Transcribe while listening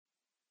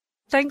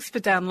Thanks for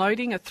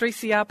downloading a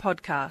 3CR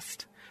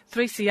podcast.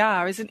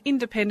 3CR is an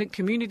independent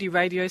community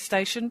radio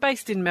station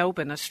based in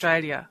Melbourne,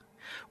 Australia.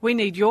 We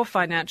need your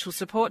financial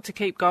support to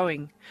keep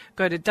going.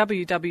 Go to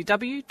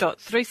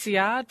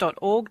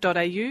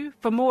www.3cr.org.au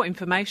for more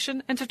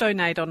information and to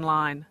donate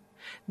online.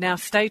 Now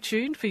stay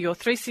tuned for your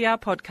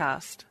 3CR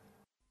podcast.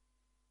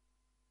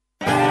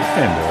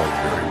 And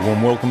a very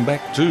warm welcome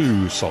back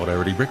to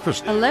Solidarity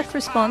Breakfast. A left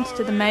response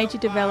to the major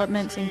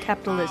developments in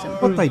capitalism.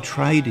 What they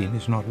trade in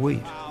is not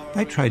wheat.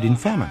 They trade in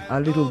famine.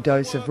 A little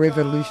dose of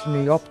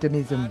revolutionary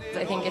optimism.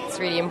 I think it's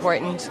really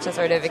important to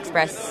sort of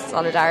express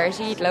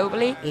solidarity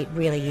globally. It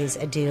really is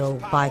a deal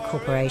by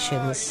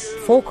corporations,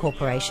 for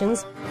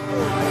corporations.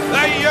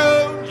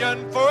 The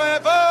Union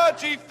forever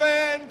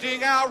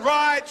defending our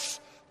rights.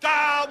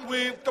 Down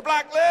with the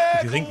black leg.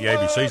 If you think the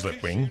ABC's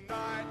left wing,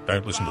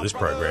 don't listen to this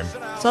program.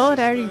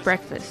 Solidarity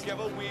Breakfast,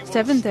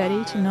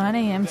 7:30 to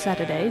 9am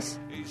Saturdays,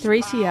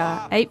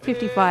 3CR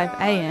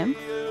 8:55am,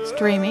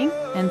 streaming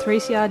and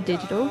 3CR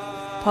digital,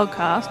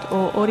 podcast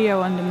or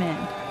audio on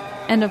demand.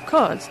 And of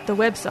course, the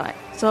website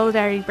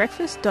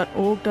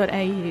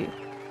solidaritybreakfast.org.au.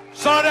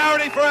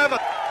 Solidarity forever.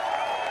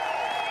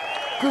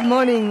 Good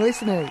morning,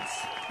 listeners.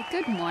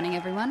 Good morning,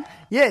 everyone.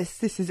 Yes,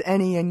 this is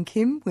Annie and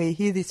Kim. We're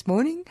here this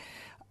morning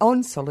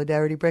on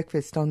Solidarity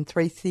Breakfast on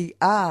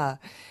 3CR.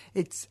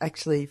 It's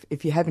actually,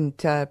 if you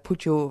haven't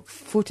put your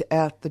foot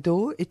out the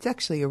door, it's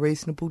actually a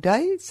reasonable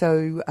day.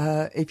 So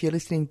if you're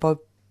listening by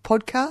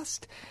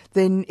podcast,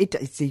 then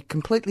it's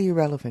completely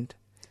irrelevant.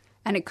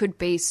 And it could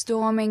be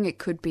storming, it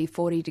could be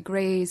 40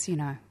 degrees, you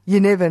know. You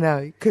never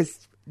know,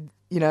 because,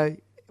 you know,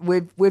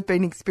 we've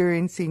been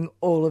experiencing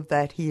all of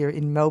that here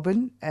in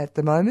Melbourne at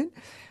the moment.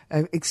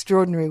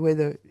 Extraordinary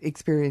weather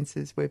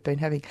experiences we've been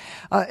having.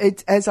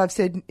 It's, as I've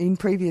said in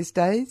previous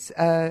days,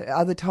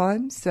 other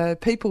times,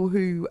 people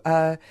who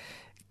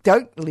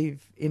don't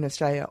live in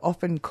Australia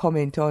often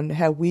comment on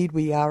how weird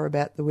we are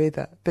about the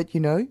weather. But, you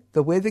know,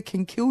 the weather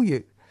can kill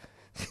you.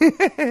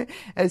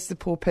 As the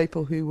poor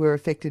people who were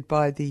affected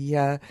by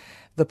the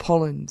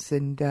pollens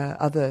and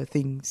other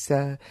things.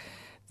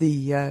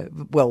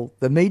 The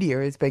media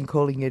has been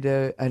calling it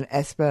an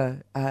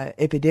asthma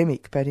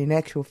epidemic, but in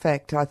actual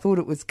fact, I thought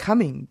it was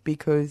coming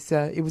because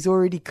it was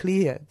already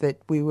clear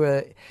that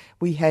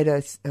we had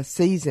a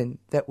season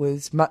that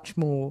was much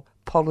more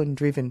pollen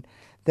driven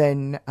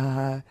than.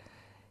 I've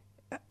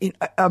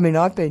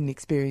been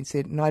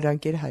experiencing it, and I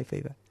don't get hay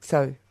fever.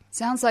 So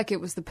sounds like it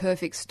was the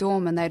perfect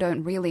storm, and they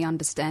don't really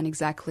understand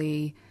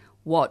exactly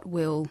what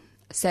will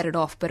set it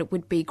off. But it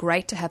would be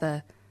great to have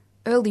a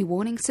early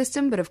warning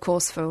system, but of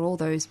course for all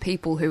those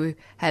people who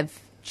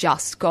have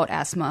just got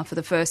asthma for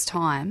the first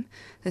time,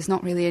 there's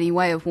not really any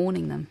way of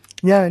warning them.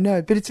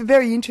 No, but it's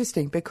very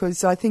interesting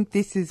because I think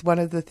this is one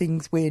of the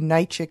things where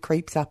nature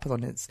creeps up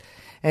on us,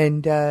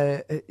 and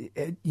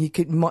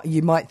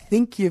you might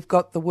think you've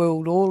got the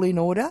world all in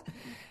order,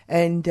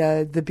 and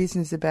the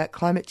business about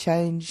climate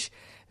change,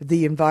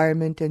 the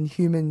environment and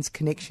humans'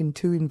 connection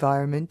to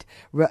environment,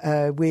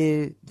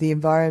 where the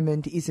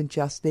environment isn't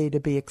just there to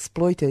be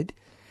exploited.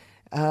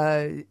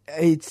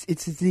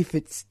 It's as if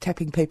it's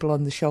tapping people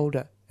on the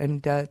shoulder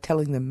and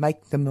telling them,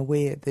 make them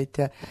aware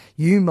that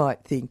you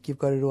might think you've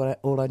got it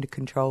all under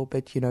control,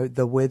 but, you know,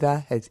 the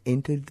weather has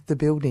entered the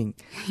building.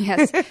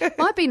 Yes.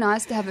 Might be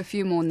nice to have a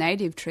few more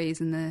native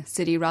trees in the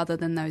city rather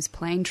than those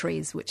plane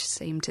trees which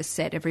seem to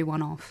set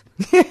everyone off.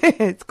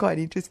 It's quite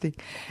interesting.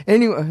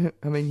 Anyway,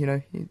 I mean, you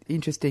know,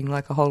 interesting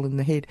like a hole in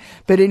the head.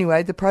 But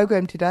anyway, the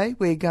program today,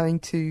 we're going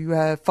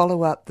to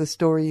follow up the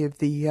story of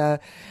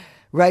the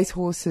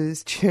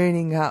racehorses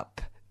churning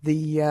up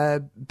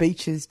the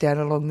beaches down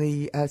along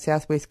the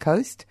southwest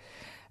coast.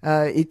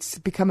 It's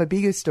become a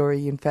bigger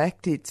story. In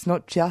fact, it's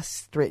not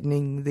just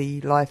threatening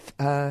the life,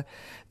 the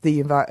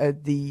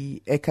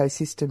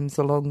ecosystems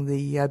along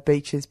the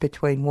beaches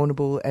between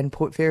Warrnambool and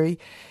Port Fairy.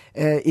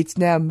 It's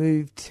now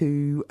moved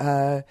to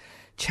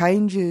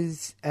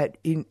changes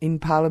in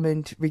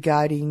Parliament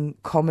regarding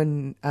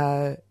common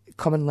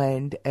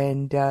land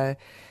and.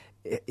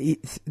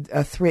 It's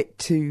a threat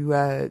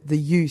to the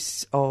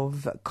use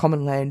of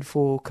common land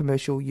for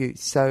commercial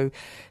use. So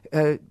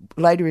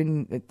later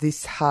in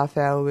this half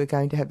hour, we're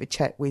going to have a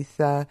chat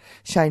with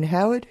Shane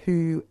Howard,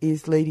 who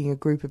is leading a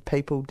group of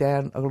people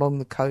down along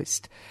the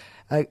coast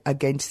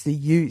against the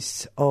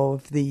use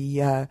of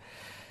the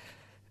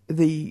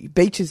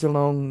beaches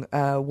along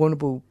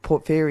Warrnambool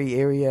Port Fairy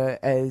area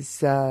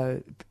as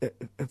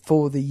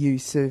for the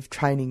use of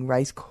training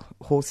race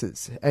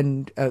horses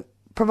and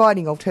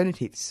providing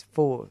alternatives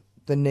for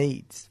the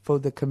needs for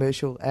the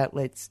commercial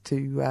outlets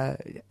to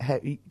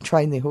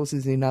train their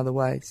horses in other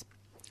ways.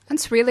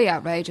 It's really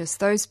outrageous.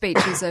 Those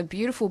beaches are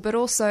beautiful, but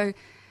also,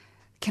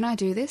 can I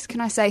do this? Can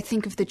I say,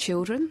 think of the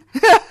children?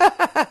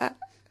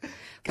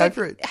 Go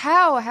for it.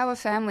 How are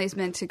families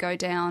meant to go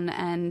down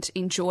and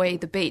enjoy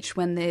the beach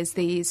when there's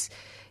these,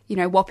 you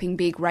know, whopping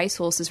big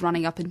racehorses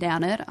running up and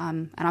down it?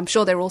 And I'm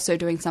sure they're also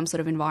doing some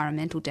sort of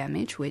environmental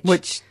damage,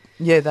 which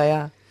yeah, they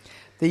are.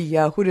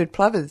 The hooded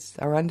plovers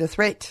are under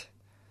threat.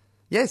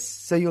 Yes,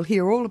 so you'll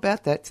hear all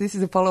about that. So this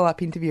is a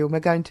follow-up interview, and we're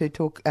going to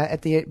talk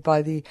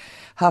by the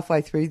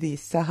halfway through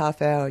this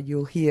half hour.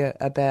 You'll hear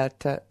about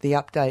the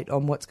update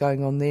on what's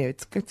going on there.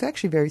 It's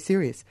actually very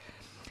serious.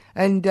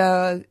 And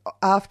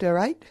after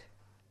 8?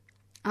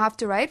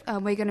 After 8,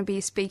 we're going to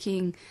be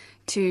speaking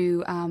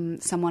to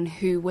someone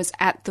who was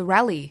at the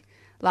rally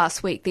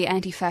last week, the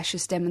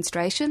anti-fascist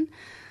demonstration,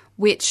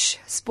 which,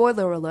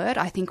 spoiler alert,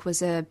 I think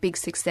was a big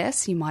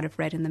success. You might have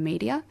read in the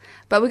media.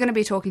 But we're going to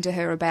be talking to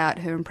her about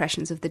her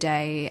impressions of the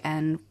day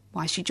and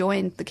why she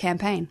joined the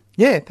campaign.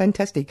 Yeah,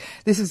 fantastic.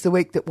 This is the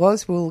week that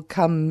was. We'll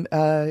come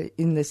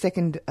in the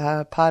second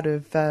part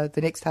of the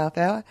next half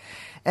hour.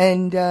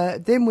 And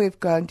then we're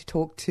going to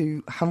talk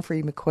to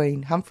Humphrey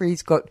McQueen.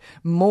 Humphrey's got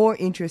more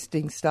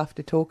interesting stuff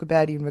to talk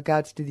about in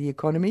regards to the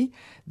economy,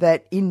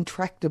 that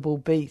intractable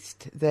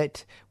beast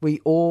that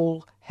we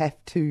all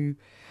have to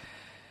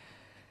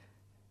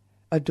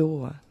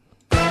adore.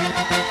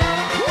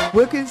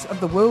 Workers of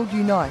the world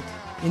unite.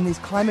 In this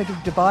climate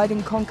of divide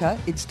and conquer,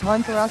 it's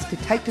time for us to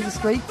take to the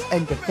streets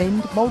and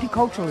defend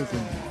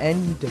multiculturalism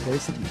and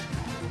diversity.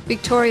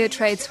 Victoria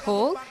Trades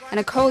Hall and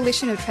a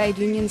coalition of trade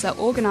unions are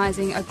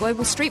organising a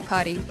global street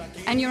party,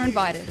 and you're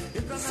invited.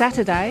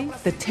 Saturday,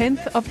 the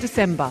 10th of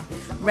December.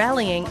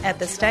 Rallying at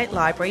the State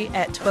Library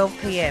at 12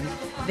 p.m,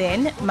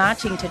 then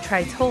marching to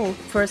Trades Hall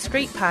for a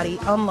street party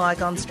on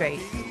Lygon Street.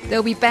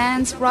 There'll be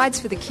bands,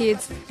 rides for the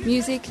kids,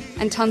 music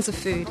and tons of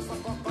food.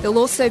 There'll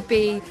also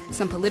be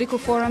some political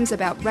forums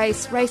about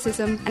race,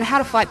 racism and how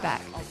to fight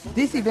back.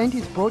 This event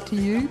is brought to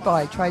you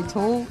by Trades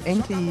Hall,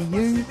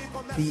 NTEU,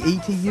 the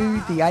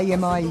ETU, the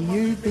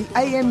AMIEU, the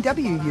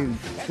AMWU,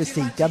 the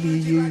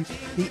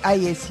CWU, the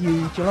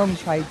ASU, Geelong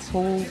Trades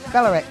Hall,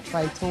 Ballarat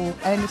Trades Hall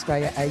and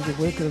Australia Asia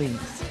Worker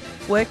Links.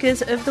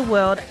 Workers of the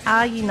world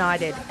are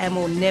united and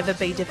will never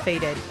be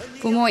defeated.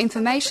 For more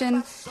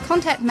information,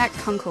 contact Matt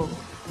Kunkel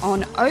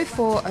on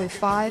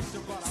 0405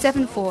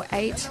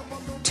 748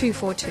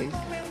 242.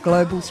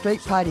 Global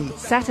Street Party.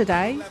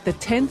 Saturday, the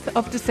 10th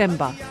of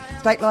December.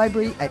 State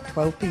Library at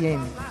 12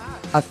 p.m.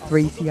 A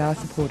 3CR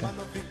supporter.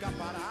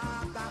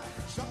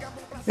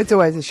 It's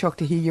always a shock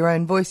to hear your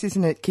own voice,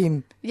 isn't it,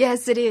 Kim?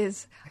 Yes, it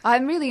is.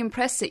 I'm really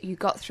impressed that you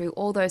got through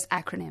all those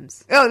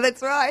acronyms. Oh,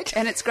 that's right.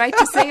 And it's great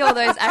to see all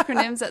those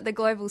acronyms at the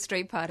Global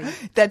Street Party.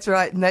 That's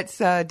right, and that's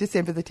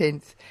December the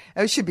 10th.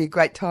 It should be a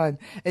great time.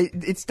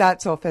 It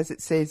starts off, as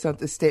it says, on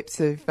the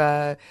steps of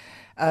the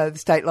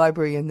State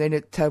Library, and then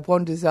it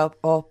wanders off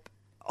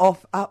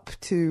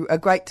to a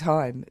great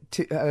time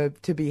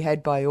to be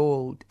had by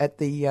all at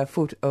the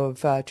foot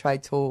of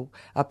Trades Hall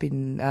up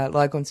in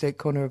Lygon Street,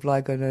 corner of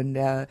Lygon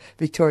and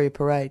Victoria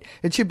Parade.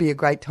 It should be a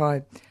great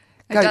time.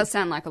 It does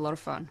sound like a lot of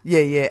fun.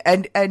 Yeah,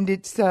 and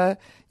it's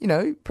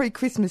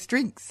pre-Christmas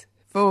drinks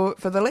for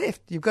the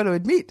left. You've got to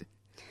admit.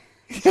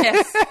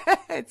 Yes.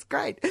 It's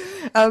great.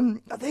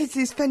 There's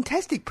this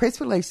fantastic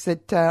press release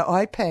that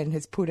IPAN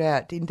has put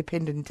out,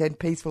 Independent and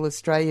Peaceful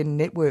Australian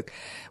Network.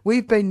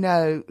 We've been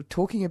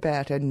talking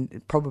about,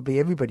 and probably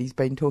everybody's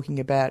been talking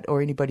about,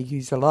 or anybody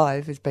who's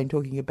alive has been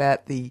talking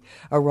about, the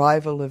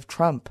arrival of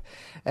Trump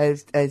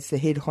as the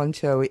head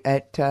honcho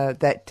at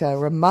that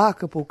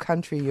remarkable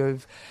country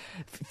of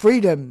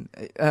freedom,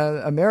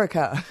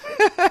 America.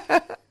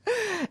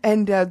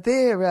 And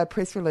their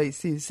press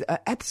release is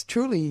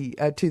truly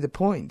to the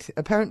point.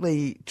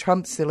 Apparently,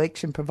 Trump's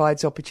election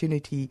provides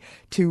opportunity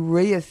to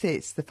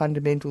reassess the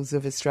fundamentals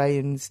of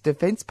Australians'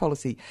 defence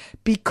policy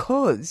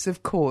because,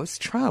 of course,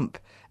 Trump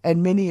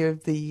and many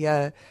of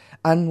the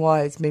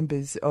unwise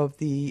members of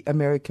the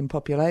American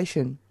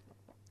population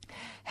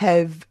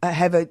have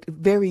a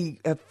very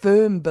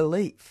firm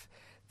belief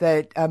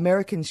that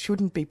Americans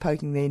shouldn't be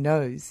poking their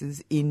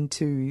noses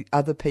into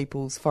other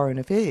people's foreign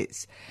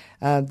affairs,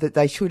 that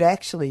they should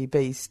actually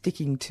be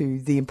sticking to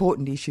the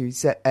important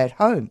issues at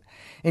home.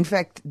 In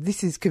fact,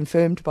 this is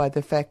confirmed by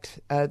the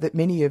fact that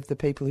many of the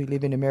people who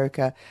live in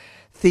America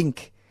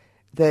think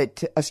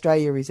that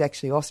Australia is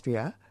actually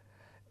Austria,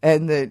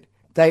 and that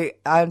they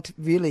aren't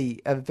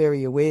really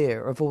very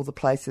aware of all the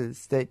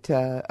places that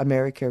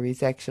America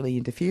is actually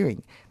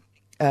interfering.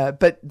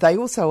 But they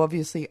also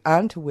obviously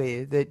aren't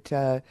aware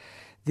that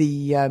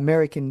the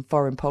American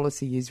foreign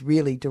policy is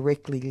really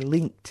directly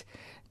linked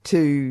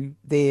to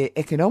their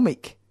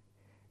economic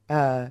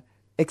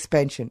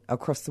expansion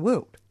across the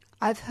world.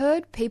 I've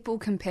heard people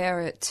compare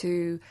it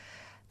to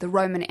the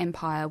Roman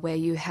Empire, where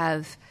you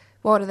have,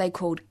 what are they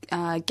called,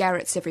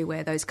 garrets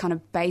everywhere, those kind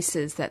of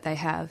bases that they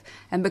have.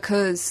 And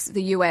because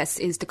the US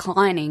is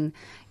declining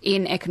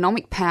in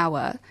economic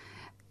power,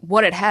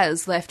 what it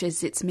has left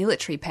is its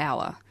military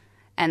power.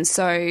 And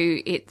so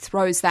it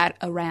throws that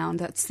around.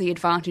 That's the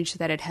advantage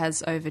that it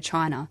has over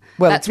China.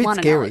 Well, that's it's a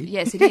bit scary.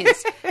 Yes, it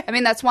is. I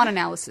mean, that's one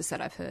analysis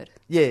that I've heard.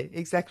 Yeah,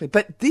 exactly.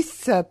 But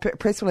this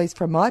press release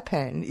from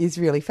IPAN is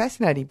really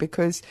fascinating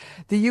because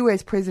the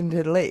US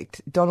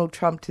President-elect, Donald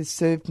Trump, has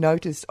served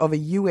notice of a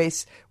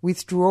US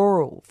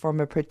withdrawal from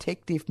a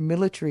protective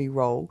military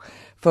role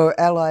for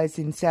allies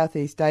in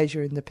Southeast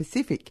Asia and the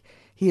Pacific.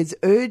 He has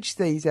urged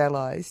these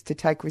allies to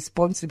take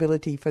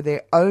responsibility for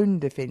their own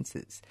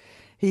defences.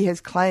 he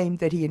has claimed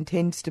that he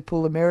intends to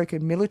pull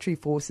American military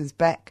forces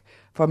back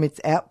from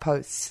its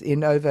outposts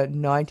in over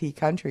 90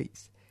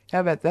 countries. How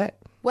about that?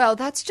 Well,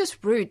 that's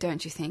just rude,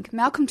 don't you think?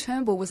 Malcolm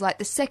Turnbull was like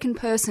the second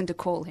person to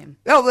call him.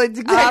 Oh, that's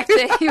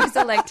exactly. After he was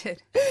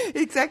elected.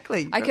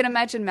 Exactly. I can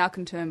imagine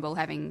Malcolm Turnbull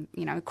having,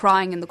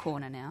 crying in the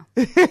corner now.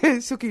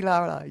 Suki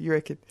Lara, you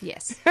reckon?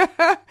 Yes.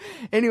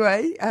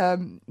 Anyway,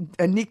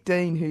 Nick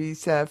Dean,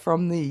 who's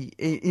from the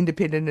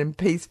Independent and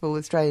Peaceful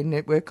Australian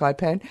Network,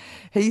 IPAN,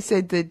 he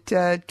said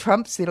that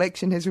Trump's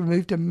election has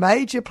removed a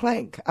major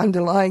plank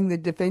underlying the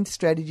defence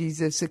strategies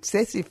of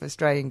successive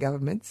Australian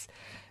governments,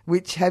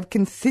 which have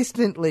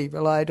consistently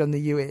relied on the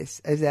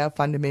US as our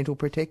fundamental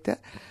protector.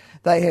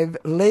 They have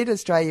led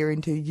Australia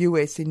into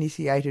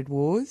US-initiated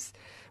wars,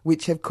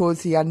 which have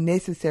caused the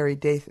unnecessary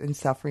death and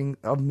suffering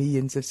of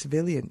millions of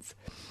civilians.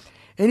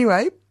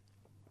 Anyway,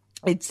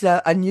 it's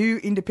a new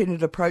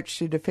independent approach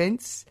to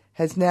defence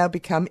has now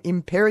become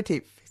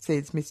imperative,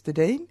 says Mr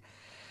Dean,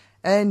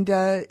 and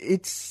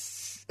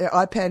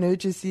IPAN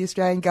urges the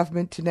Australian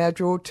government to now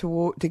draw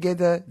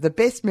together the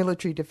best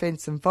military,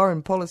 defence and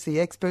foreign policy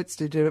experts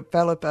to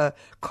develop a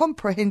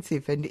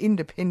comprehensive and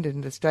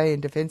independent Australian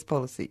defence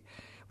policy,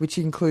 which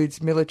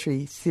includes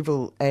military,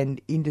 civil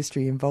and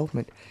industry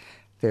involvement.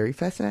 Very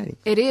fascinating.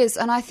 It is,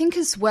 and I think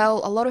as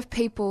well, a lot of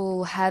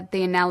people had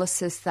the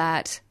analysis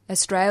that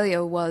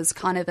Australia was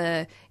kind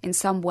of in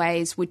some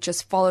ways, would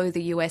just follow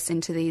the US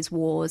into these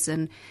wars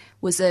and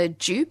was a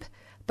dupe.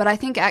 But I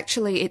think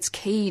actually it's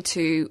key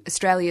to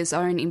Australia's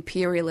own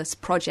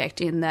imperialist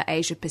project in the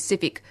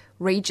Asia-Pacific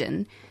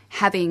region,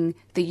 having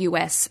the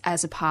US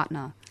as a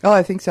partner. Oh,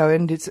 I think so,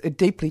 and it's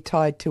deeply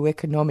tied to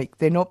economic.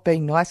 They're not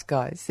being nice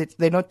guys.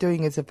 They're not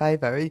doing us a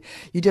favour.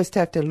 You just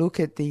have to look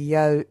at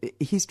the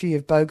history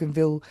of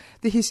Bougainville,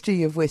 the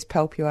history of West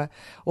Papua,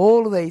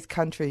 all of these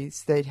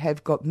countries that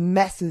have got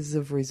masses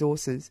of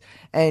resources,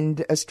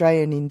 and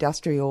Australian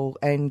industrial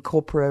and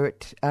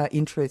corporate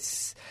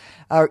interests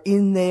are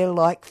in there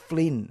like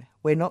Flynn.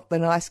 We're not the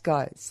nice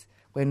guys.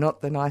 We're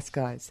not the nice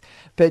guys.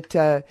 But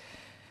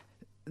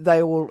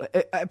they all...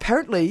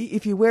 apparently,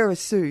 if you wear a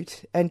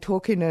suit and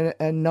talk in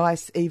a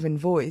nice, even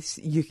voice,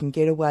 you can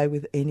get away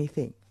with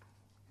anything.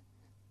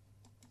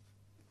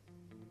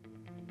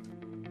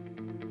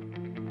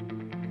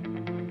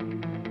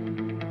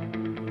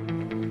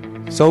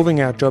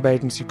 Solving Our Job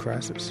Agency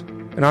Crisis,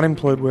 an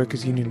unemployed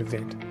workers' union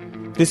event.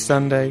 This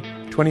Sunday,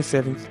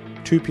 27th,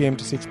 2pm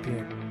to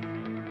 6pm.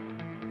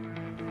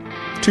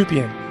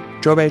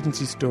 2pm, job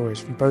agency stories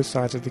from both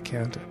sides of the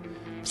counter,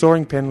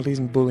 soaring penalties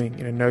and bullying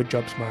in a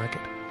no-jobs market.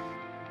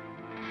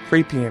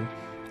 3pm,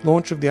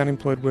 launch of the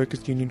Unemployed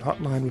Workers' Union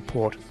Hotline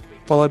Report,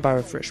 followed by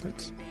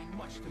refreshments.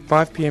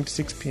 5pm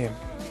to 6pm,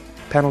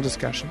 panel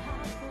discussion.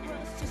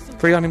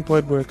 Free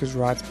unemployed workers'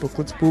 rights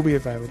booklets will be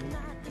available.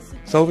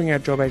 Solving Our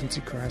Job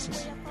Agency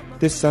Crisis.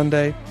 This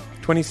Sunday,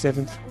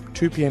 27th,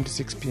 2pm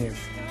to 6pm.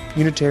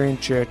 Unitarian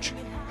Church,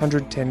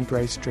 110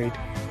 Grey Street,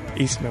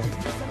 East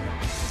Melbourne.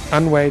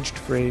 Unwaged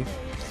free,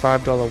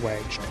 $5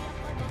 waged.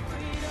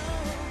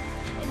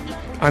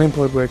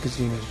 Unemployed Workers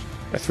Union,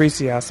 a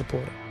 3CR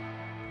supporter.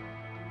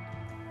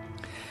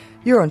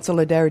 You're on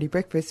Solidarity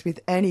Breakfast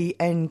with Annie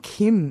and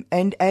Kim,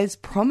 and as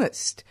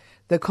promised,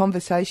 the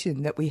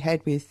conversation that we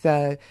had with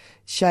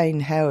Shane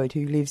Howard,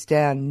 who lives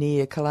down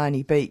near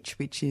Killarney Beach,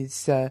 which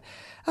is a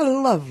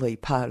lovely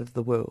part of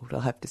the world,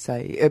 I'll have to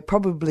say.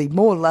 Probably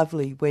more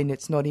lovely when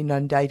it's not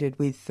inundated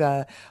with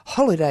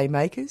holiday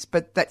makers,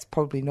 but that's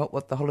probably not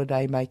what the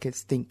holiday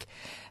makers think.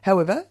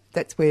 However,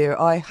 that's where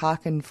I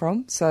hearken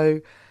from,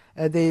 so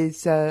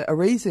there's a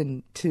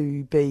reason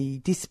to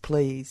be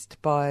displeased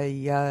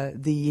by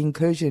the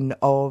incursion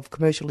of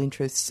commercial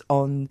interests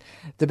on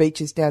the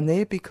beaches down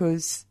there,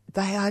 because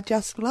they are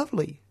just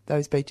lovely,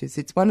 those beaches.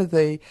 It's one of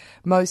the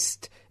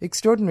most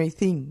extraordinary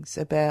things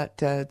about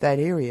that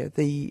area,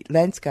 the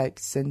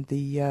landscapes and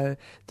the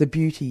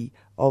beauty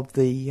of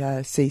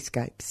the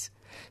seascapes.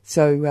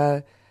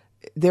 So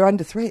they're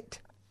under threat.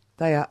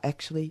 They are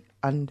actually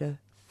under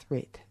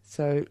threat.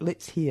 So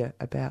let's hear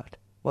about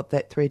what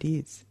that threat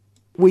is.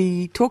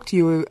 We talked to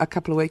you a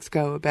couple of weeks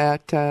ago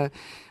about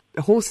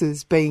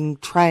horses being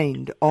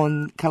trained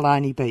on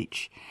Killarney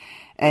Beach,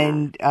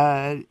 and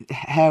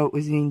how it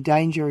was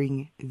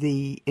endangering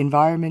the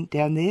environment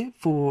down there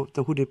for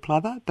the hooded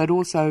plover, but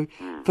also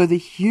for the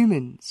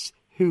humans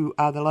who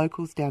are the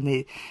locals down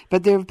there.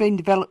 But there have been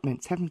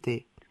developments, haven't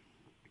there?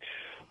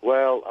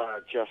 Well,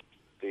 just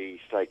the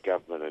state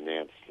government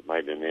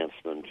made an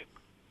announcement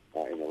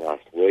in the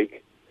last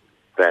week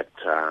that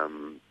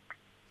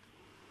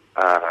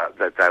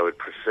that they would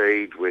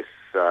proceed with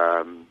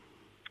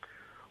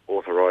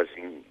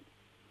authorising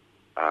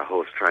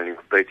horse training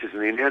on beaches,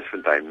 and the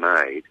announcement they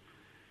made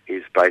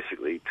is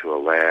basically to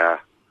allow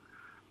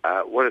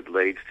what it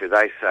leads to.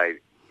 They say,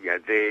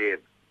 the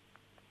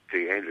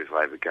Andrews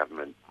Labor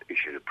government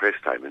issued a press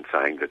statement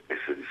saying that this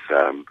is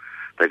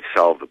they'd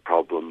solved the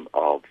problem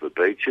of the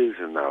beaches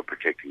and they were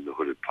protecting the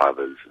hooded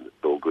plovers, and it's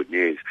all good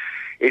news.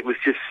 It was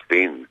just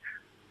spin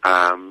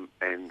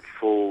and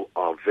full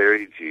of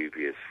very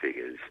dubious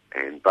figures,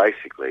 and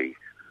basically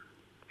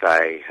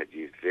they had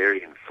used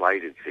very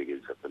inflated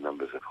figures of the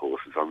numbers of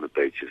horses on the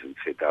beaches and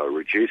said they were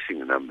reducing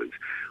the numbers,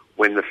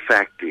 when the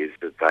fact is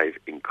that they've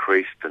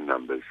increased the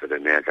numbers that are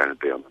now going to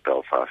be on the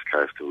Belfast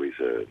Coastal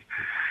Reserve.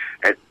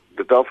 And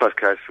the Belfast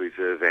Coastal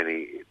Reserve,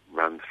 Annie,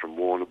 runs from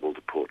Warrnambool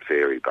to Port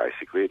Fairy,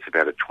 basically. It's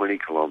about a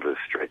 20-kilometre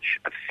stretch,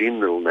 a thin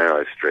little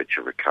narrow stretch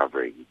of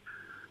recovering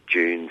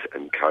dunes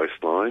and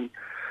coastline.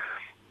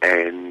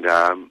 And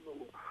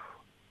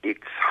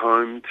it's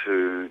home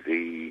to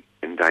the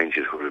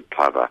endangered hooded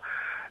plover.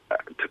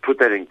 To put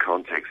that in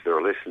context, there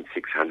are less than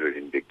 600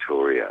 in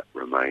Victoria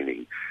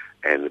remaining,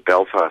 and the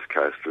Belfast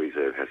Coastal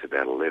Reserve has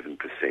about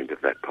 11%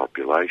 of that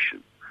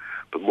population.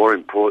 But more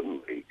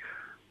importantly,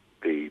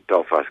 the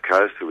Belfast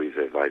Coastal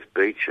Reserve, those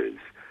beaches,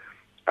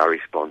 are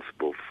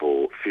responsible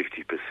for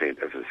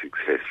 50% of the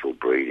successful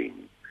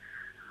breeding.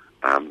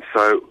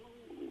 So,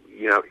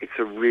 you know, it's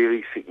a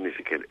really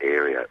significant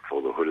area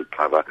for the hooded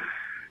plover,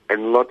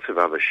 and lots of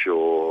other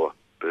shore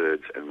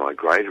birds and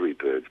migratory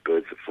birds,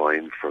 birds that fly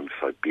in from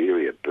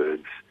Siberia,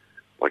 birds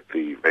like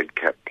the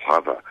red-capped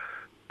plover,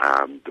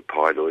 the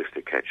pied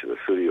oyster catcher, the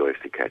sooty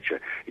oyster catcher.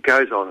 It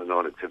goes on and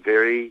on. It's a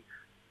very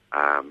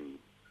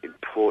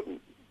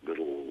important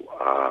little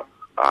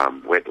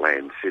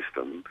wetland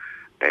system,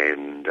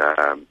 and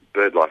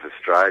BirdLife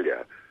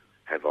Australia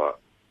have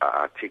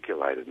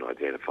articulated and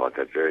identified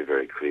that very,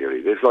 very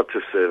clearly. There's lots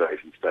of surveys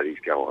and studies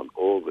go on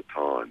all the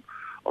time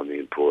on the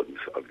importance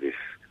of this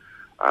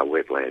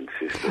wetland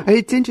system.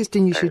 It's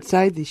interesting you should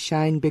say this,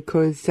 Shane,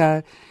 because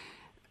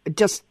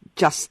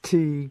just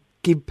to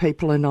give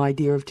people an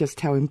idea of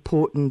just how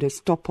important a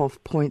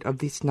stop-off point of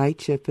this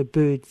nature for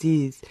birds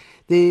is,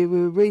 there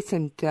were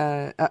recent,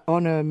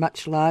 on a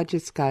much larger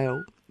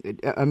scale,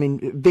 I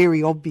mean,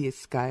 very obvious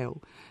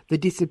scale, the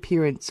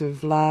disappearance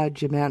of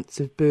large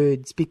amounts of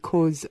birds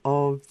because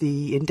of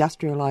the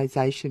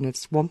industrialisation of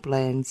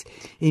swamplands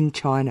in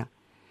China.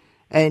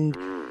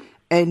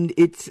 And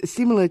it's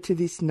similar to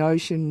this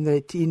notion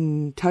that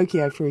in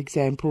Tokyo, for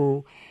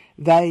example,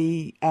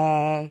 they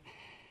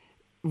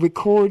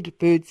record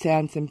bird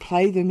sounds and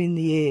play them in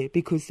the air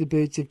because the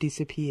birds have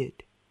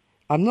disappeared.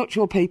 I'm not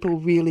sure people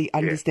really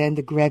understand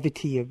the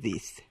gravity of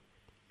this.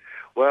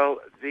 Well,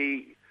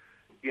 the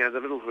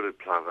little hooded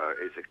plover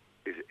is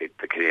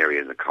the canary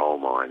in the coal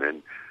mine,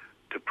 and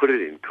to put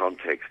it in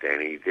context,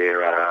 Annie,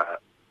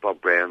 Bob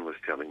Brown was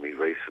telling me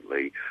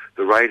recently,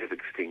 the rate of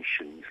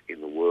extinctions in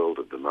the world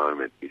at the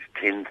moment is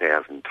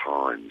 10,000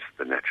 times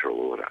the natural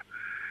order.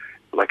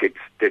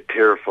 They're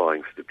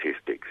terrifying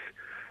statistics,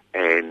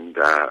 and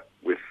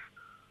with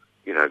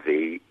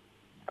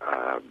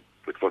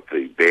what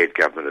the Baird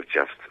government have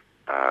just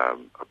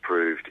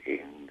approved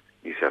in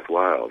New South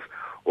Wales,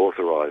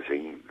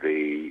 authorising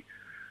the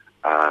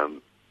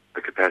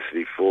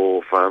capacity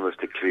for farmers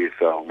to clear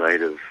fell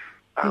native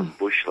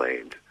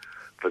bushland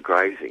for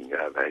grazing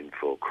and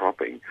for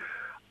cropping.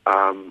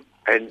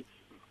 And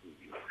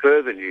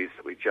further news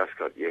that we just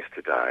got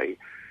yesterday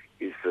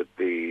is that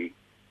the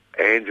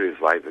Andrews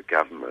Labor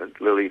government,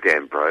 Lily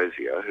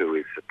D'Ambrosio, who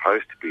is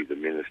supposed to be the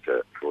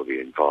Minister for the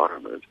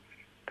Environment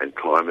and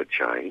Climate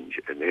Change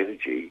and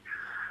Energy,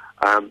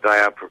 they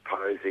are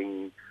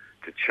proposing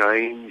to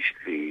change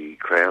the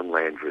Crown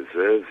Land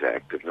Reserves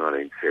Act of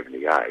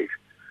 1978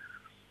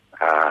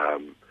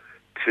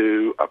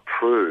 to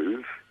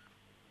approve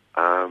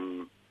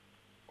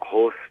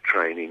horse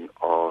training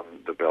on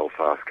the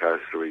Belfast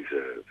Coastal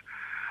Reserve.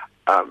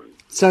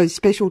 So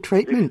special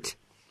treatment.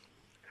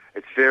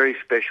 It's very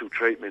special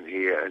treatment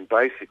here, and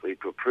basically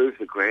to approve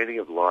the granting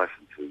of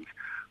licences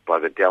by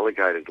the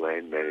delegated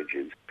land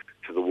managers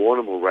to the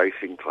Warrnambool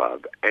Racing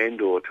Club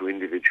and or to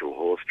individual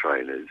horse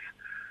trainers,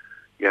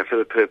 for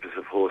the purpose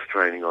of horse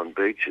training on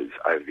beaches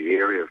over the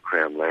area of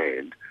Crown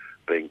Land,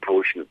 being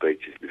portion of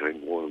beaches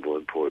between Warrnambool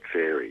and Port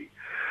Fairy.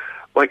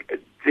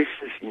 This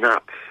is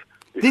nuts.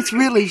 This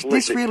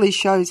really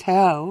shows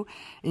how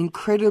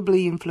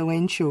incredibly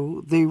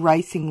influential the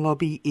racing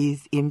lobby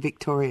is in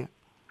Victoria.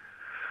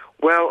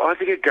 Well, I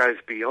think it goes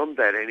beyond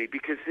that, Annie,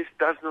 because this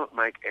does not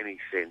make any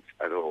sense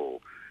at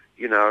all.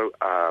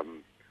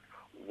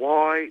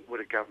 Why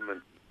would a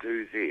government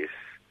do this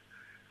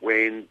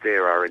when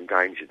there are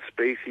endangered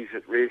species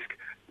at risk?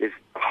 There's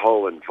the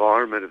whole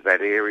environment of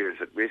that area is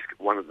at risk.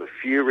 One of the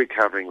few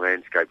recovering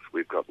landscapes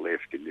we've got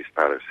left in this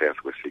part of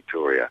southwest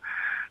Victoria.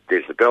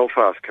 There's the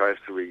Belfast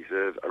Coastal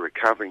Reserve, a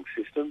recovering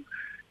system,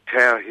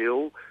 Tower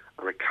Hill,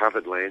 a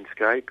recovered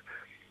landscape,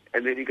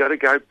 and then you've got to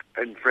go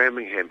in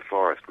Framlingham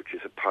Forest, which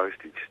is a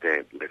postage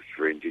stamp left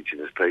for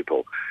Indigenous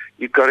people.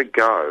 You've got to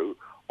go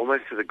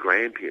almost to the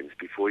Grampians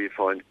before you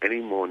find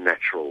any more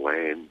natural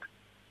land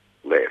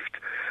left.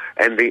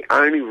 And the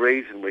only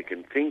reason we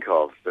can think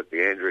of that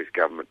the Andrews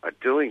government are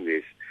doing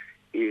this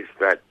is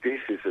that this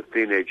is the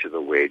thin edge of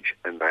the wedge,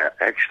 and they are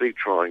actually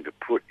trying to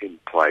put in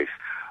place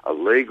a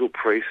legal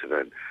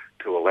precedent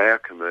to allow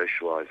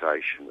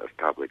commercialisation of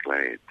public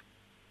land.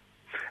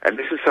 And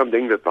this is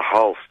something that the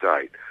whole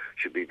state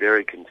should be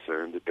very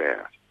concerned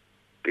about,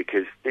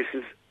 because this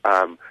is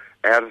out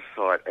of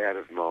sight, out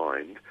of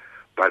mind,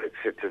 but it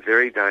sets a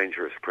very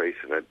dangerous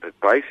precedent that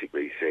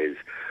basically says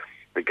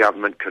the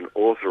government can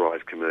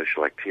authorise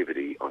commercial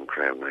activity on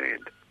Crown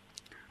land.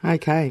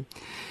 Okay.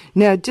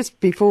 Now, just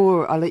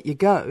before I let you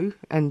go,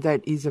 and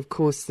that is, of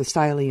course, the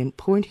salient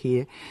point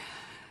here,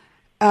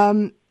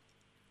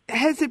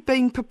 has it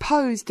been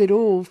proposed at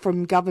all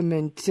from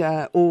government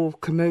or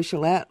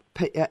commercial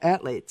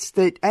outlets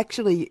that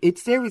actually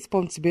it's their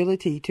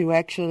responsibility to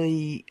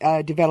actually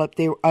develop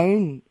their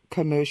own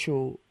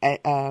commercial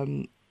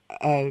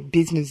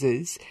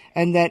businesses,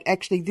 and that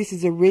actually this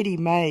is a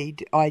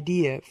ready-made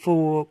idea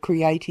for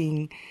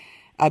creating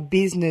a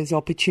business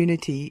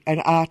opportunity, an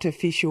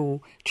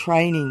artificial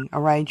training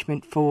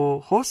arrangement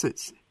for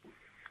horses?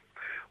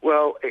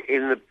 Well,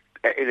 in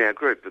our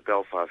group, the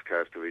Belfast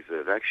Coastal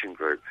Reserve Action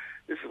Group,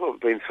 this is what we've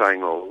been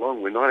saying all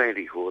along. We're not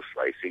anti-horse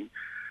racing.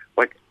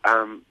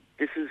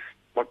 This is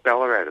what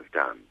Ballarat have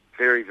done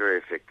very, very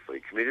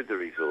effectively, committed the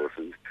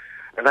resources,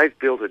 and they've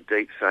built a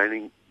deep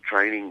sand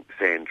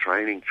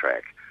training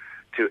track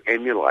to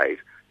emulate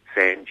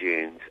sand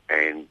dunes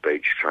and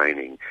beach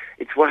training.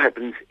 It's what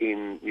happens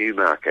in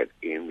Newmarket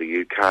in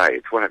the UK.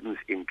 It's what happens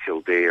in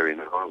Kildare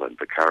in Ireland,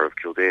 the Curragh of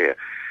Kildare.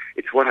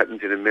 It's what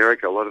happens in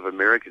America. A lot of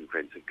American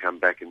friends have come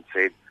back and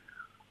said,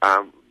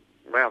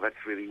 wow,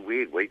 that's really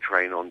weird. We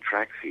train on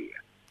tracks here.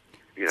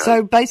 You know,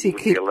 so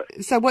basically,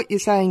 so what you're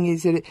saying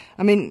is that,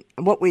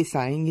 what we're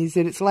saying is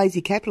that it's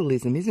lazy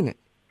capitalism, isn't it?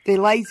 They're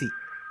lazy.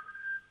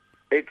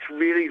 It's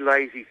really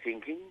lazy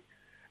thinking,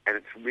 and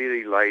it's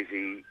really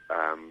lazy,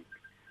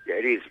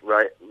 it is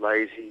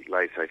lazy,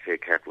 laissez-faire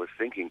capitalist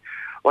thinking.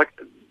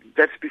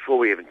 That's before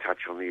we even touch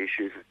on the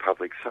issues of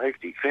public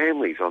safety,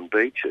 families on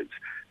beaches,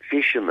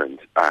 fishermen,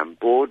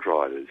 board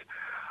riders.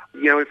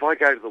 You know, if I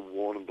go to the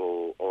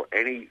Warrnambool or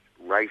any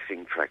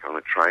racing track on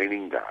a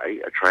training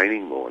day, a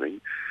training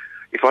morning,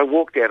 if I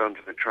walked out onto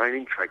the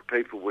training track,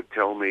 people would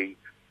tell me,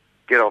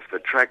 get off the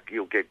track,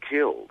 you'll get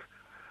killed.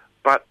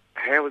 But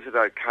how is it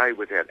okay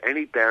without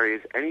any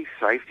barriers, any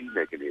safety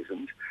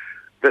mechanisms,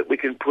 that we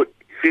can put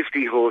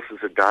 50 horses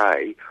a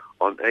day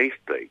on East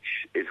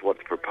Beach is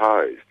what's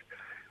proposed?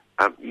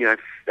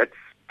 That's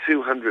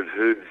 200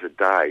 hooves a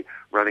day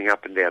running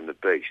up and down the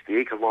beach. The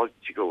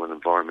ecological and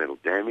environmental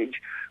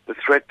damage, the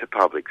threat to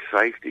public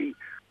safety,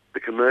 the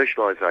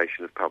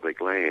commercialisation of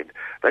public land.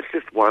 That's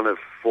just one of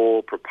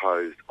 4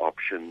 proposed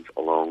options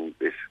along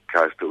this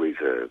coastal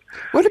reserve.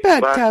 What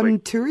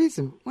about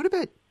tourism?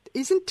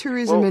 Isn't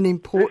tourism an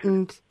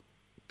important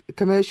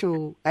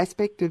commercial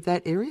aspect of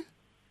that area?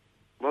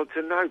 Well, it's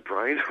a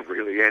no-brainer,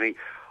 really, Annie.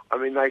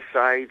 They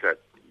say that,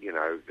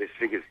 there's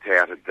figures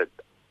touted that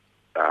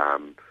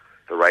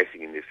the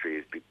racing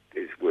industry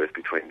is worth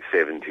between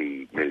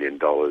 $70 million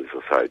or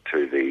so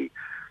to the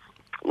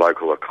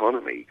local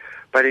economy.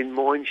 But in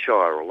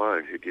Moynshire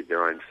alone, who did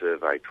their own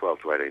survey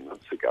 12 to 18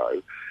 months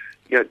ago,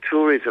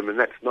 tourism, and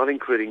that's not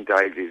including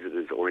day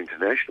visitors or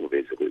international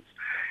visitors,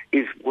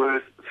 is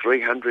worth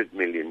 $300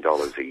 million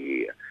a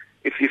year.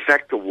 If you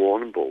factor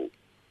Warrnambool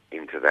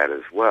into that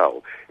as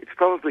well, it's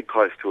probably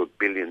close to $1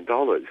 billion.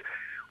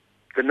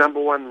 The number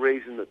one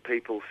reason that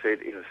people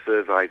said in a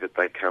survey that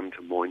they come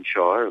to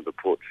Moynshire or the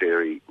Port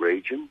Fairy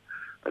region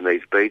and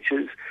these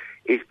beaches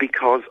is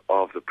because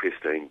of the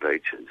pristine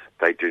beaches.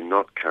 They do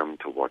not come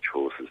to watch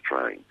horses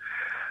train.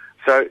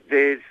 So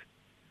there's,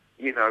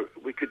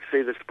 we could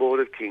see the Sport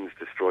of Kings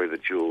destroy the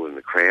jewel in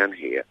the crown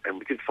here, and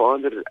we could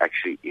find that it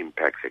actually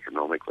impacts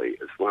economically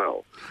as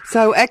well.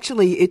 So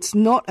actually it's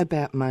not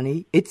about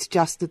money, it's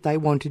just that they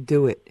want to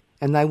do it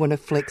and they want to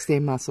flex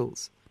their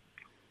muscles.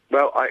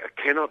 Well, I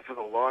cannot for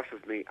the life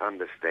of me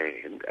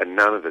understand, and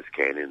none of us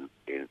can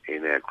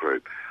in our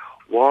group,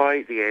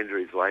 why the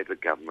Andrews Labor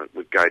government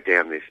would go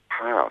down this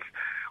path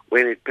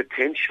when it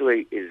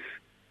potentially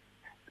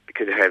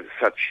could have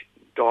such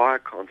dire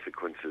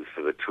consequences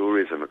for the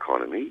tourism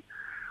economy,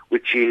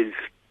 which is,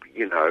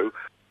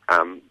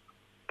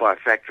 by a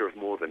factor of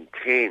more than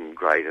 10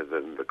 greater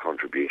than the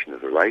contribution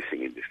of the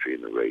racing industry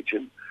in the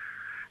region,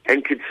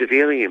 and could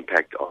severely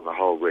impact on the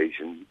whole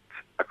region's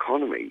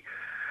economy.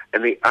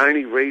 And the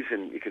only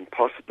reason you can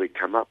possibly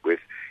come up with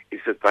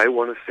is that they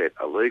want to set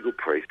a legal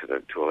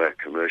precedent to allow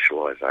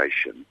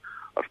commercialisation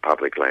of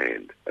public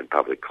land and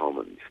public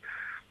commons.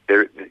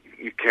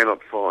 You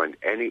cannot find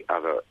any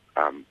other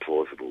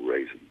plausible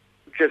reason.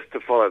 Just to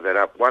follow that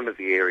up, one of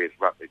the areas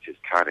Rutledge is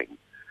cutting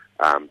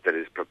that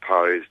is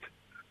proposed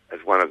as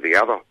one of the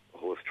other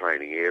horse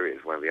training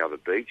areas, one of the other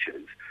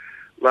beaches,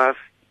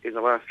 in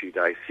the last few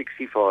days,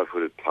 65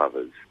 hooded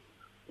plovers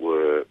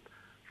were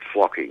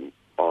flocking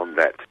on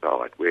that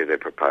site where they're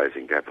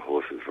proposing to have the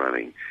horses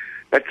running.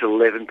 That's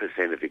 11%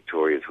 of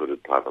Victoria's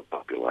hooded plover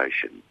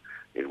population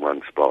in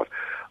one spot.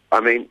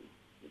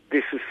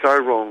 This is so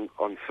wrong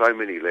on so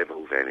many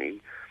levels,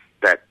 Annie,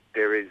 that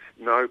there is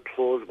no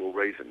plausible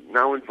reason,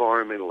 no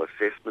environmental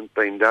assessment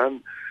being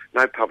done,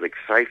 no public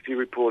safety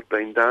report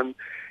being done.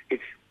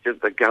 It's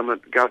just the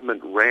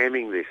government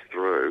ramming this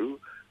through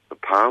the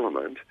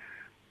Parliament.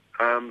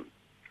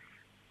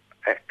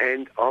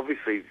 And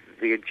obviously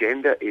the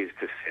agenda is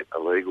to set a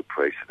legal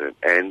precedent.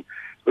 And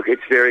look,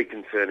 it's very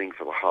concerning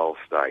for the whole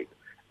state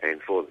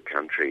and for the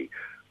country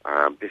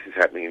This is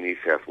happening in New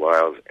South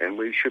Wales, and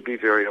we should be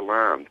very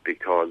alarmed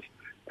because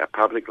our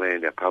public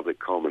land, our public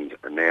commons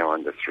are now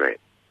under threat.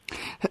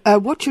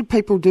 What should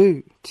people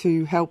do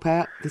to help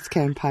out this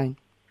campaign?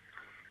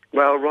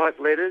 Well, write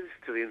letters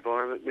to the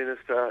Environment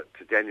Minister,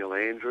 to Daniel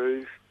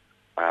Andrews,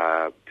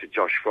 to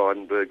Josh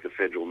Frydenberg, the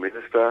Federal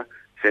Minister,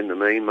 send them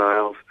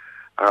emails,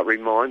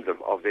 remind them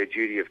of their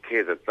duty of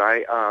care, that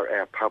they are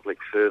our public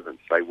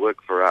servants. They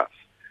work for us,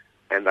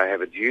 and they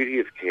have a duty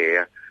of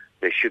care.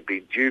 There should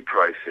be due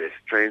process,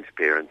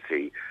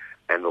 transparency,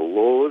 and the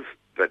laws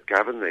that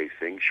govern these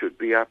things should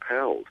be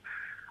upheld.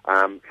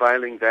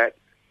 Failing that,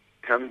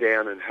 come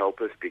down and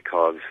help us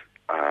because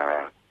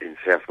in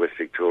southwest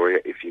Victoria,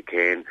 if you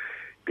can,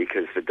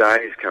 because the day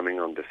is coming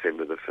on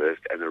December the 1st,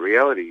 and the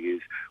reality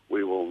is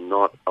we will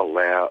not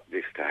allow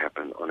this to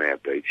happen on our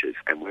beaches,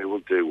 and we will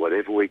do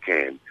whatever we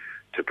can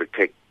to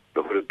protect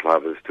the hooded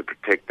plovers, to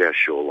protect our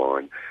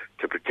shoreline,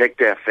 to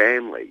protect our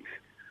families,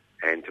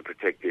 and to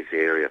protect this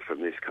area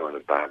from this kind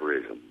of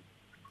barbarism.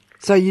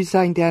 So you're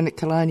saying down at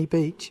Killarney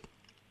Beach?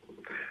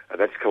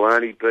 That's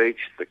Killarney Beach,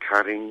 the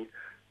Cutting,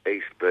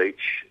 East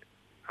Beach,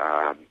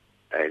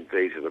 and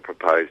these are the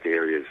proposed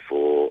areas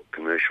for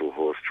commercial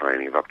horse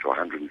training of up to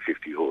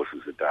 150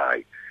 horses a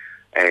day.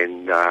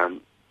 And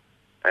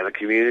the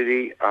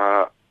community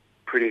are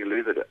pretty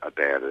livid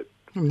about it.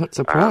 I'm not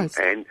surprised.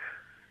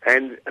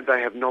 And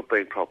they have not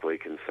been properly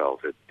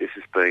consulted. This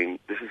is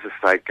the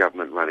state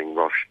government running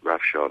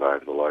roughshod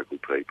over the local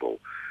people.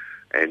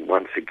 And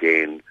once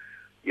again,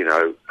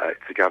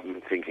 it's the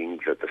government thinking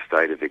that the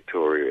state of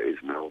Victoria is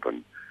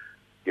Melbourne,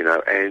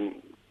 and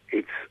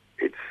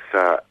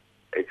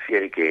it's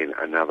yet again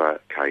another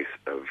case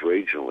of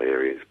regional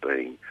areas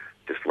being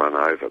just run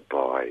over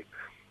by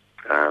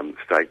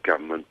state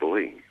government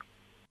bullying.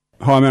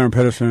 Hi, I'm Aaron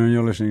Pedersen, and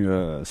you're listening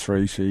to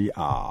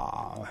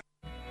 3CR.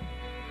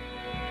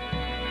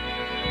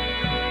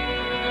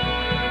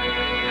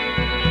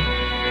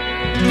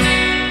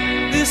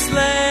 This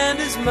land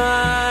is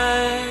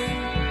mine,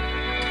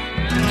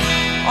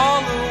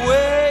 all the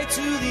way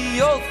to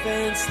the old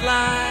fence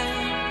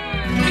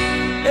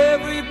line.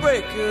 Every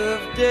break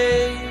of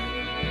day,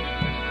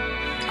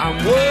 I'm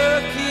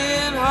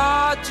working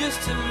hard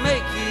just to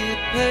make it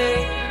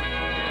pay.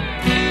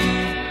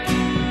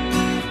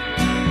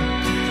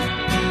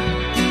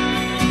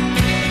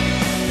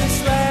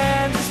 This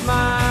land is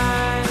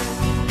mine,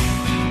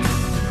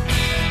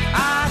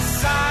 I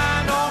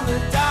signed on the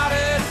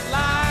dotted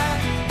line.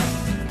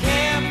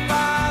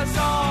 Campfires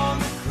on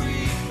the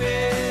creek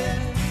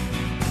bed,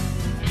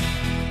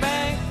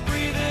 bank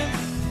breathing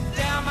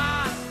down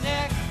my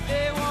neck.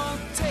 They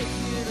won't take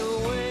it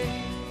away.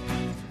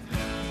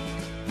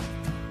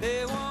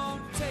 They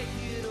won't take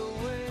it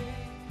away.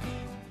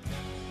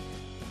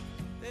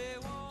 They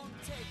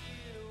won't take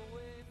it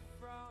away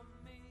from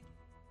me.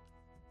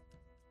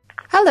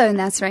 Hello,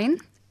 Nazreen.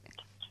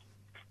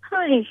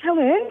 Hi,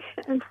 hello.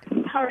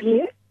 How are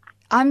you?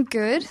 I'm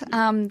good.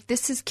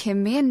 This is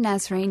Kim. Me and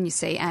Nazreen, you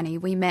see, Annie,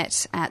 we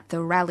met at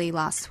the rally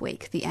last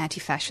week, the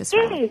anti-fascist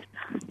rally.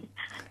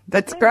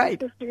 That's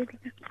great. Yeah,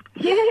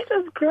 it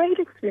was a great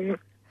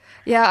experience.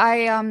 Yeah,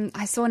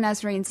 I saw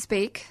Nazreen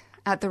speak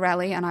at the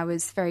rally and I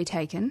was very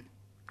taken.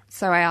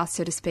 So I asked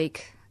her to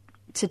speak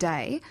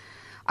today.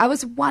 I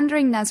was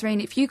wondering,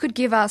 Nazreen, if you could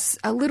give us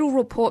a little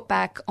report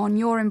back on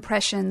your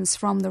impressions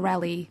from the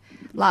rally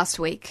last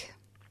week.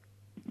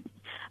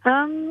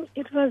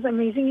 It was an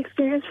amazing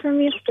experience for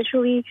me,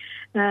 especially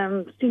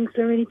seeing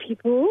so many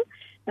people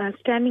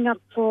standing up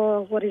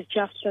for what is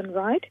just and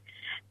right,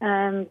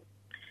 and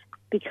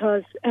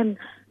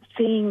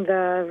seeing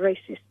the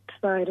racist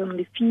side,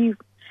 only few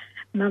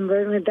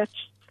numbers. I mean, that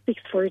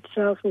speaks for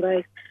itself.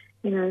 Like,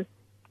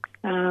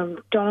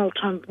 Donald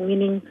Trump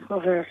winning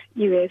over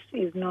US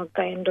is not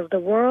the end of the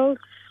world.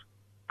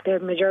 The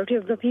majority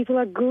of the people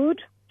are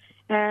good,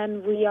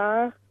 and we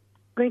are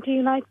going to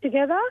unite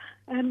together,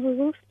 and we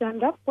will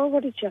stand up for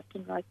what is just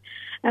and right.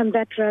 And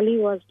that rally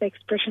was the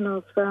expression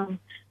of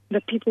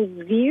the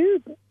people's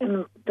view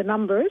and the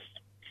numbers.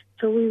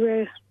 So we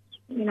were,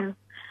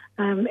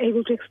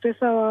 able to express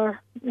our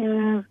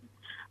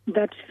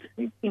that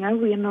we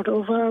are not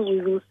over. We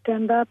will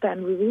stand up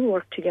and we will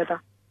work together.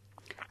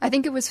 I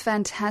think it was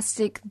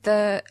fantastic.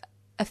 The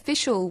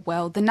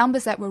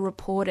numbers that were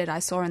reported, I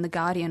saw in The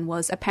Guardian,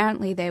 was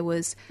apparently there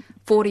was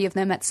 40 of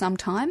them at some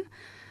time,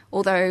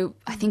 although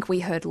I think we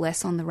heard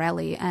less on the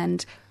rally.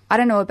 And I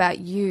don't know about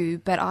you,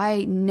 but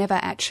I never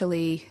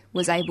actually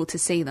was able to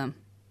see them.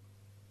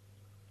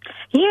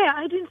 Yeah,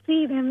 I didn't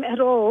see them at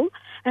all.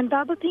 And the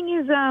other thing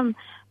is,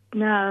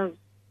 Herald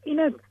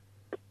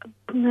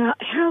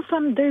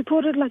Sun, they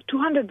reported like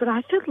 200, but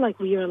I felt like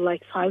we were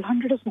like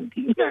 500 or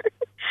something.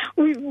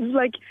 We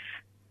like,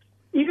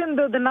 even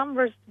though the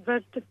numbers,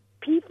 but the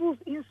people's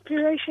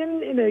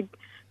inspiration,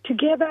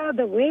 together,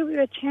 the way we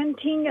were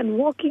chanting and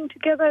walking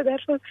together,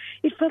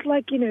 it felt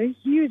like, a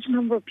huge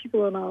number of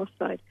people on our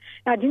side.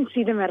 I didn't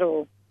see them at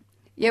all.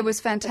 Yeah, it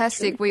was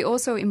fantastic. We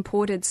also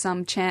imported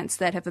some chants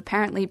that have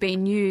apparently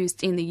been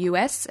used in the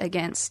US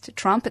against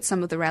Trump at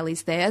some of the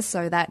rallies there,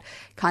 so that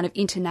kind of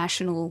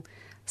international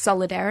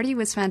solidarity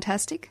was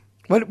fantastic.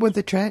 What were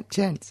the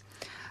chants?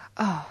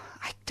 Oh,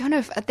 I don't know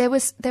if there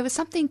was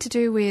something to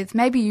do with,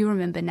 maybe you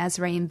remember,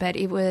 Nazreen, but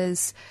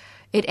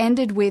it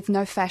ended with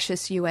no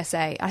fascist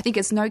USA. I think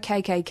it's no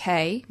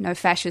KKK, no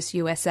fascist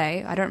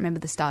USA. I don't remember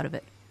the start of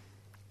it.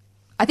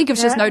 I think it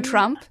was just no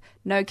Trump,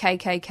 no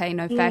KKK,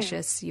 no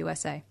fascists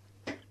USA.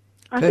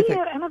 I think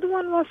another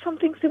one was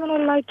something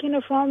similar, like,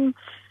 from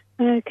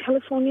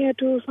California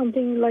to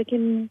something like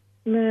in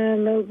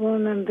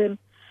Melbourne, and then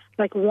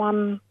like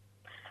one,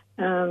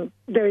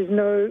 there is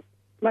no,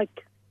 like,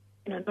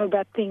 no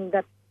bad thing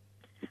that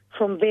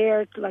from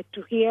there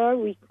to here,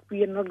 we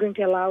are not going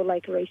to allow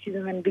like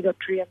racism and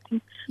bigotry and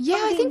things. Yeah,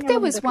 I think there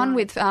was one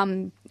with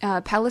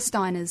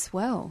Palestine as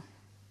well.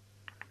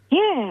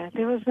 Yeah,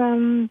 there was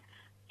from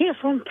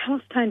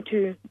Palestine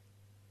to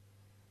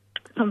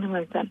something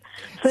like that.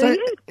 So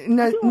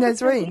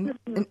Nazreen,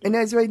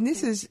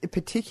 this is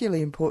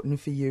particularly important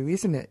for you,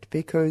 isn't it?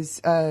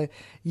 Because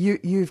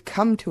you've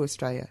come to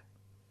Australia.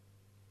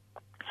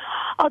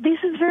 Oh, this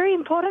is very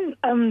important,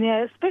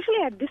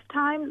 especially at this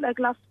time, like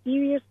last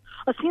few years,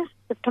 or since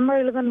September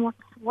 11,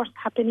 what's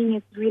happening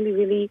is really,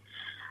 really,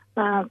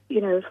 for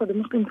the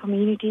Muslim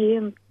community,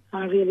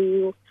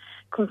 really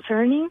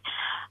concerning.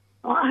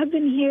 I've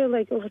been here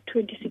like over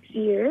 26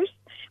 years,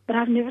 but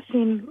I've never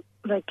seen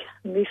like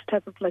this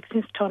type of, like,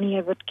 since Tony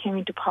Abbott came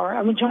into power.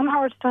 I mean, John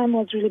Howard's time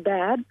was really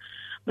bad,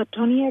 but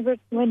Tony Abbott,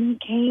 when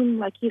he came,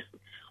 like,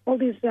 all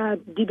this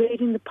debate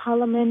in the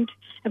parliament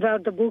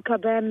about the burqa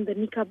ban, the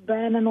niqab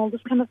ban, and all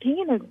this kind of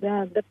thing.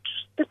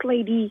 This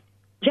lady,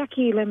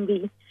 Jackie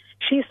Lambie,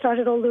 she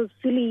started all those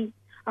silly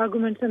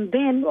arguments, and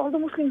then all the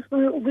Muslim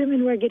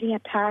women were getting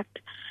attacked,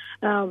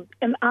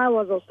 and I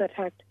was also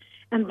attacked.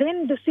 And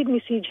then the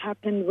Sydney siege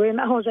happened, when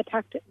I was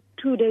attacked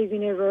 2 days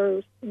in a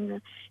row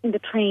in the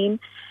train.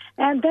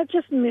 And that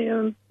just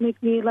made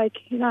me like,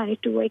 I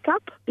need to wake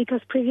up,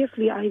 because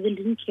previously I even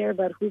didn't care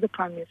about who the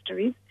Prime Minister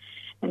is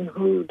and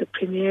who the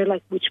Premier,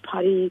 like which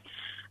party.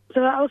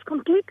 So I was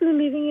completely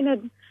living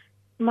in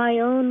my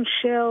own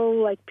shell,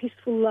 like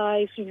peaceful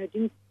life,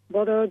 didn't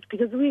bother,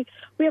 because we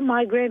are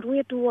migrant, we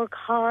had to work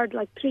hard,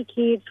 like 3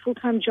 kids,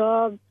 full-time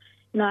job.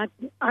 I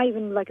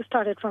even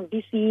started from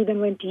BC, then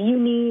went to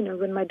uni,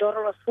 when my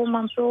daughter was 4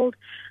 months old.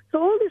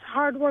 So all this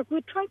hard work,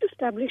 we're trying to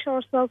establish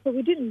ourselves, so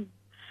we didn't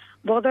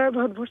bother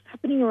about what's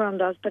happening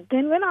around us. But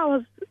then when I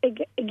was,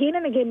 again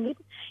and again,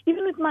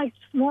 even with my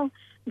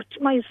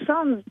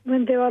sons,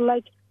 when they were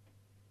like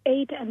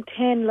 8 and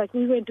 10, like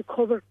we went to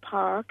Covert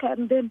Park,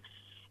 and then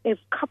a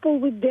couple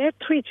with their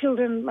 3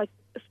 children, like,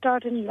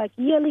 started like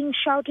yelling,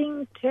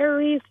 shouting,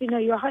 terrorists,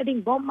 you're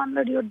hiding bomb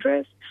under your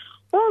dress,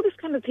 all this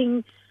kind of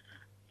thing.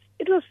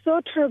 It was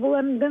so terrible.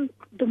 And then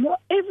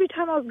every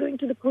time I was going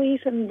to the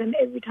police, and then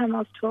every time I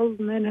was told,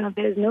 no,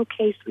 there's no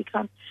case, we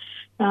can't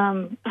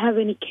have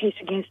any case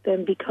against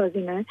them, because,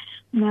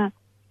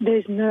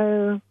 there's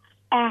no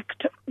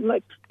act,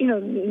 like,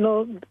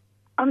 no,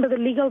 under the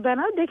legal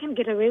banner, they can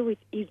get away with,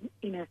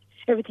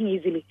 everything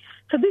easily.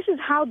 So this is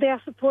how they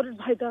are supported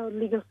by the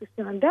legal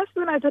system. And that's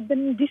when I thought,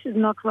 then this is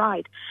not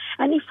right.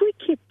 And if we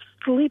keep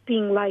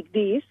sleeping like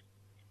this,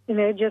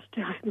 just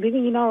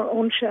living in our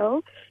own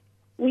shell,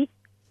 we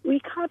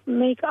can't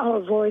make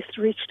our voice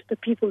reach to the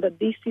people that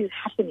this is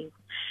happening.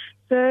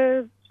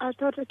 So I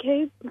thought,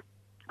 okay,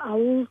 I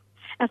will,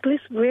 at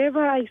least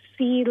wherever I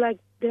see, like,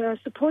 there are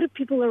supportive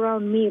people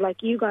around me,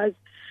 like you guys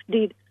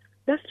did,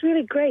 that's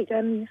really great.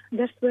 And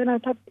that's when I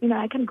thought,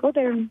 I can go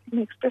there and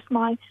express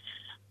my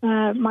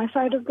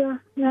side of the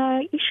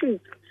issues.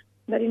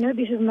 That,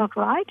 this is not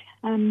right,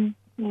 and,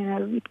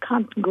 it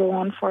can't go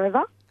on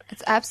forever.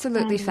 It's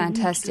absolutely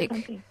fantastic.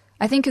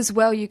 I think as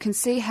well you can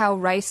see how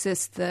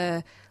racist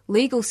the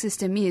legal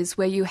system is,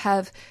 where you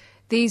have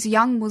these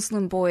young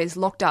Muslim boys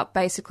locked up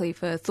basically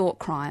for thought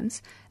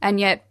crimes, and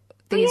yet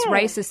these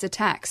racist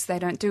attacks they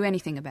don't do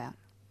anything about.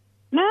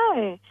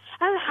 No.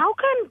 And how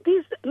can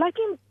these, like,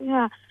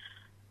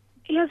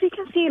 as you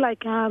can see,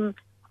 like,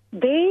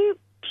 the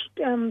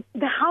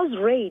house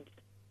raids,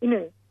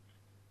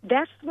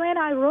 that's when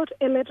I wrote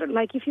a letter.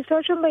 Like, if you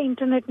search on the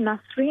internet,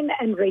 Nazreen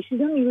and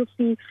racism, you will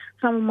see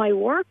some of my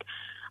work.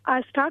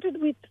 I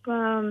started with,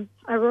 I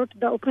wrote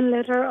the open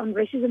letter on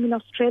racism in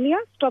Australia,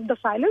 Stop the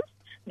Silence.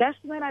 That's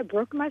when I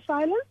broke my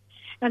silence.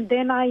 And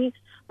then I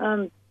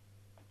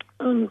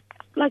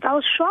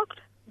was shocked.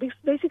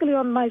 Basically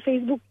on my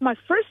Facebook, my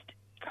first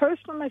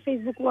post on my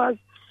Facebook was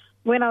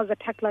when I was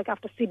attacked, like,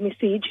 after Sydney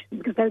siege,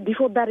 because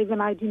before that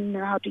even I didn't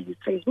know how to use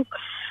Facebook.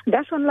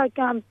 That's when, like,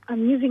 I'm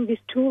using this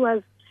tool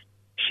as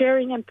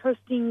sharing and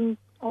posting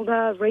all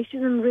the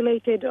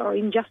racism-related or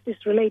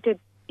injustice-related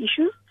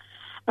issues,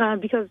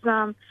 because,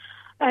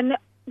 and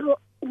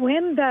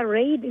when the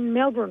raid in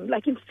Melbourne,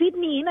 like in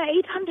Sydney,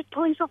 800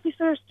 police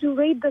officers to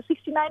raid the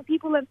 69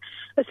 people and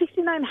the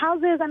 69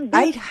 houses. And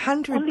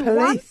 800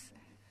 police?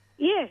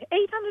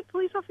 800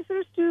 police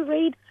officers to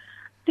raid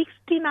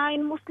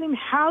 69 Muslim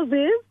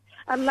houses,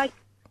 and like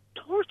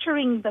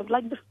torturing them,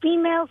 like the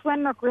females were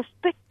not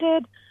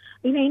respected,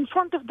 in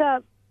front of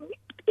the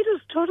it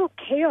was total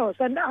chaos,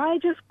 and I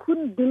just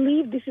couldn't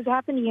believe this is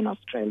happening in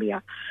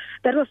Australia.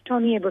 That was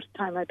Tony Abbot's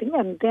time, I think,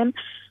 and then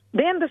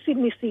the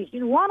Sydney siege,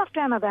 one after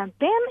another, and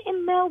then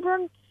in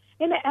Melbourne,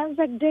 in the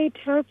Anzac Day,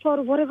 terror plot,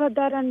 or whatever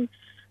that, and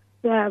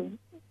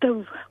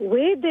the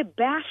way they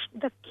bashed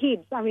the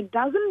kids. I mean, it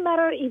doesn't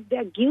matter if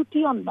they're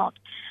guilty or not.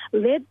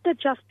 Let the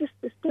justice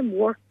system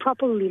work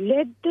properly.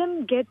 Let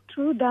them get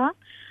through the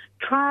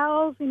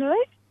trials,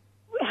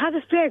 have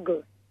a fair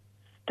go.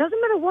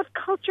 Doesn't matter what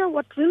culture,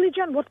 what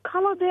religion, what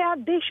color they are,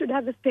 they should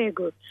have a fair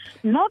go.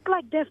 Not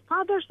like their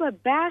fathers were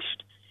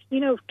bashed,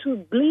 to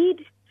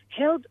bleed,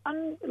 held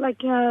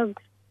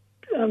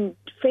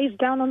face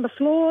down on the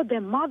floor.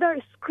 Their mother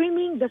is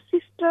screaming. The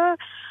sister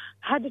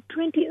had I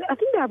think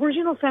the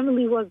Aboriginal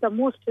family was the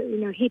most,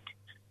 hit,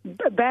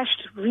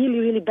 bashed really,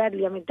 really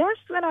badly. I mean, that's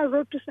when I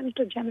wrote to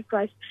Senator Janet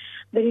Rice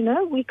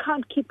that, we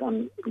can't keep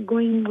on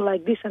going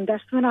like this. And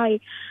that's when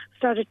I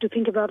started to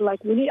think about,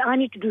 I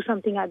need to do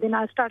something. Then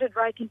I started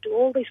writing to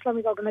all the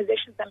Islamic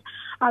organizations and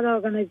other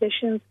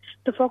organizations,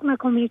 the Faulkner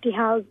Community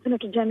House,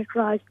 Senator Janet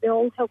Rice, they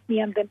all helped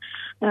me. And then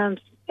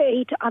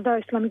 8 other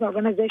Islamic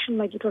organizations,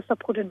 it was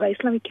supported by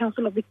Islamic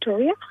Council of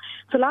Victoria.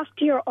 So last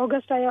year,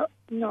 August, I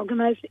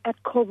organized at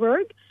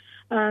Coburg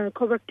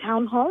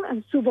Town Hall,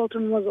 and Sue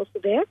Bolton was also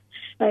there.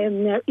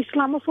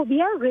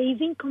 Islamophobia,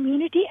 raising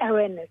community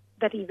awareness,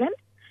 that event.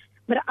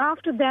 But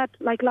after that,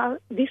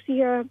 this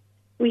year,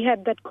 we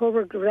had that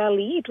Coburg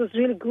rally. It was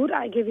really good.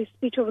 I gave a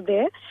speech over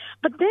there.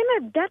 But then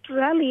at that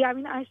rally,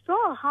 I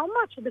saw how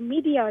much the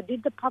media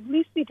did the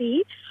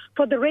publicity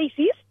for the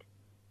racist,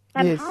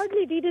 and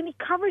hardly did any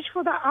coverage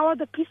for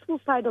the peaceful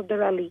side of the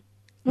rally.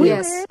 We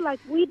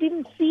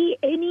didn't see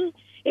any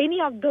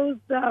of those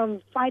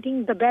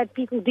fighting the bad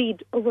people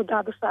did over the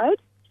other side.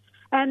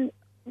 And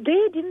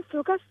they didn't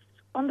focus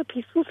on the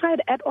peaceful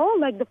side at all.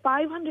 Like the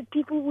 500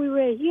 people we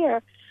were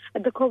here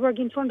at the Coburg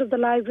in front of the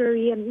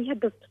library, and we had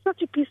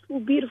such a peaceful,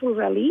 beautiful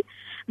rally.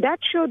 That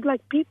showed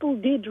people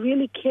did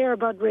really care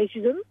about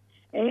racism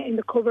in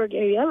the Coburg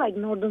area, like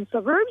northern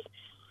suburbs.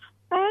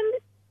 And,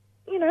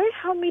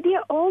 how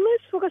media always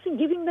focusing,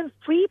 giving them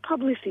free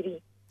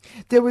publicity.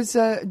 There was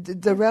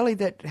the rally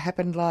that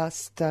happened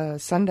last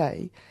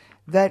Sunday.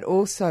 That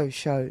also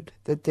showed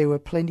that there were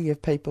plenty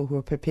of people who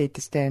were prepared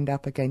to stand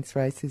up against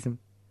racism.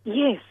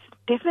 Yes,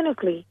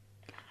 definitely.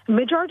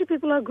 Majority of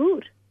people are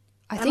good.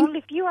 I think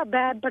only few are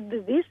bad, but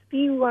these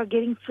few are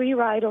getting free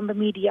ride on the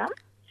media.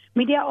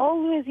 Media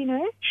always,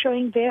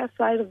 showing their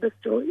side of the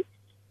story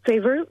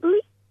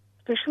favorably,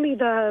 especially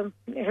the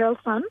Herald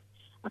Sun.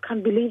 I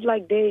can't believe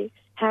they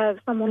have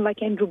someone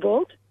like Andrew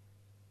Bolt.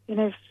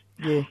 It's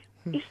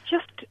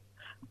just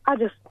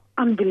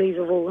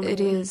unbelievable.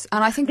 It is.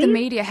 And I think the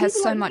media has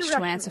so much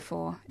to answer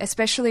for,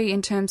 especially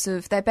in terms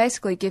of they're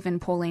basically given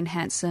Pauline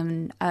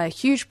Hanson a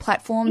huge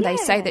platform. Yeah. They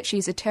say that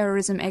she's a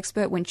terrorism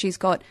expert when she's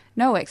got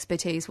no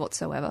expertise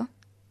whatsoever.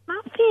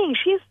 Nothing.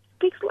 She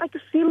speaks like a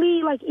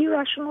silly,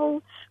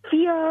 irrational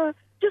fear,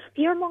 just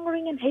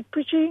fear-mongering and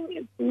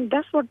hate-preaching.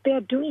 That's what they're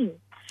doing.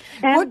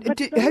 Have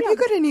you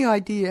got any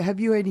idea, have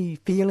you any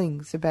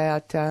feelings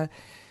about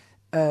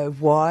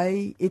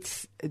why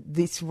this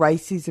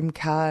racism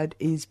card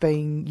is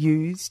being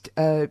used?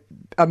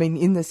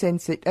 In the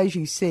sense that, as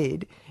you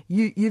said,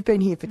 you've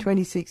been here for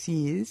 26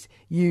 years,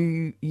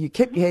 you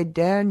kept your head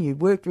down, you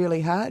worked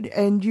really hard,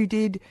 and you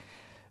did,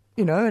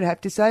 I'd have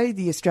to say,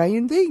 the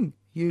Australian thing.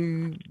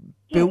 You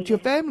built your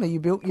family, you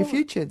built your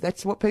future.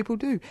 That's what people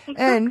do. Exactly.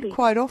 And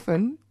quite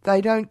often,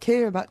 they don't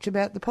care much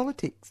about the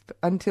politics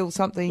until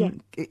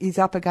something is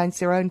up against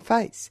their own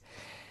face.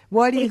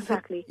 Why do you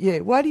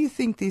why do you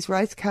think this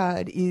race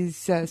card is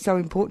so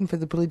important for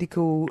the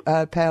political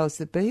powers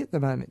that be at the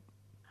moment?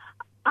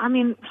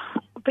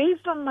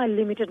 Based on my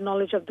limited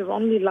knowledge of the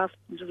only last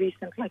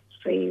recent,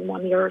 say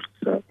 1 year or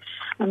so,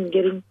 I'm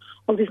getting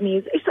all this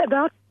news. It's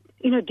about,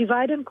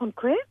 divide and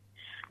conquer.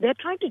 They're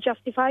trying to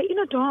justify,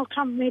 Donald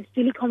Trump made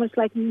silly comments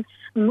like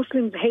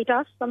Muslims hate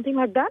us, something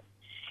like that.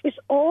 It's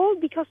all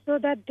because so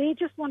that they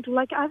just want to,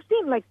 I've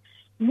seen,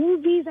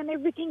 movies and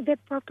everything, they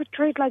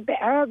perpetrate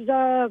the Arabs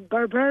are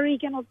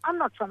barbaric and all. I'm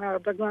not from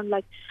Arab background,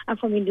 I'm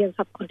from Indian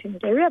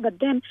subcontinent area, but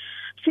then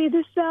see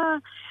this,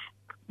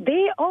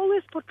 they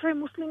always portray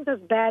Muslims as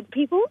bad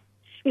people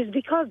is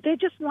because they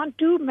just want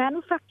to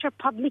manufacture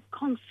public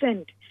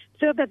consent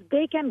so that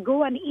they can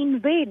go and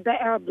invade the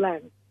Arab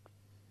land.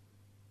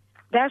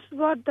 That's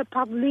what the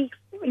public,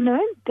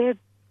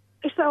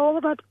 it's all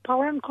about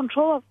power and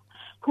control of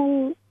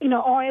who,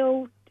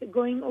 oil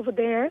going over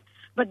there.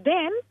 But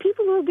then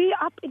people will be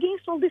up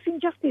against all this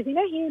injustice.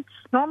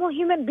 Normal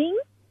human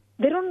beings,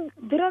 they don't,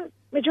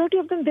 majority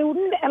of them, they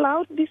wouldn't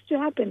allow this to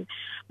happen.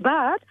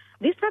 But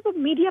this type of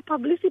media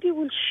publicity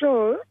will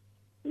show,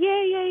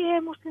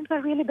 Muslims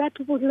are really bad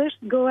people. Let's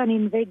go and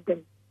invade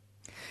them.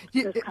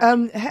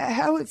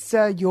 How is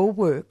your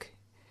work?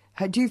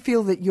 Do you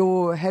feel that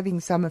you're having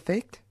some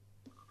effect?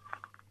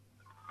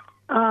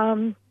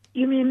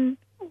 You mean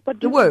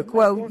what? The work.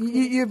 Well,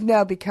 you've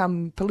now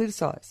become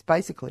politicised.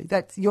 Basically,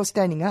 you're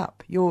standing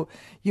up. You're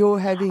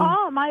having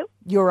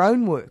your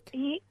own work.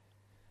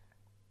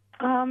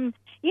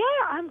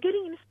 I'm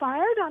getting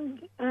inspired.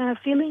 I'm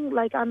feeling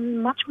like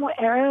I'm much more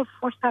aware of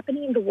what's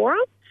happening in the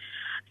world,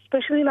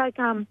 especially like,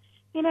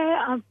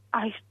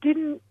 I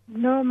didn't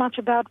know much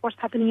about what's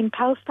happening in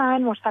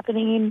Palestine, what's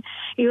happening in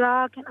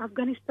Iraq and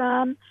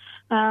Afghanistan,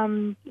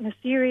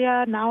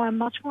 Syria. Now I'm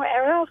much more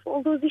aware of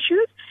all those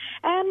issues.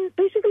 And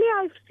basically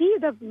I see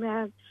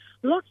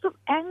lots of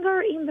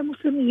anger in the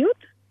Muslim youth,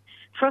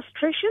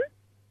 frustration,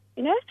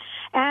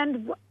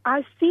 and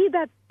I see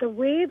that the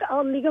way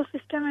our legal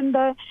system and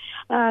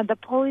the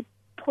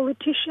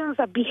politicians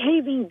are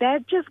behaving, they're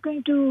just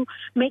going to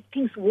make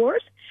things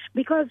worse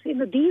because,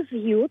 these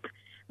youth,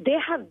 they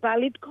have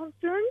valid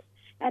concerns,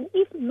 and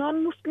if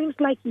non-Muslims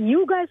like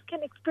you guys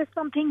can express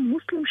something,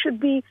 Muslims should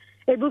be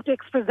able to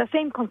express the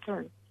same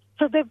concern.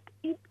 So that,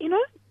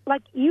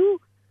 like you,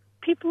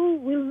 people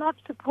will not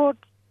support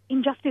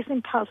injustice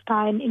in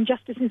Palestine,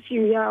 injustice in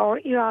Syria or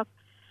Iraq.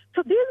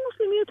 So these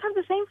Muslim youth have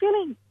the same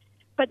feelings.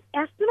 But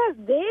as soon as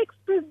they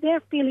express their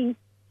feelings,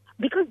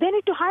 because they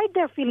need to hide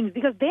their feelings,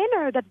 because they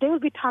know that they will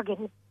be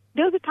targeted.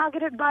 They will be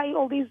targeted by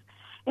all these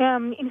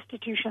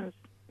institutions,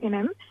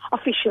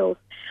 officials.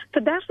 So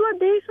that's why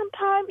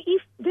sometimes,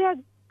 if they are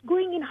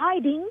going in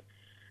hiding,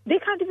 they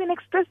can't even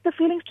express the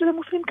feelings to the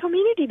Muslim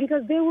community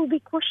because they will be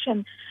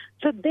questioned.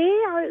 So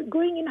they are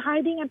going in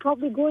hiding and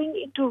probably going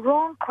into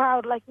wrong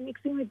crowd, like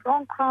mixing with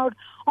wrong crowd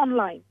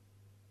online.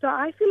 So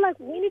I feel like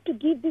we need to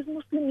give this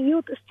Muslim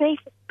youth a safe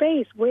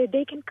space where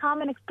they can come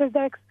and express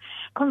their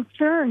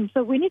concerns.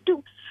 So we need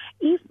to,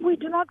 if we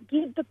do not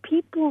give the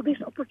people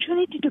this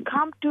opportunity to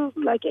come to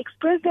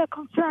express their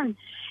concern,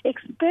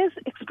 express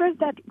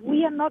that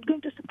we are not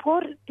going to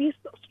support this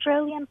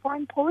Australian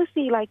foreign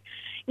policy, like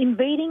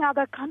invading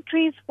other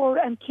countries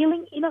and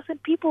killing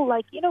innocent people.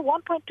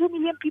 1.2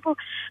 million people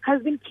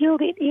has been killed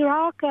in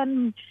Iraq,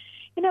 and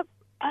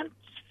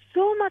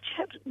so much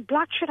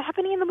bloodshed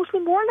happening in the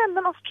Muslim world, and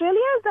then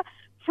Australia is a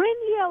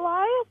friendly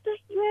ally of the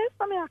US.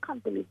 I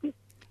can't believe this.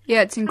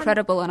 Yeah, it's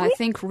incredible, and I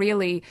think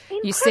really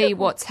you see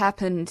what's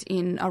happened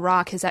in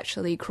Iraq has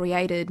actually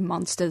created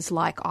monsters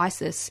like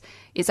ISIS.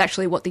 It's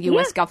actually what the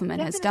US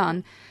government has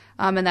done,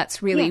 and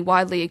that's really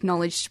widely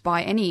acknowledged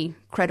by any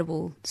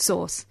credible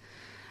source.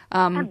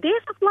 And they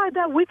supply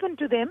that weapon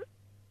to them,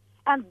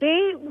 and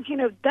they,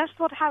 that's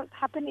what has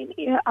happened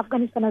in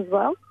Afghanistan as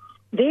well.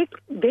 They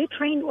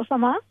trained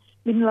Osama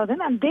bin Laden,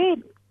 and they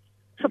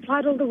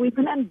supplied all the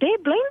weapons, and they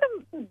blame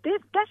them. They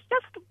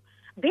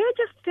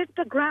just set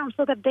the ground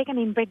so that they can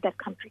invade that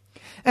country.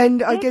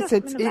 And I guess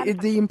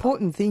the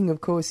important thing, of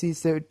course,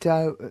 is that,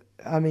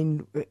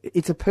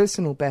 it's a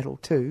personal battle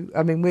too.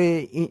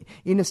 We're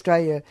in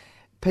Australia,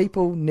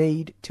 people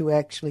need to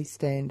actually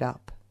stand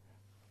up.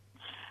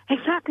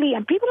 Exactly,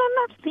 and people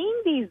are not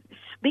seeing these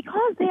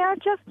because they are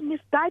just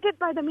misguided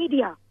by the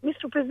media,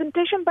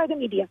 misrepresentation by the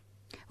media.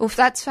 Well,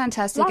 that's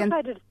fantastic,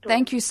 and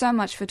thank you so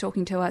much for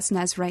talking to us,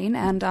 Nazreen,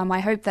 and I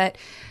hope that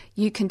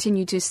you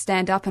continue to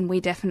stand up, and we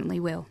definitely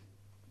will.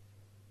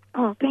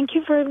 Oh, thank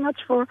you very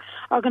much for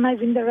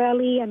organising the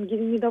rally and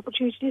giving me the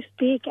opportunity to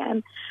speak,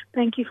 and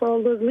thank you for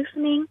all those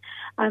listening,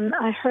 and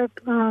I hope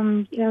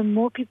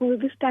more people will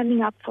be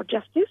standing up for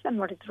justice and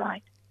what is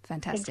right.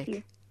 Fantastic. Thank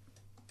you.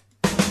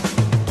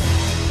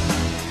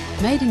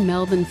 Made in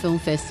Melbourne Film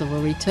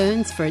Festival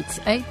returns for its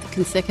 8th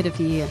consecutive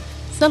year,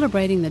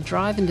 celebrating the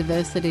drive and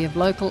diversity of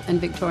local and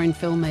Victorian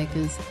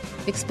filmmakers,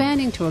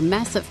 expanding to a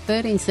massive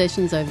 13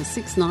 sessions over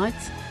 6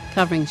 nights,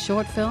 covering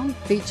short film,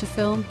 feature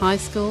film, high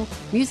school,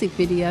 music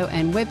video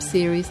and web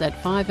series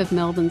at 5 of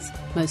Melbourne's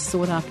most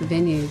sought-after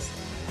venues.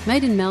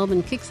 Made in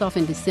Melbourne kicks off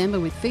in December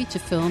with feature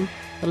film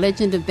The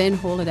Legend of Ben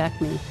Hall at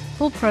Acme.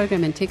 Full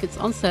program and tickets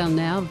on sale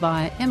now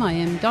via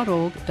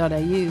mim.org.au.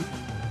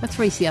 A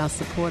 3CR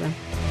supporter.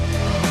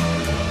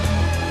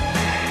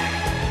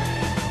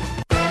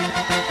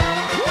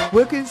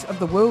 Workers of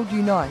the world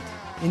unite.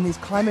 In this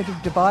climate of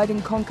divide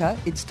and conquer,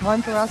 it's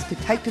time for us to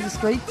take to the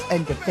streets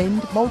and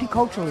defend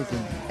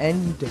multiculturalism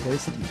and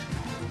diversity.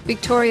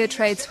 Victoria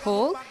Trades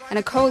Hall and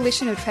a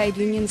coalition of trade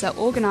unions are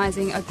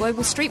organising a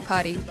global street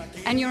party,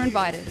 and you're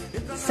invited.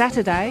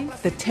 Saturday,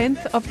 the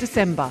 10th of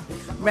December.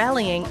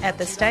 Rallying at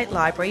the State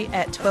Library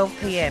at 12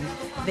 p.m,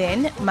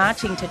 then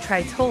marching to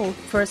Trades Hall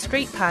for a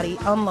street party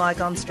on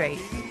Lygon Street.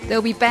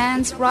 There'll be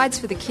bands, rides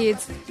for the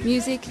kids,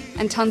 music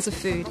and tons of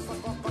food.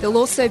 There'll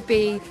also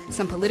be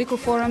some political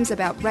forums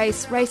about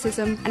race,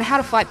 racism and how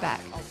to fight back.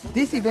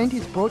 This event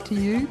is brought to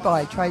you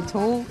by Trades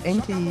Hall,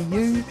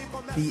 NTEU,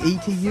 the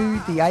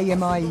ETU, the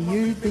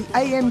AMIEU, the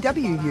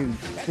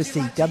AMWU, the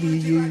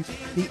CWU,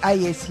 the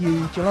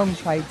ASU, Geelong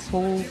Trades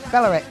Hall,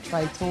 Ballarat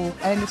Trades Hall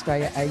and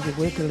Australia Asia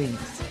Worker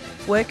Links.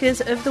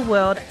 Workers of the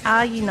world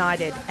are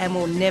united and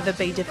will never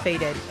be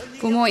defeated.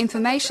 For more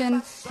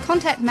information,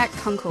 contact Matt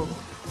Kunkel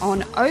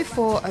on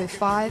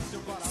 0405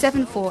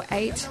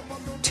 748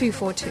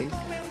 242.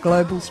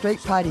 Global Street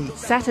Party.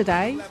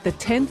 Saturday, the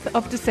 10th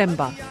of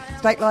December.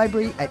 State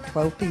Library at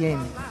 12 p.m.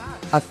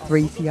 A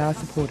 3CR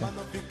supporter.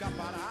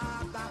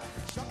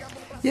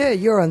 Yeah,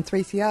 you're on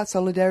 3CR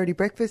Solidarity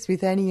Breakfast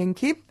with Annie and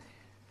Kim.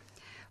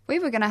 We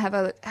were going to have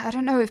I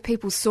don't know if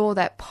people saw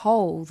that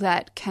poll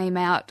that came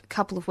out a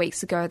couple of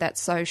weeks ago that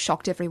so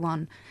shocked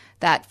everyone,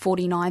 that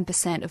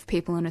 49% of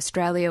people in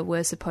Australia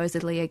were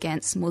supposedly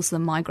against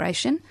Muslim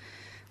migration.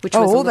 Which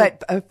was all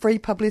that free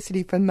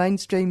publicity from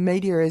mainstream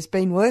media has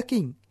been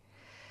working.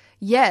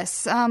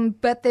 Yes,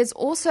 but there's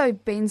also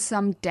been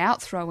some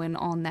doubt thrown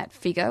on that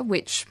figure,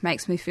 which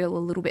makes me feel a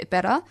little bit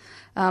better.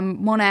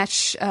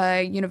 Monash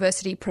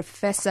University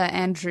Professor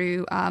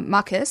Andrew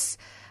Marcus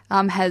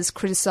has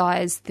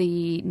criticised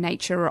the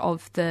nature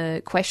of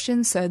the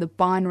questions, so the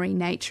binary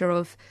nature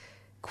of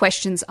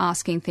questions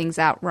asking things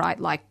outright,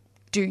 like,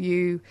 are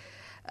you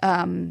a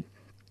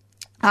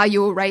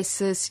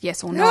racist,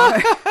 yes or no?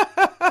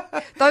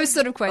 Those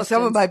sort of questions. Well,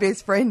 some of my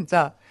best friends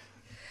are.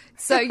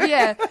 So,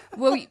 yeah,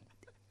 well,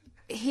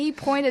 he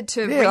pointed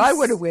to... Yeah, I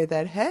want to wear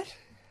that hat.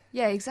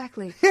 Yeah,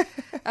 exactly.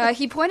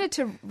 He pointed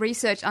to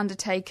research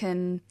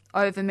undertaken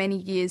over many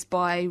years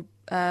by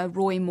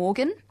Roy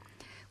Morgan,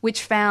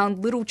 which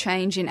found little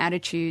change in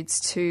attitudes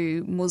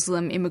to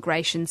Muslim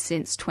immigration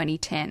since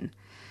 2010.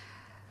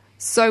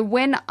 So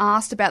when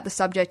asked about the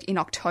subject in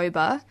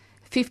October,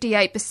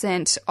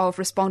 58% of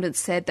respondents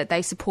said that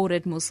they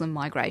supported Muslim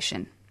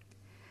migration,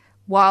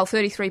 while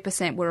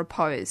 33% were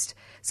opposed.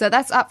 So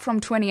that's up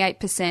from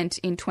 28%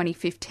 in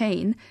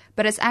 2015,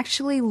 but it's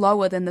actually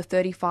lower than the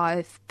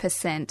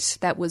 35%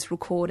 that was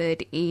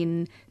recorded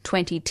in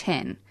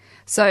 2010.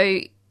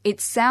 So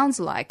it sounds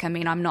like, I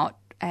mean, I'm not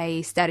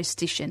a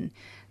statistician,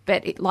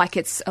 but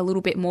it's a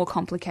little bit more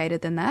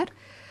complicated than that.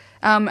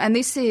 And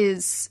this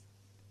is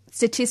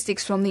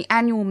statistics from the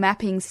annual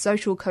Mapping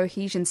Social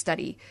Cohesion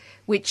Study,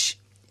 which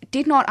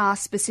did not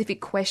ask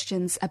specific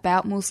questions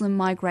about Muslim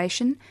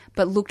migration,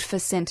 but looked for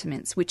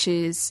sentiments, which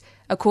is,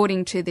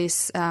 according to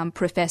this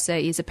professor,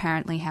 is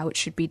apparently how it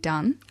should be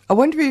done. I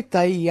wonder if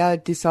they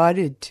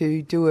decided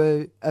to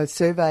do a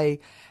survey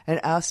and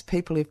ask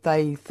people if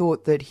they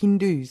thought that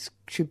Hindus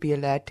should be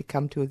allowed to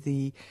come to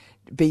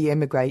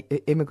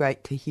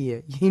immigrate to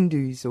here,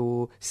 Hindus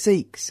or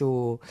Sikhs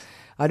or,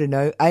 I don't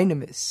know,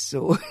 animists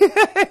or...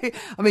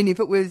 I mean, if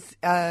it was,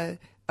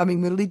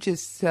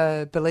 religious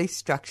belief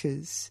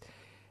structures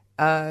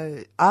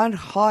aren't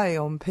high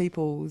on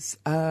people's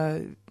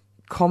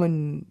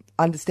common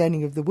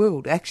understanding of the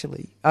world,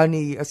 actually.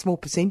 Only a small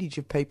percentage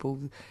of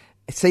people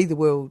see the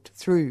world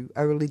through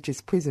a religious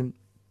prism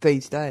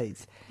these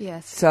days.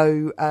 Yes.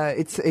 So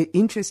it's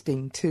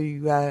interesting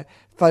to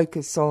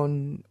focus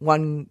on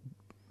one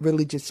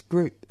religious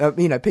group,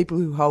 people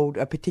who hold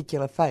a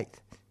particular faith.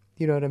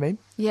 You know what I mean?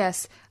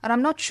 Yes. And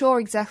I'm not sure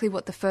exactly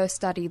what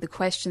the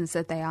questions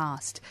that they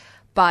asked,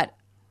 but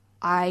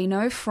I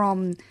know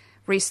from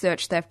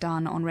research they've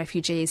done on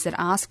refugees that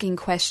asking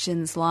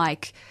questions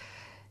like,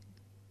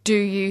 do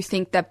you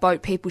think that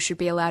boat people should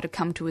be allowed to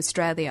come to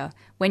Australia?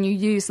 When you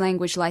use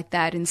language like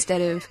that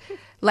instead of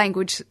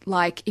language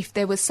like, if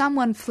there was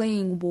someone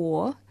fleeing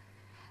war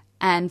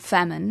and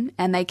famine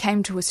and they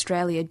came to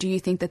Australia, do you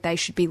think that they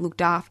should be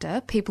looked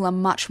after? People are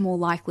much more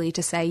likely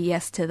to say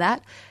yes to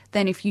that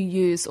than if you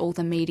use all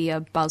the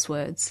media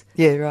buzzwords.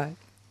 Yeah, right.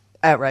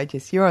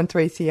 Outrageous. You're on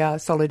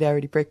 3CR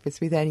Solidarity Breakfast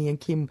with Annie and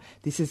Kim.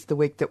 This is the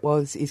week that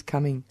is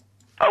coming.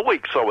 A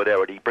week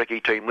Solidarity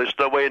Brecky team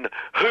listener when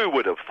who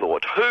would have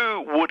thought,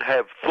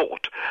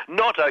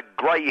 not a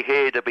grey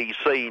hair to be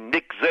seen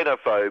Nick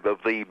Xenophobe of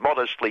the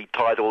modestly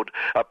titled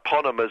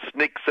eponymous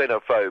Nick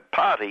Xenophobe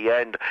Party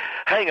and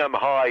hang 'em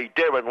high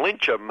Darren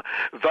Lyncham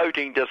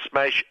voting to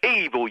smash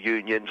evil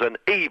unions and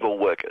evil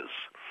workers.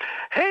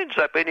 Hands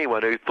up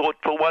anyone who thought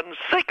for 1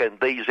 second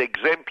these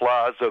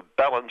exemplars of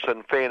balance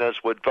and fairness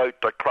would vote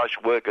to crush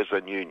workers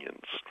and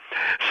unions.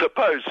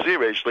 Suppose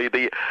seriously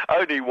the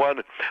only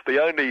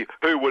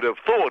who would have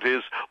thought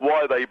is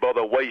why they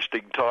bother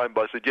wasting time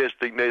by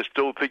suggesting they're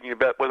still thinking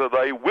about whether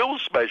they will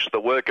smash the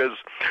workers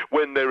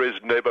when there is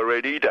never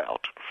any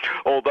doubt.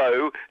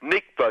 Although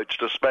Nick votes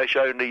to smash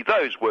only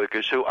those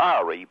workers who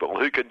are evil,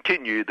 who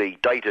continue the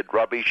dated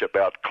rubbish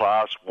about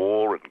class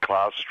war and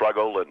class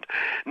struggle, and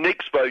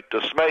Nick's vote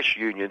to smash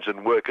unions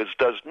and workers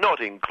does not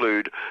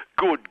include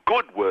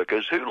good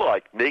workers who,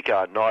 like Nick,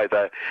 are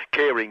neither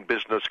caring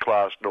business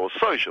class nor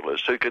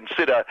socialists, who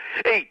consider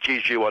each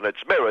issue on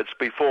its merits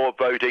before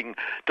voting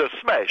to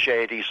smash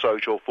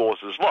anti-social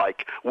forces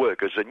like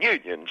workers and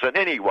unions. And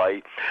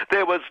anyway,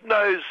 there was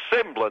no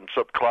semblance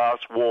of class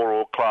war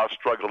or class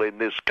struggle in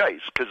this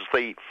case, because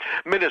the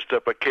Minister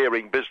for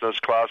Caring Business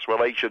Class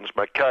Relations,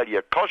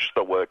 Michaelia Koch,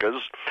 the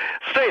workers,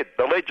 said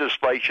the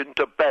legislation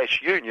to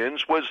bash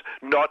unions was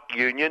not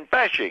union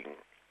bashing.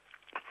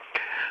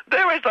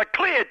 There is a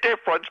clear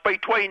difference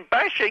between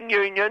bashing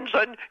unions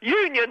and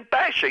union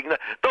bashing.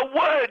 The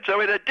words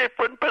are in a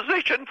different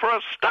position for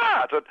a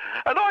start,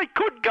 and I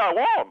could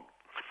go on.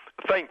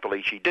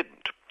 Thankfully, she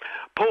didn't.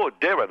 Poor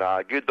Darren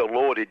argued the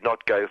law did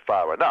not go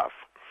far enough.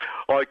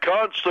 I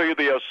can't see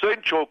the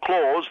essential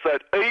clause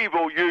that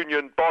evil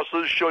union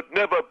bosses should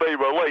never be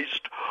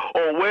released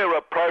or, where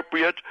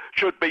appropriate,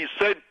 should be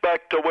sent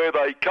back to where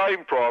they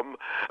came from,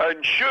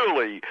 and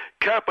surely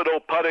capital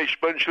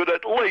punishment should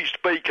at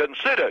least be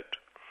considered.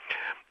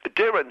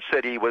 Deryn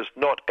said he was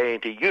not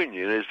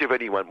anti-union, as if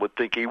anyone would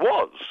think he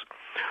was.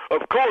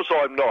 Of course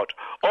I'm not.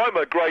 I'm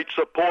a great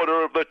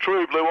supporter of the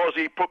True Blue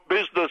Aussie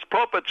Business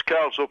Profits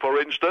Council, for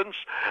instance,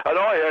 and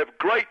I have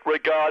great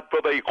regard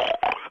for the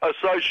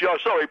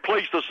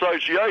Police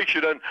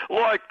Association and,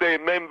 like their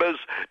members,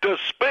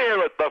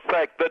 despair at the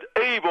fact that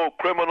evil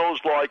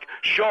criminals like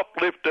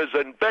shoplifters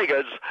and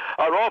beggars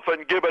are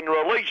often given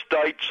release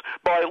dates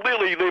by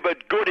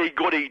lily-livered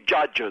goody-goody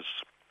judges.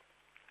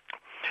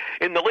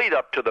 In the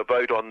lead-up to the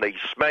vote on the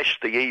Smash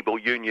the Evil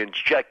Union's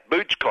Jack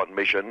Bootscon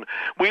mission,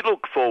 we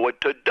look forward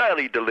to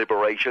daily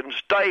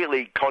deliberations,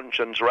 daily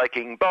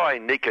conscience-racking by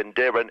Nick and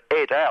Deryn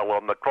et al.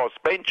 On the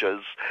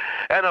crossbenches,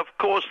 and of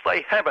course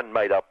they haven't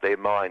made up their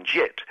minds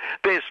yet.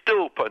 They're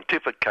still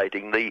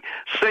pontificating the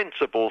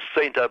sensible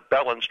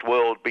centre-balanced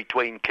world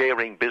between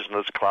caring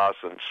business class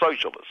and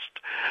socialist.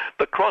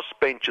 The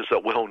crossbenches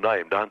are well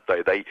named, aren't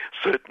they? They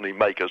certainly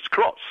make us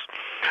cross.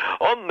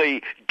 On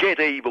the Get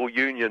Evil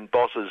Union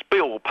Bosses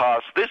bill passed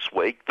this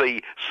week,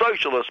 the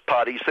Socialist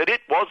Party said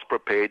it was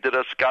prepared to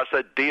discuss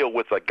a deal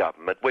with the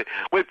government.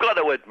 We've got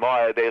to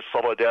admire their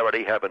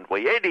solidarity, haven't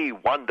we? Any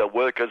wonder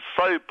workers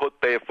so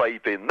put their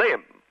faith in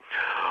them.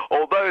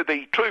 Although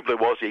the True Blue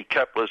Aussie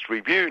Capitalist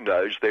Review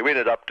knows they're in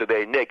it up to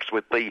their necks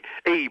with the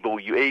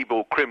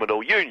evil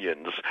criminal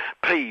unions.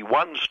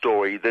 P1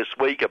 story this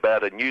week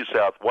about a New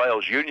South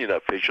Wales union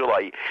official,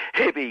 a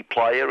heavy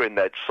player in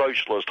that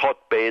socialist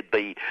hotbed,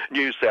 the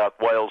New South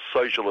Wales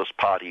Socialist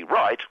Party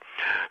Right,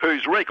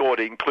 whose record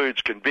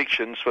includes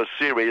convictions for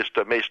serious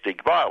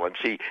domestic violence.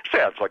 He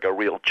sounds like a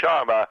real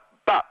charmer.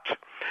 But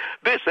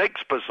this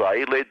expose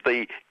led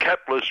the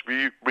Capitalist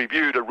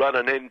Review to run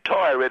an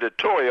entire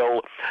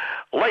editorial,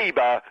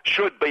 Labor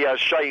should be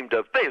ashamed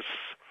of this.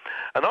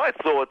 And I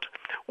thought,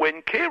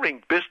 when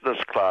caring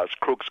business class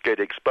crooks get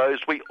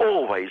exposed, we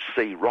always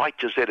see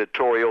righteous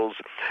editorials,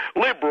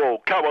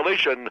 Liberal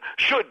coalition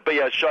should be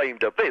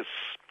ashamed of this.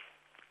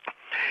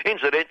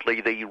 Incidentally,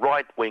 the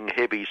right-wing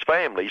heavies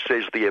family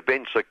says the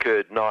events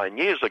occurred 9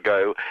 years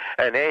ago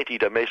and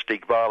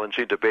anti-domestic violence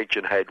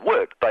intervention had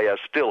worked. They are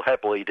still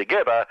happily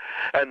together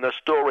and the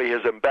story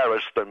has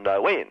embarrassed them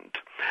no end.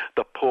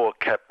 The poor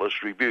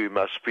Capitalist Review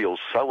must feel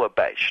so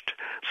abashed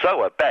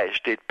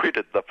it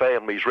printed the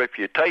family's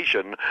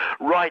reputation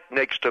right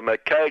next to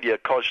Macadia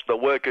Koch, the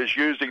workers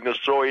using the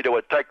story to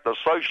attack the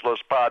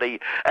Socialist Party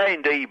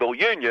and evil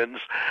unions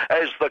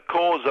as the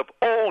cause of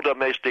all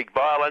domestic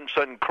violence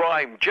and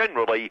crime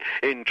generally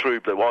in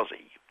True Blue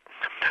Aussie.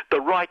 The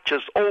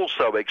righteous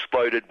also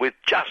exploded with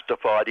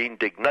justified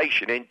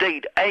indignation,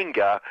 indeed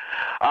anger,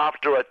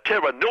 after a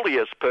terra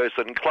nullius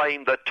person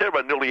claimed the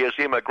terra nullius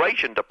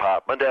immigration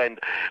department and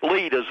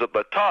leaders at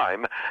the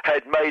time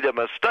had made a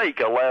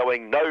mistake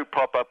allowing no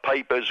proper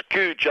papers,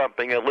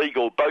 queue-jumping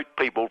illegal boat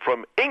people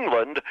from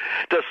England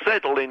to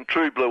settle in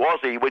True Blue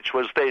Aussie, which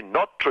was then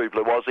not True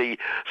Blue Aussie,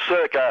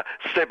 circa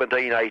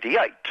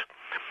 1788.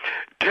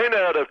 10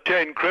 out of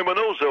 10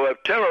 criminals who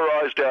have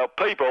terrorised our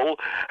people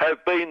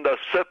have been the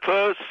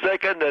first,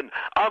 second and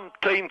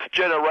umpteenth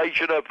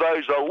generation of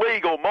those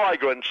illegal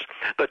migrants,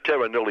 the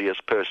terra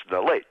nullius person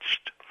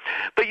alleged.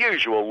 The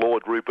usual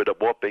Lord Rupert of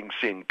Wapping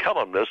Sin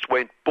columnist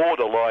went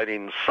borderline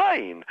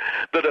insane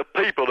that a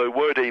people who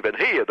weren't even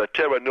here, the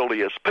terra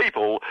nullius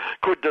people,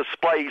 could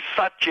display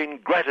such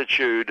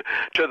ingratitude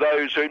to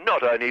those who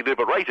not only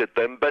liberated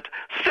them but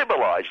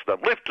civilized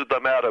them, lifted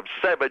them out of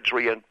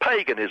savagery and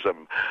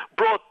paganism,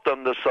 brought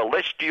them the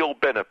celestial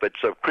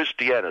benefits of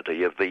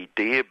Christianity, of the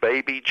dear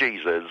baby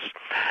Jesus.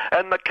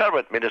 And the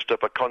current Minister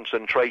for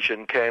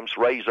Concentration Camps,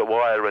 Razor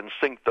Wire and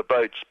Sink the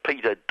Boats,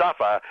 Peter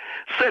Duffer,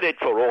 said it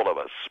for all of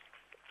us.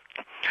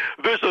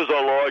 This is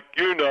a,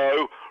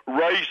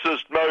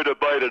 racist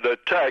motivated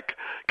attack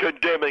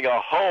condemning a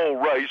whole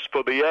race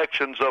for the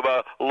actions of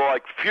a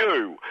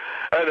few,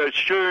 and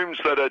assumes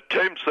that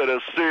attempts at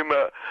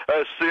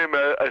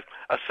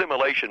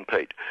assimilation,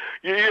 Pete.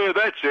 Yeah,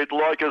 that's it,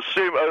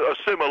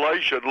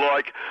 assimilation,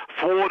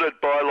 thwarted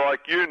by,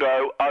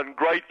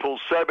 ungrateful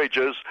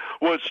savages,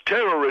 was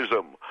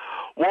terrorism.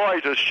 Why,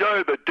 to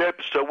show the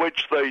depths to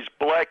which these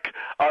black,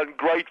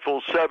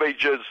 ungrateful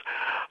savages,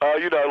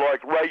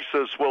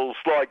 racists will,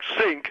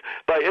 sink,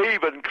 they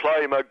even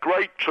claim a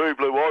great True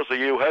Blue Aussie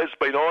who has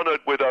been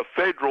honoured with a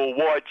federal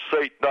white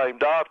seat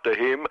named after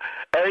him,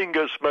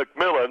 Angus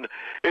McMillan,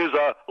 is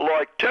a,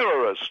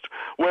 terrorist,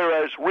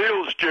 whereas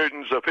real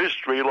students of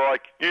history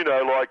like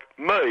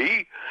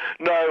me,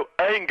 know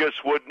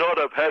Angus would not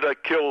have had to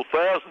kill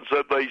thousands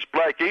of these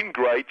black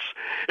ingrates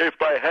if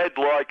they had,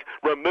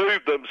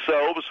 removed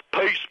themselves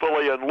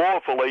peacefully and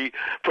lawfully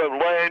from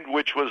land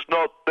which was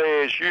not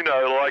theirs,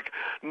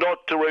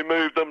 not to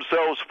remove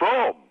themselves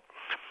from.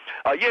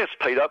 Yes,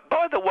 Peter,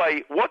 by the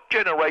way, what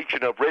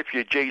generation of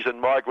refugees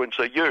and migrants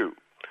are you?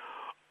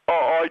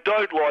 I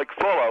don't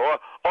follow.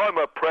 I'm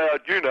a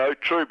proud,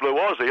 True Blue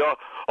Aussie.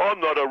 I'm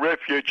not a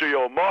refugee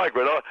or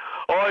migrant.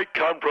 I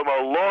come from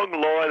a long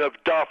line of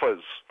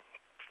duffers.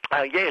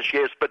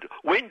 Yes, but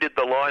when did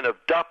the line of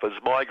duffers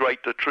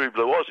migrate to True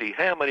Blue Aussie?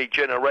 How many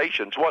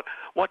generations?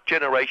 What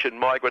generation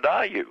migrant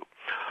are you?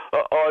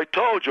 I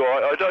told you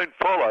I don't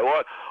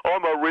follow.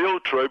 I'm a real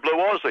true blue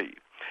Aussie.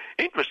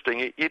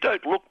 Interesting, you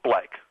don't look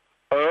black.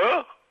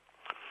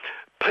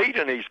 Pete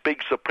and his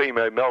big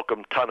Supremo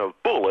Malcolm Ton of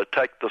Bull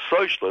attacked the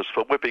socialists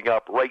for whipping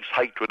up race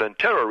hatred and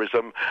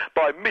terrorism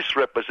by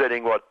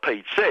misrepresenting what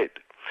Pete said.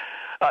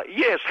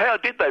 Yes, how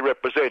did they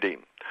represent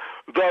him?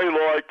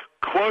 They,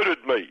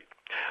 quoted me.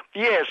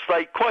 Yes,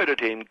 they quoted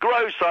him.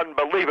 Gross,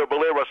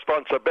 unbelievable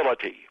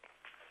irresponsibility.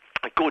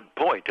 A good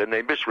point, and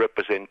their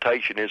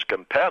misrepresentation is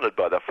compounded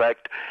by the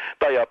fact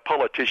they are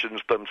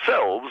politicians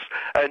themselves,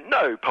 and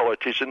no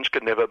politicians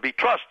can never be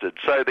trusted.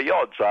 So the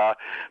odds are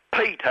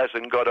Pete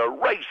hasn't got a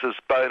racist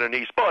bone in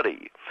his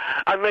body,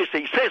 unless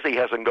he says he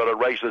hasn't got a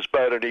racist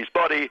bone in his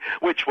body,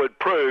 which would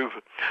prove,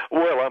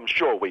 well, I'm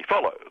sure we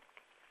follow.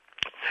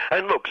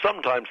 And look,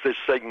 sometimes this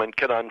segment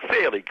can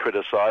unfairly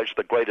criticise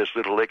the greatest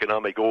little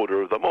economic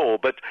order of them all,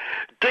 but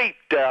deep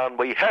down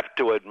we have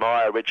to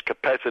admire its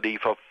capacity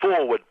for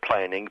forward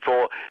planning,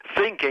 for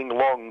thinking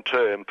long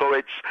term, for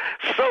its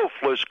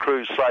selfless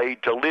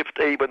crusade to lift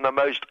even the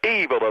most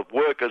evil of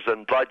workers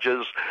and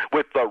drudges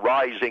with the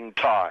rising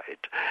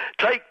tide.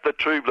 Take the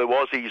True Blue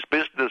Aussies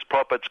Business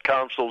Profits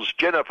Council's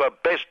Jennifer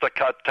Best to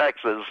Cut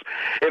Taxes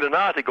in an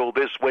article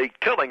this week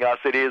telling us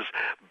it is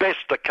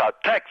best to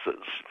cut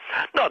taxes.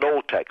 Not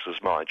all taxes,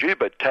 mind you,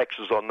 but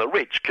taxes on the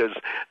rich, because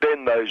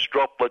then those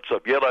droplets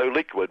of yellow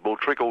liquid will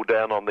trickle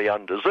down on the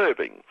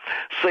undeserving.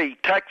 See,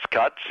 tax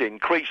cuts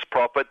increase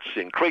profits,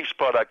 increase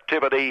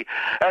productivity,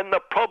 and the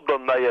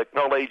problem they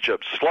acknowledge of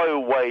slow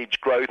wage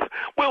growth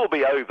will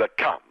be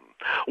overcome.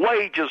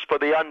 Wages for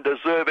the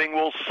undeserving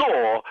will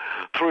soar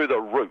through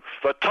the roof.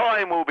 The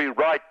time will be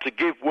right to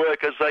give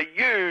workers a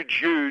huge,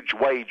 huge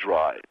wage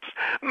rise,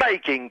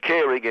 making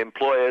caring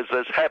employers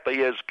as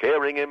happy as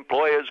caring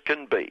employers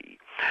can be.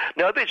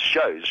 Now, this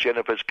shows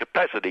Jennifer's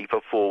capacity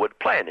for forward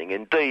planning,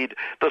 indeed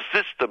the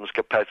system's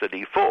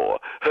capacity for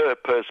her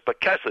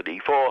perspicacity,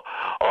 for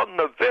on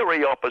the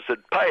very opposite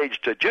page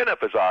to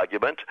Jennifer's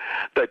argument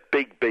that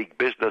big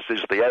business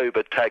is the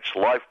overtaxed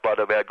lifeblood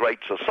of our great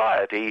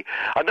society,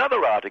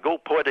 another article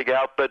pointing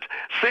out that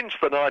since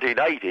the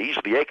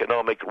 1980s, the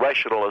economic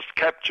rationalist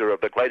capture of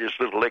the greatest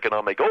little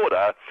economic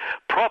order,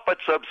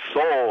 profits have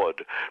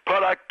soared,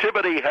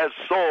 productivity has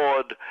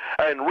soared,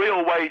 and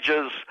real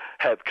wages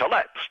have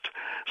collapsed.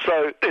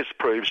 So this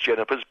proves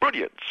Jennifer's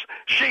brilliance.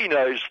 She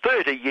knows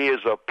 30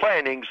 years of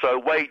planning so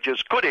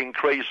wages could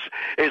increase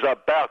is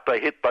about to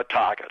hit the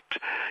target.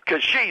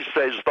 Because she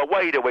says the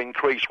way to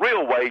increase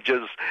real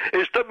wages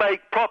is to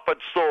make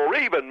profits soar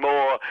even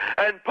more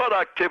and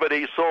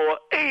productivity soar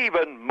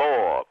even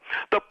more.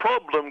 The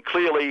problem,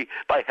 clearly,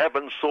 they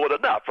haven't soared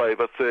enough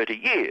over 30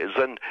 years,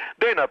 and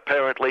then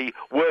apparently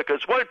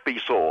workers won't be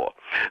sore.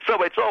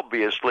 So it's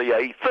obviously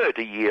a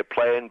 30-year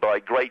plan by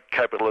great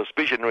capitalist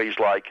visionaries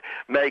like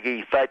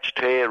Maggie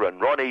Thatcher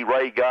and Ronnie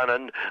Reagan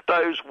and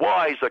those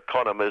wise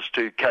economists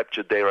who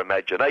captured their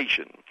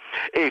imagination,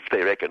 if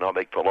their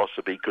economic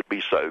philosophy could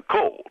be so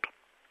called.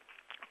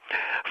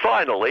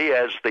 Finally,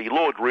 as the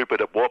Lord Rupert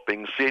of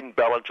Wapping Sin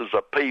balances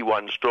a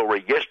P1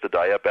 story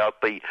yesterday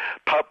about the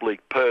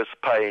public purse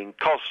paying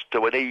costs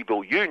to an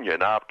evil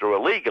union after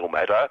a legal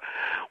matter,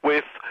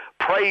 with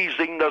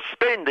praising the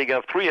spending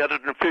of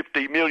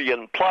 $350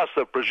 million plus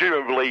of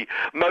presumably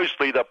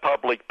mostly the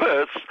public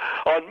purse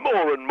on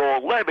more and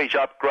more lavish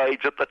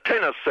upgrades at the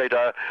tennis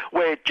centre,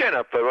 where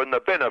Jennifer and the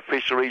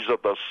beneficiaries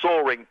of the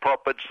soaring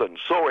profits and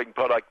soaring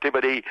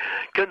productivity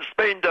can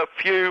spend a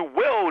few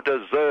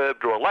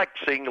well-deserved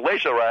relaxing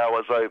leisure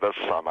hours over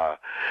summer,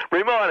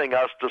 reminding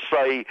us to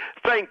say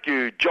thank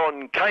you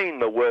John Cain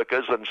the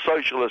workers and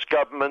socialist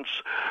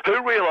governments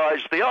who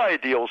realised the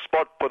ideal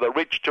spot for the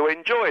rich to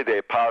enjoy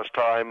their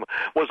pastime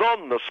was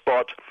on the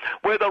spot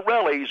where the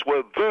rallies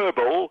were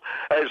verbal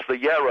as the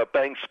Yarra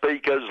Bank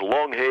speakers,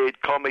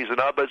 long-haired commies and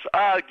others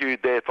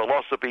argued their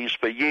philosophies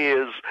for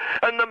years,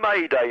 and the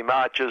May Day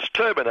marches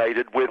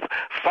terminated with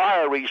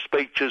fiery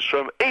speeches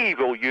from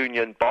evil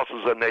union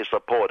bosses and their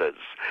supporters.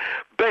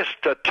 Best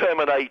to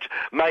terminate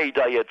May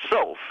Day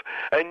itself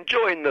and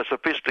join the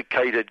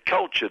sophisticated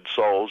cultured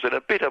souls in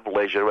a bit of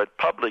leisure at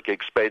public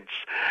expense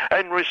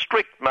and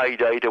restrict May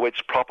Day to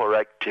its proper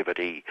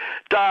activity.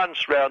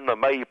 Dance round the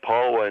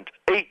maypole and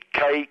eat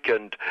cake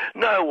and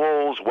know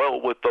all's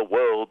well with the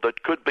world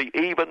that could be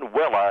even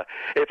weller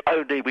if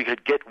only we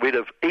could get rid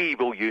of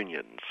evil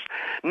unions.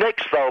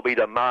 Next they'll be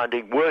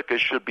demanding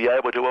workers should be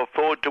able to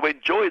afford to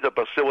enjoy the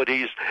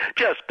facilities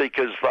just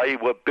because they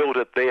were built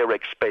at their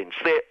expense.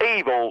 Their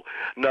evil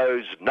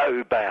knows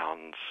no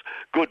bounds.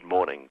 Good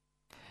morning.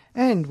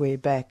 And we're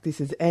back.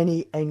 This is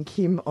Annie and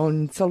Kim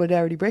on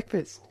Solidarity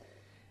Breakfast.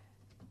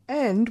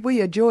 And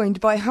we are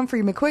joined by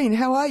Humphrey McQueen.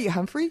 How are you,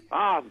 Humphrey?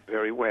 Ah,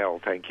 very well,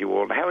 thank you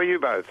all. How are you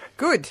both?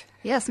 Good.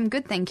 Yes, I'm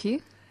good, thank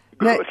you.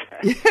 Good.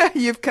 Now,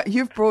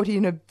 you've brought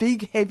in a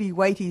big, heavy,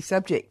 weighty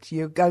subject.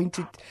 You're going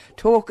to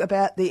talk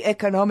about the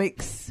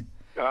economics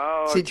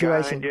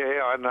situation. Jane,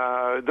 yeah, I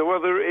know.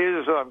 Well, there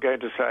is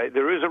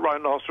a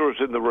rhinoceros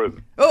in the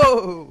room.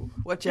 Oh,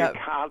 watch out.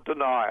 You can't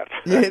deny it.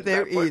 Yeah,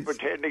 there is. We're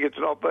pretending it's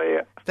not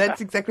there.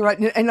 That's exactly right.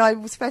 And I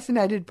was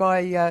fascinated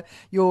by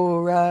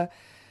your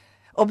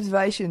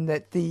observation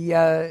that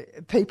the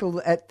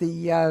people at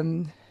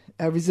the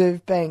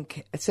Reserve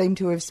Bank seem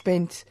to have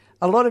spent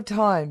a lot of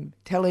time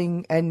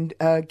telling and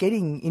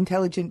getting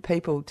intelligent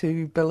people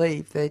to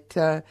believe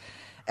that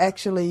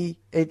actually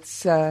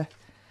it's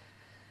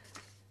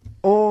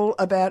all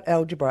about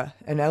algebra,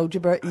 and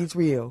algebra is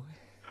real.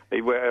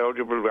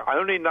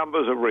 Only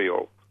numbers are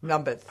real.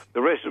 Numbers.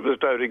 The rest of us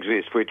don't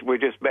exist. We're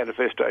just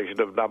manifestation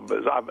of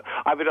numbers.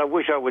 I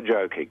wish I were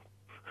joking.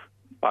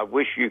 I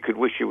wish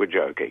you were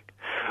joking.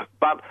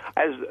 But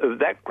as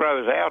that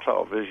grows out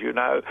of, as you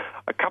know,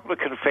 a couple of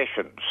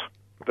confessions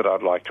that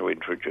I'd like to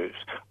introduce.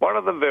 One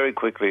of them very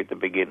quickly at the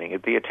beginning.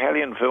 At the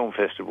Italian Film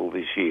Festival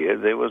this year,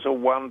 there was a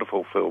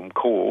wonderful film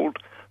called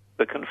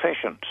The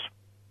Confessions.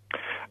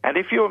 And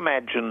if you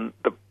imagine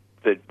the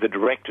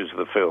directors of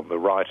the film, the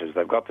writers,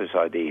 they've got this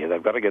idea,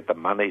 they've got to get the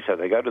money, so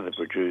they go to the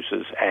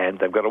producers, and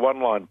they've got a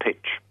one-line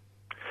pitch.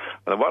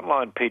 And the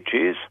one-line pitch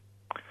is,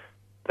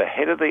 the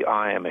head of the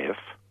IMF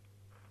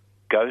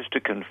goes to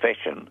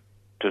confession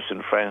to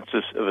St.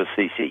 Francis of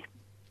Assisi.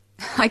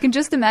 I can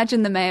just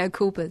imagine the mea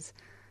culpas.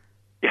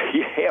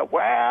 Yeah,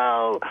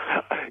 well,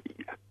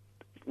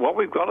 what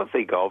we've got to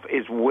think of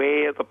is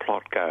where the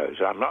plot goes.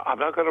 I'm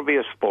not going to be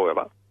a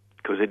spoiler,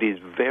 because it is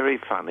very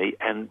funny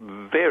and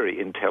very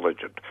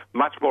intelligent,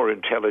 much more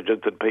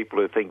intelligent than people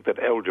who think that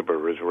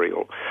algebra is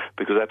real,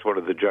 because that's one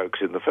of the jokes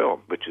in the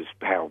film, which is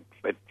how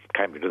it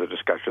came into the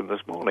discussion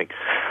this morning.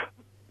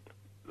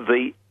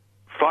 The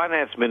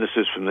finance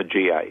ministers from the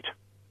G8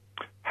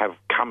 have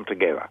come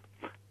together.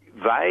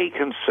 They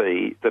can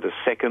see that a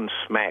second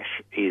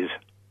smash is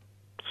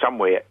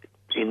somewhere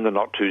in the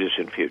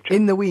not-too-distant future.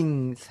 In the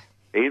wings.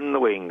 In the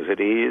wings it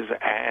is,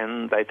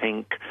 and they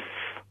think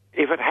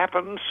if it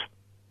happens,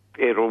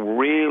 it'll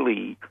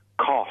really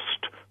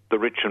cost the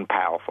rich and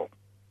powerful.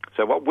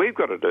 So what we've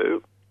got to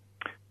do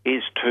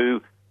is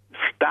to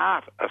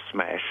start a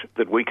smash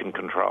that we can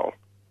control.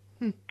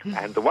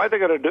 And the way they're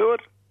going to do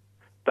it,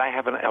 they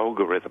have an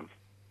algorithm.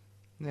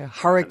 Yeah,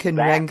 hurricane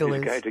wranglers. That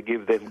is going to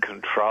give them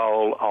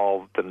control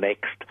of the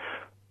next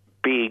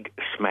big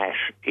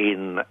smash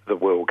in the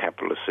world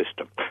capitalist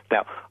system.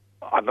 Now,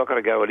 I'm not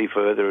going to go any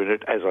further in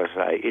it. As I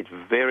say, it's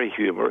very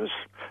humorous,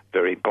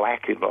 very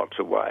black in lots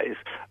of ways,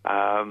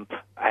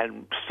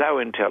 and so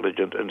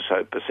intelligent and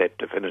so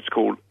perceptive, and it's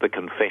called The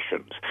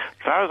Confessions.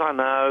 As far as I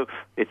know,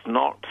 it's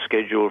not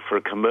scheduled for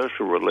a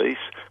commercial release,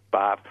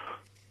 but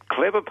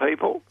clever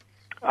people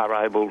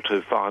are able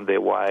to find their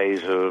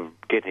ways of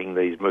getting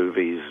these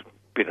movies,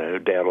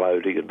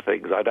 downloading and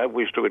things. I don't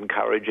wish to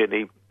encourage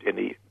any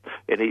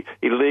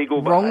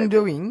illegal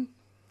wrongdoing.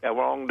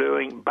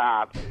 Wrongdoing,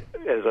 but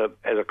as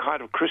a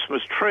kind of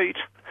Christmas treat,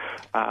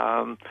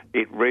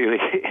 it really,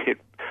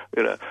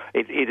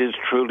 it is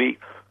truly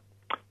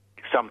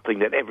something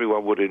that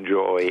everyone would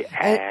enjoy.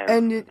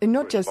 And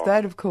not just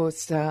that, of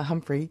course,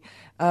 Humphrey.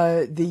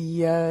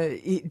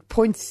 It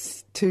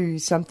points to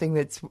something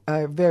that's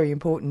very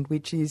important,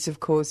 which is, of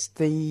course,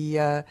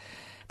 the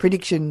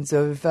predictions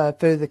of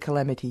further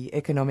calamity,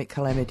 economic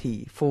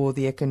calamity for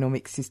the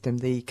economic system,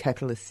 the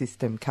capitalist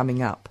system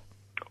coming up.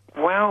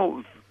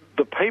 Well,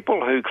 the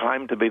people who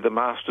claim to be the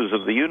masters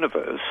of the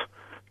universe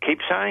keep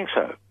saying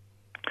so.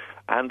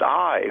 And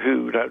I,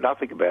 who know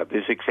nothing about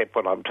this except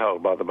what I'm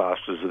told by the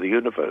masters of the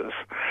universe,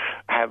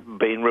 have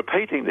been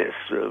repeating this,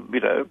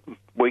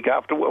 week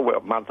after,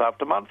 month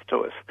after month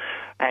to us.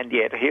 And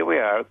yet here we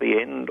are at the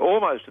end,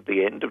 almost at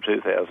the end of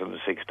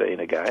 2016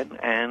 again,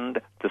 and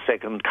the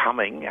second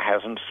coming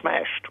hasn't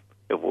smashed,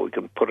 if we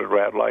can put it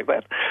around like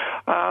that.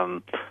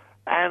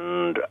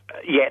 And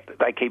yet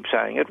they keep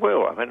saying it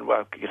will. I mean,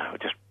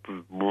 just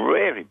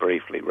very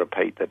briefly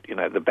repeat that,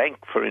 the Bank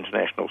for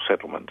International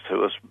Settlements,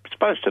 who are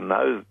supposed to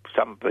know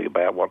something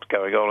about what's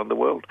going on in the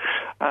world,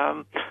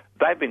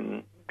 they've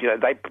been,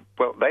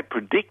 they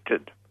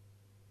predicted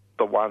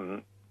the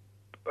one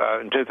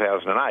in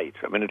 2008.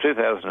 I mean, in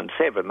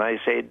 2007, they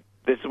said,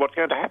 this is what's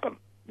going to happen.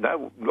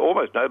 No,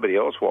 almost nobody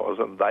else was,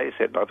 and they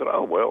said, and I thought,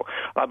 oh, well,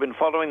 I've been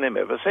following them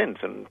ever since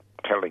and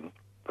telling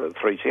the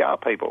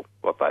 3CR people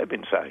what they've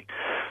been saying.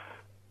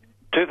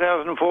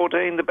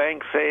 2014, the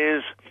bank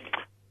says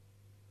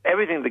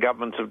everything the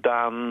governments have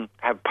done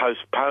have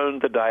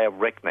postponed the day of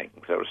reckoning,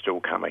 so it's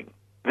still coming.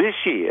 This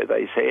year,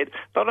 they said,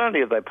 not only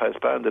have they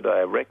postponed the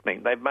day of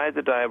reckoning, they've made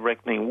the day of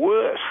reckoning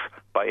worse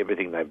by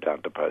everything they've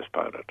done to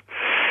postpone it.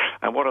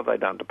 And what have they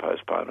done to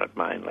postpone it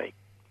mainly?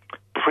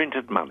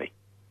 Printed money.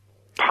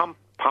 Pump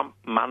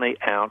money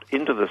out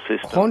into the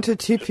system.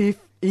 Quantitative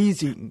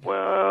easing.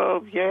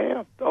 Well,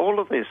 yeah, all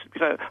of this,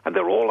 and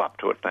they're all up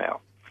to it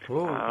now.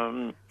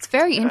 It's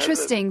very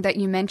interesting that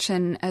you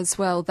mention as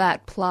well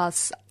that,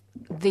 plus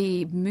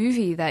the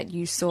movie that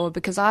you saw,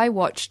 because I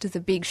watched The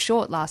Big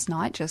Short last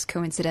night, just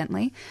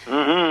coincidentally,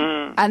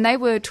 and they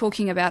were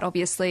talking about,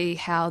 obviously,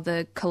 how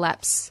the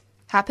collapse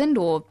happened,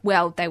 or,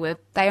 well,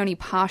 they only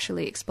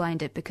partially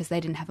explained it because they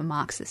didn't have a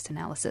Marxist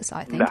analysis,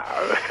 I think.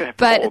 No.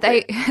 But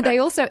they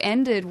also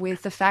ended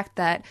with the fact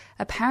that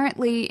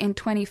apparently in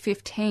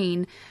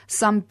 2015,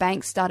 some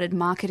banks started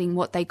marketing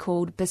what they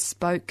called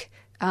bespoke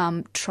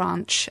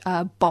tranche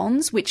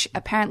bonds, which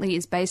apparently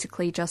is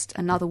basically just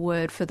another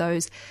word for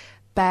those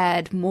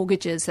bad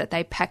mortgages that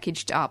they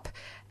packaged up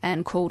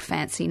and called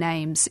fancy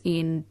names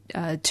in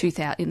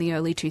the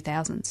early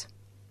 2000s.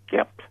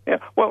 Yep. Yeah.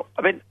 Well,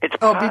 I mean, it's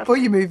before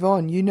you move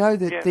on, you know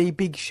that The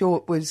Big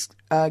Short was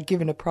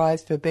given a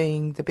prize for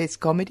being the best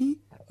comedy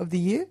of the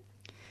year?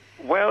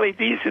 Well,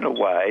 it is in a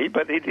way,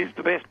 but it is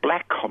the best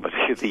black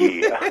comedy of the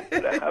year.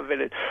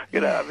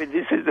 I mean,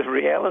 this is the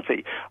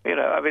reality.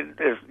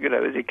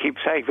 As you keep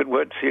saying, if it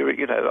weren't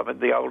serious,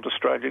 the old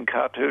Australian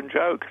cartoon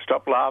joke,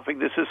 stop laughing,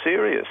 this is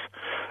serious.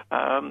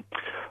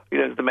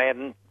 The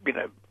man,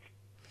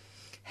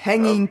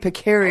 hanging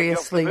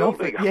precariously off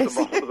the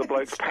bottom of the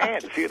bloke's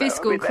pants.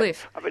 Fiscal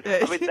cliff.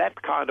 That's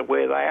kind of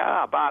where they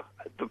are. But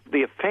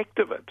the effect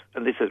of it,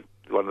 and this is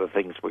one of the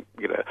things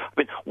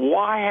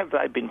why have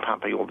they been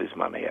pumping all this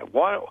money out?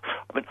 Why?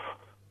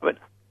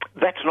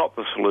 That's not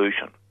the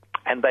solution,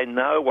 and they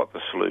know what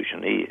the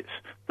solution is.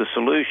 The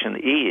solution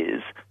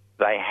is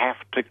they have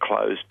to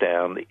close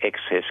down the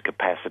excess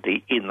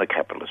capacity in the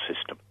capitalist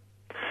system.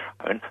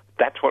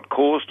 That's what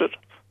caused it.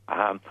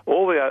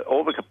 All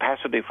the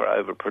capacity for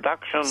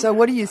overproduction. So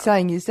what are you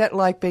saying? Is that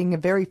like being a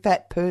very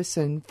fat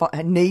person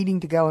needing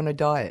to go on a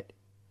diet?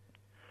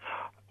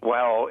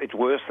 Well, it's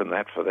worse than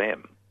that for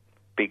them,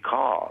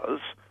 because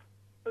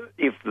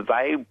if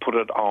they put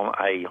it on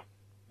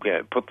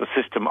put the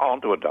system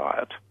onto a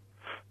diet,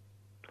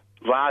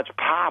 large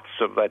parts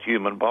of that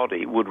human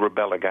body would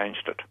rebel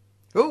against it.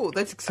 Oh,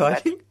 that's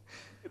exciting.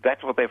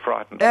 That's what they're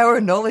frightened of. Our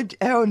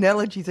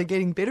analogies are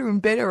getting better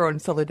and better on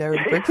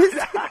Solidarity Breakfast.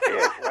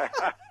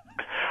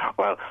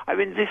 Well,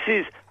 this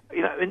is,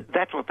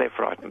 that's what they're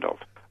frightened of.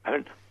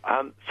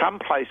 Some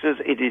places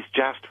it is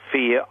just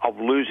fear of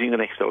losing the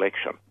next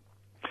election.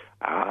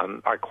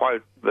 I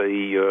quote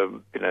the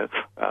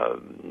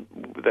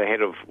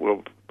head of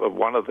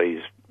one of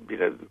these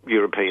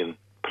European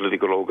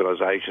political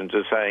organisations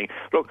as saying,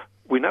 look,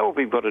 we know what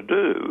we've got to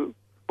do.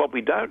 What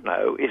we don't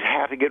know is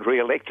how to get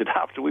re-elected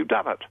after we've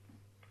done it.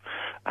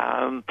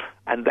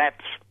 And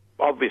that's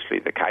obviously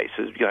the case.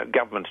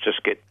 Governments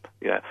just get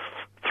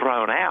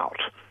thrown out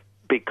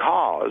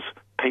because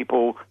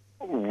people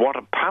want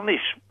to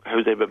punish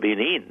who's ever been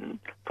in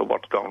for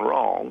what's gone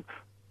wrong,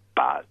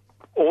 but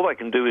all they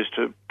can do is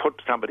to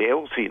put somebody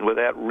else in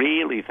without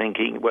really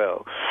thinking,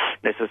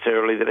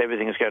 necessarily that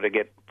everything's going to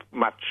get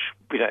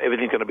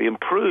everything's going to be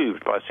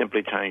improved by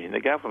simply changing the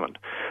government.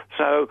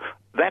 So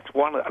that's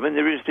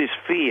there is this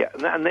fear,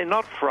 and they're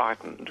not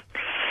frightened.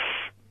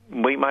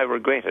 We may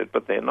regret it,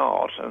 but they're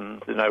not,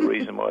 and there's no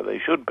reason why they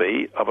should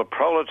be, of a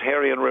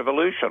proletarian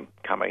revolution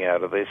coming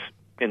out of this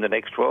in the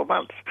next 12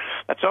 months.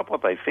 That's not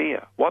what they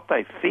fear. What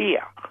they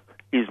fear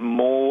is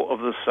more of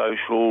the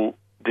social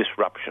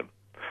disruption,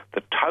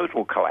 the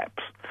total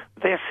collapse.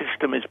 Their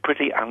system is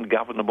pretty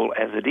ungovernable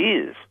as it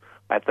is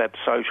at that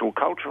social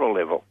cultural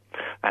level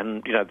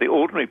and, the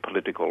ordinary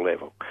political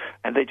level.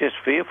 And they're just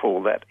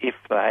fearful that if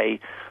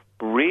they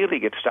really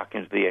get stuck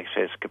into the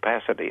excess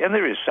capacity, and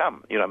there is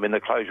some,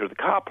 the closure of the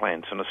car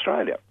plants in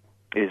Australia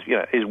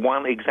is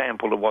one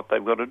example of what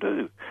they've got to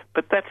do.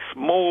 But that's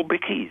small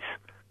bickies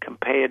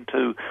compared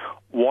to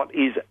what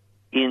is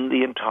in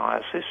the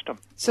entire system.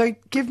 So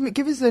give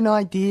us an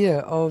idea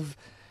of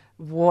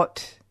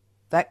what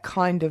that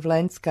kind of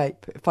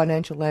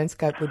financial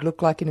landscape would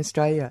look like in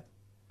Australia.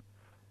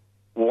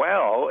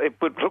 Well, it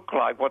would look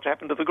like what's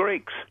happened to the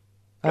Greeks.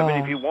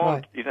 If you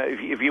want, right.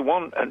 if you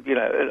want,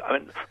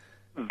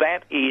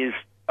 that is,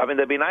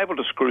 they've been able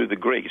to screw the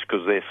Greeks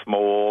because they're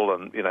small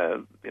and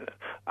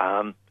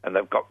and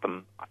they've got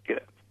them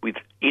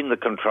within the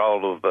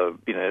control of the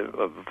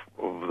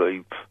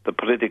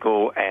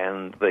political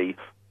and the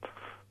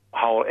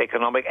whole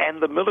economic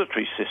and the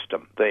military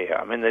system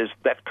there. There's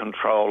that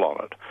control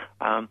on it.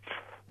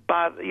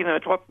 But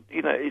it's what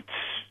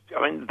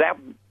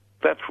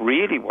that's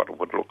really what it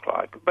would look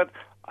like. But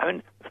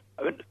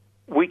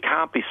we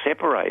can't be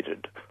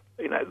separated.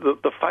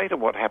 The fate of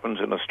what happens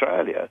in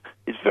Australia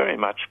is very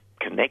much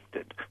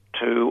connected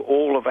to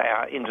all of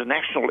our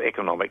international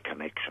economic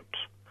connections.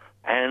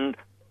 And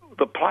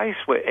the place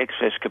where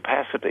excess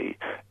capacity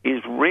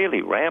is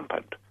really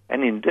rampant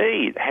and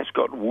indeed has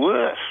got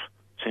worse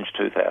since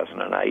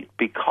 2008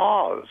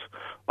 because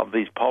of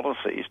these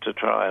policies to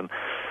try and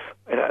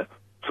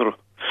sort of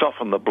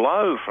soften the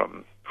blow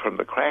from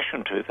the crash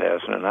in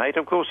 2008,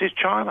 of course, is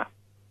China.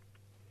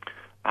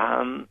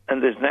 And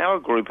there's now a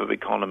group of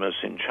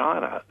economists in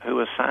China who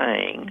are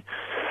saying,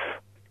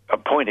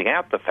 pointing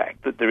out the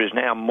fact that there is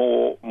now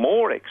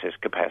more excess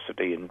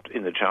capacity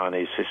in the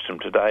Chinese system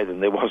today than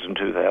there was in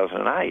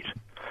 2008.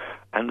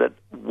 And that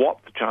what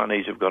the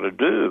Chinese have got to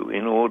do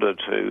in order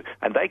to,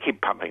 and they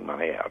keep pumping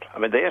money out.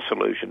 Their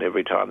solution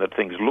every time that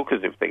things look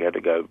as if they're going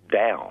to go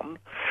down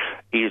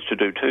is to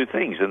do two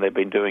things, and they've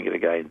been doing it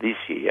again this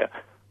year.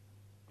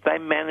 they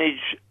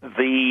manage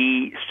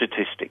the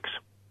statistics.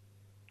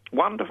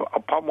 Wonderful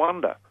upon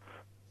wonder.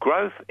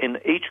 Growth in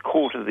each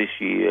quarter this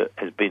year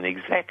has been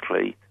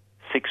exactly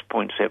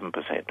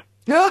 6.7%.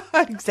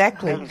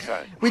 Exactly.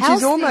 Which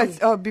is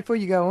almost, before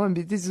you go on,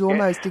 but this is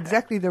almost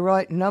exactly the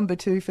right number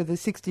too for the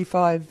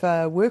 65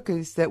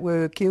 workers that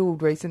were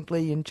killed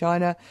recently in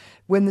China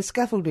when the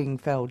scaffolding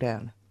fell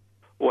down.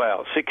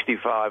 Well,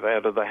 65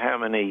 out of the how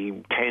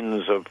many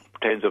tens of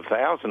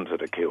thousands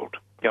that are killed?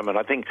 I mean,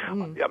 I think, I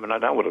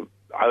don't want to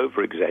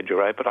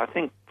over-exaggerate, but I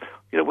think,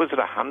 was it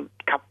a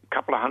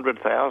couple of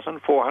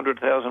 100,000,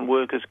 400,000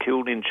 workers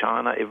killed in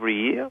China every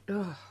year?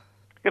 Ugh.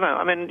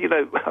 I mean,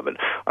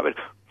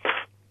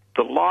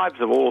 the lives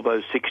of all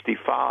those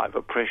 65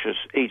 are precious,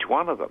 each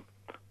one of them.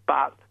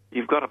 But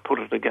you've got to put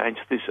it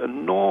against this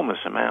enormous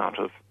amount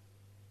of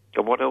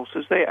what else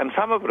is there. And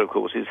some of it, of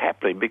course, is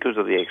happening because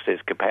of the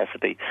excess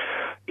capacity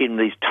in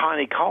these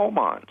tiny coal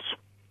mines.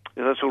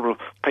 The sort of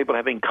people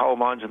having coal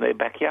mines in their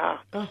backyard.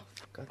 Oh,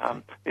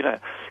 so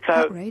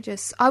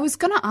outrageous. I was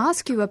going to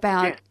ask you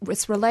about,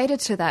 it's related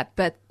to that,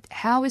 but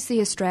how is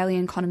the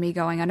Australian economy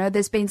going? I know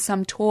there's been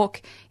some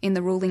talk in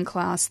the ruling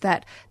class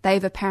that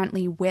they've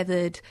apparently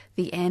weathered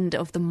the end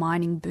of the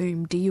mining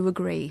boom. Do you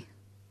agree?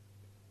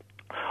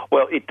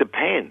 Well, it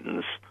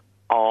depends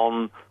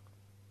on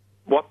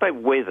what they've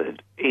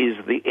weathered is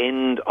the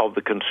end of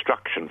the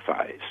construction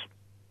phase.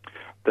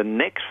 The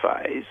next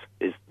phase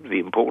is the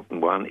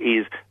important one,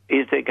 is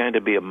there going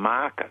to be a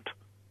market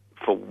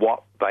for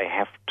what they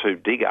have to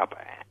dig up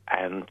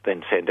and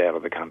then send out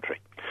of the country?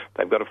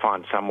 They've got to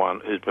find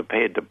someone who's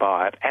prepared to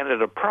buy it and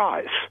at a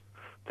price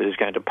that is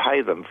going to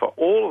pay them for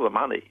all of the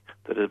money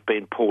that has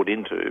been poured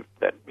into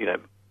that,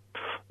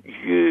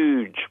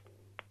 huge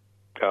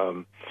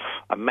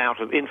amount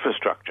of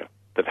infrastructure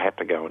that had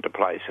to go into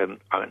place. And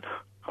I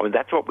mean,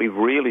 that's what we've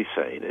really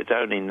seen. It's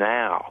only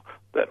now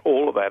that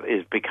all of that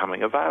is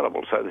becoming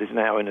available. So there's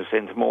now, in a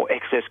sense, more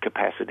excess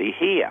capacity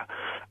here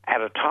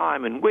at a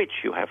time in which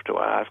you have to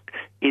ask,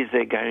 is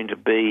there going to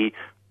be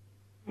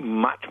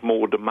much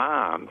more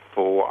demand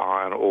for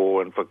iron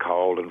ore and for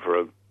coal and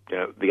for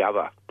the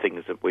other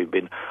things that we've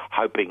been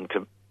hoping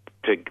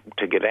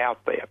to get out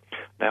there?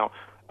 Now,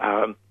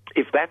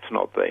 if that's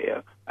not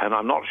there, and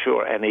I'm not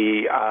sure,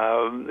 Annie,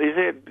 is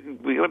there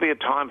going to be a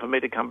time for me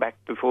to come back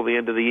before the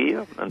end of the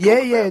year?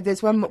 Yeah,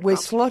 there's one. We've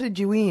slotted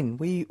you in.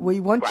 We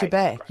want you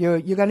back. You're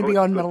going to be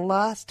on the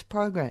last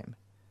program.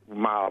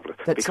 Marvellous.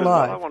 That's because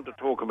live. What I wanted to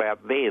talk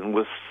about then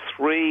was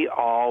 3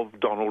 of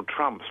Donald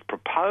Trump's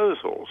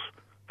proposals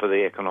for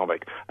the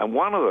economic, and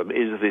one of them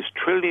is this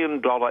 $1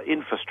 trillion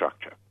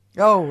infrastructure.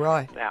 Oh,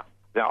 right. Now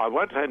I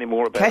won't say any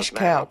more about cash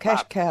it now.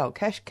 Cash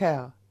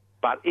cow.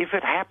 But if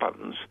it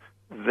happens,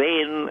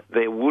 then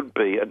there would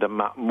be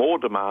more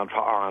demand for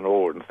iron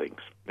ore and things,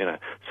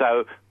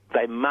 So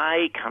they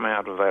may come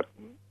out of that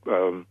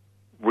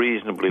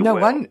reasonably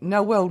well.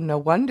 No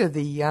wonder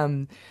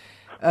the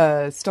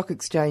stock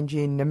exchange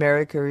in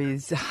America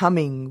is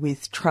humming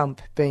with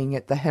Trump being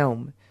at the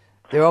helm.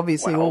 They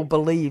obviously all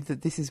believe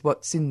that this is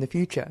what's in the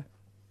future.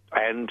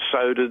 And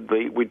so did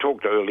we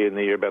talked earlier in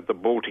the year about the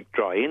Baltic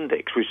Dry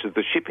Index, which is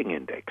the shipping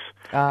index.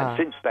 And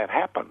since that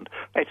happened,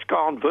 it's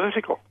gone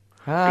vertical.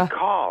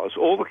 Because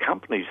all the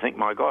companies think,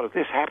 my God, if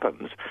this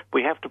happens,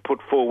 we have to put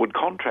forward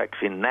contracts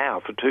in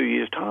now for 2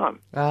 years' time.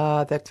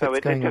 That's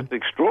what's going on. It's just an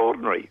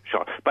extraordinary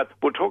shot. But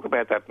we'll talk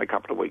about that in a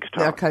couple of weeks'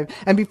 time. Okay.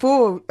 And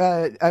before,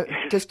 I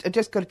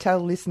just got to tell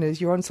listeners,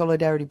 you're on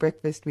Solidarity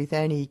Breakfast with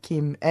Annie,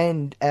 Kim,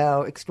 and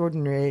our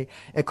extraordinary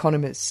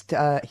economist,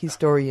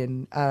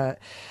 historian,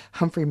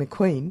 Humphrey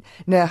McQueen.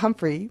 Now,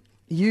 Humphrey,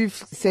 you've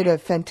said a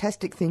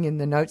fantastic thing in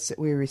the notes that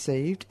we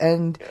received,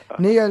 and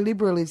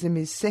neoliberalism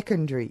is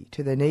secondary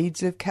to the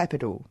needs of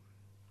capital.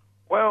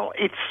 Well,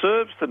 it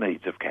serves the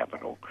needs of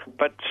capital,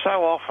 but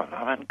so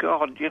often,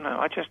 God,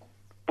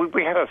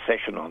 we had a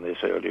session on this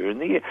earlier in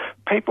the year.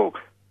 People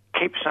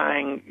keep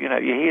saying, you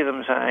hear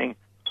them saying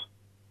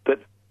that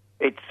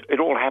it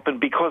all happened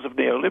because of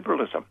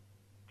neoliberalism,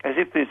 as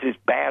if there's this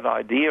bad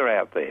idea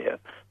out there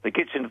that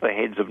gets into the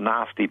heads of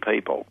nasty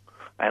people.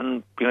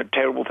 And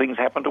terrible things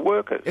happen to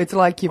workers. It's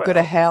like you've got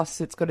a house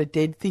that's got a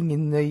dead thing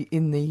in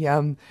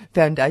the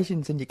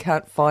foundations, and you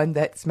can't find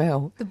that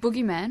smell. The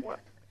boogeyman.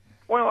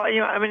 Well,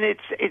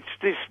 it's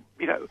this.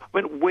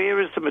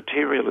 Where is the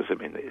materialism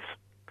in this?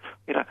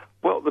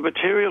 Well, the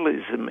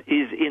materialism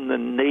is in the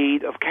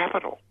need of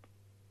capital,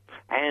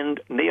 and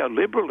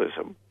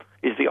neoliberalism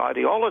is the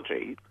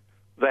ideology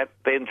that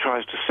then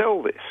tries to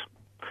sell this.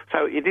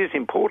 So it is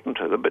important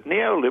to them, but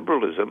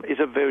neoliberalism is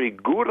a very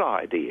good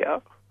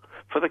idea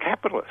for the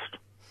capitalist.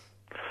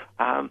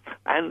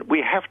 And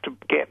we have to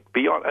get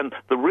beyond. And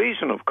the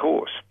reason, of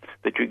course,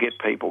 that you get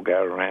people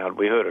going around,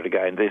 we heard it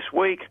again this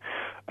week,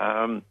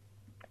 that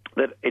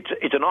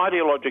it's an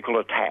ideological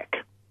attack.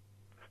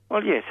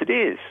 Well, yes, it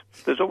is.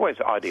 There's always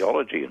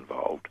ideology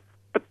involved.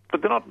 But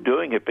they're not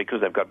doing it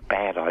because they've got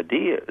bad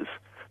ideas.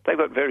 They've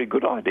got very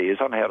good ideas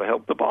on how to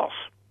help the boss.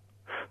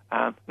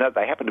 No,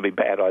 they happen to be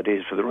bad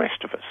ideas for the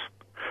rest of us.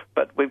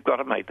 But we've got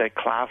to make that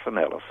class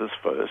analysis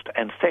first.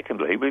 And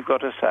secondly, we've got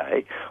to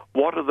say,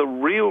 what are the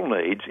real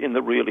needs in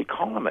the real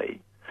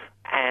economy?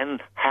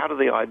 And how do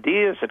the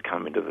ideas that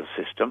come into the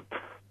system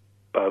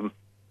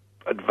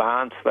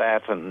advance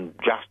that and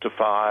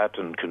justify it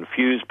and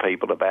confuse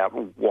people about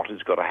what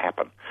has got to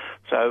happen?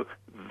 So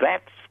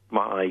that's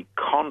my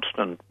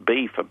constant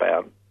beef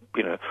about,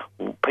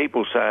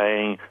 people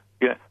saying,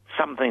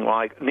 something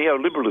like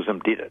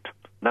neoliberalism did it.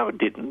 No, it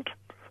didn't.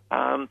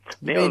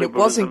 It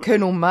wasn't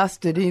Colonel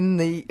Mustard in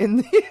the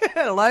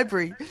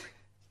library.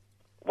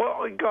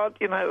 Well, God,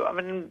 I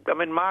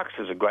mean, Marx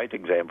is a great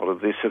example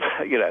of this.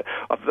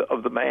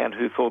 Of the man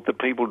who thought that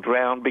people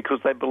drowned because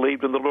they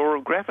believed in the law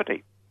of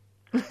gravity.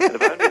 And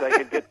if only they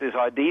could get this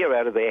idea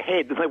out of their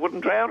head, then they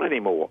wouldn't drown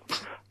anymore.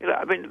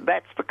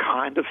 That's the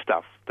kind of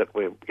stuff that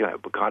we're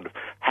kind of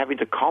having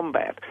to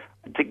combat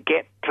to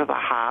get to the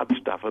hard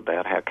stuff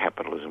about how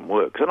capitalism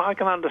works. And I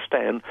can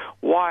understand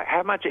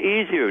how much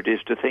easier it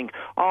is to think,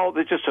 oh,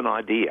 there's just an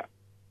idea.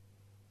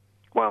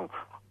 Well,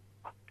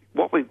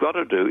 what we've got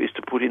to do is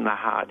to put in the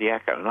hard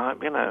yakka. And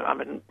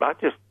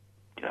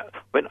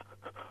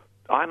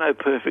I know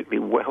perfectly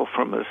well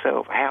from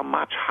myself how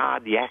much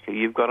hard yakka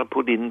you've got to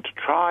put in to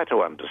try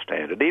to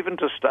understand it, even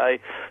to stay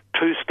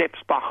 2 steps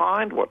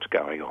behind what's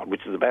going on,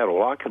 which is about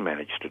all I can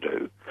manage to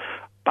do.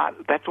 But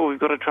that's all we've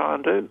got to try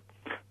and do.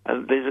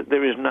 And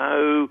there's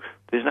no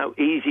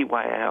easy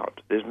way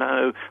out.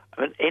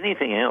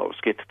 Anything else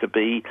gets to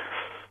be,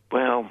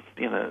 to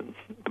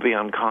be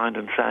unkind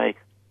and say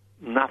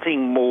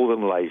nothing more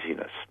than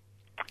laziness.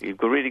 You've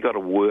really got to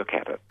work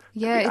at it.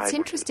 Yeah, it's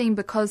interesting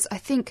because I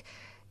think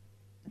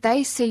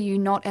they see you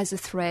not as a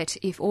threat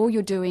if all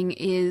you're doing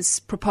is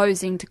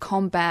proposing to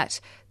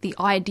combat the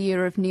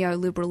idea of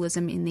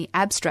neoliberalism in the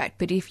abstract.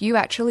 But if you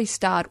actually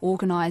start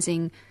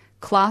organising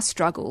class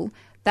struggle,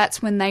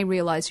 that's when they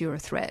realise you're a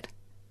threat.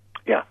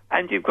 Yeah,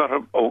 and you've got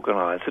to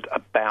organise it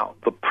about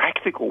the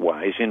practical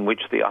ways in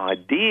which the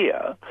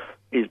idea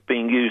is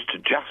being used to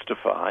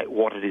justify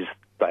what it is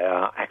they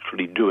are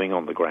actually doing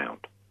on the ground.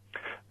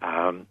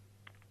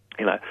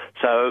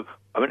 So,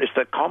 it's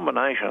that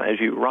combination, as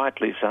you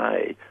rightly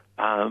say.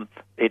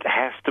 It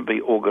has to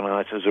be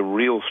organised as a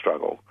real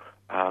struggle,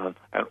 and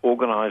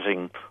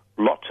organising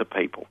lots of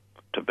people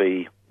to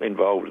be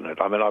involved in it.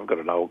 I've got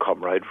an old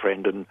comrade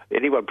friend, and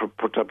anyone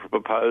puts up a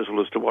proposal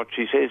as to what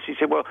she says, he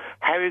said, well,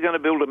 how are you going to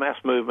build a mass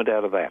movement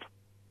out of that?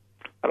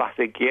 And I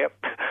think, yep,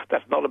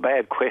 that's not a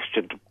bad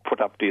question to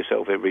put up to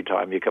yourself every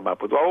time you come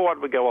up with, why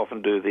don't we go off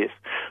and do this?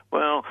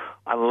 Well,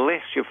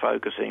 unless you're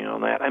focusing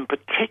on that, and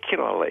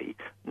particularly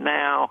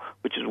now,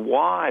 which is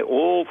why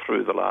all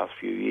through the last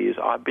few years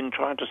I've been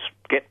trying to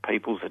get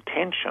people's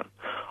attention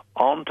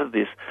onto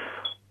this,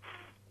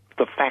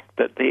 the fact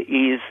that there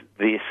is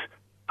this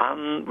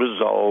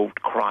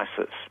unresolved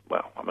crisis.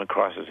 Well,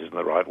 crisis isn't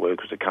the right word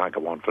because it can't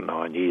go on for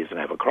 9 years and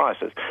have a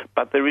crisis,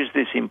 but there is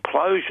this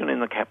implosion in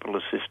the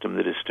capitalist system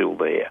that is still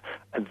there,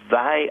 and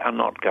they are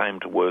not game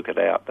to work it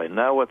out. They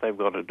know what they've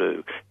got to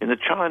do. In the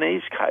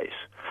Chinese case,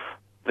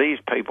 these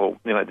people,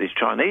 these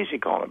Chinese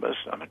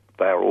economists,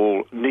 they are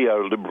all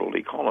neoliberal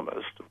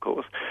economists, of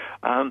course,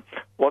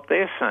 what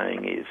they're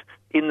saying is,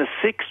 in the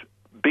 6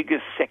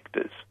 biggest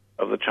sectors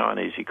of the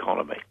Chinese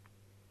economy,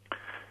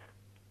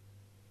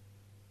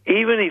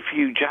 even if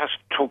you just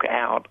took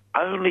out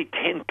only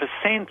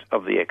 10%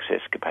 of the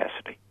excess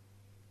capacity,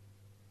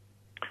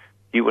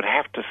 you would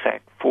have to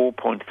sack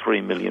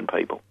 4.3 million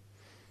people.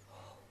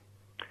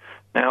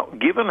 Now,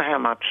 given how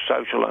much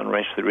social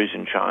unrest there is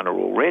in China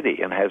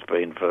already and has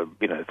been for,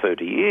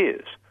 30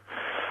 years,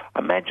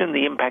 imagine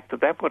the impact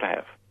that would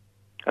have.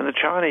 And the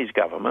Chinese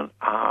government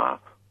are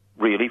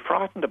really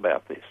frightened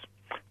about this,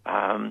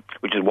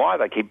 which is why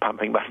they keep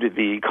pumping money into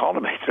the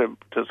economy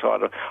to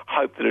sort of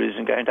hope that it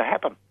isn't going to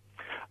happen.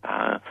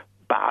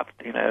 But,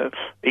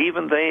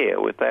 even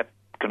there with that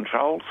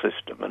control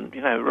system, and,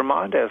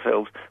 remind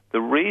ourselves, the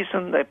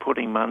reason they're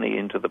putting money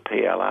into the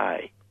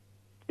PLA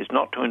is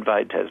not to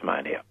invade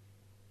Tasmania.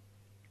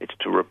 It's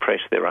to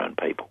repress their own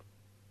people.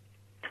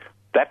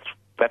 That's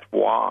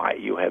why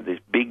you have this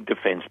big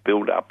defence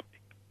build-up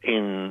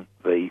in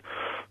the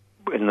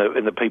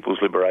People's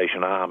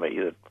Liberation Army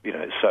that,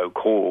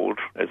 so-called,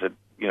 as it,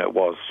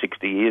 was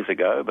 60 years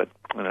ago, but,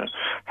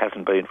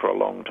 hasn't been for a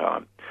long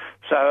time.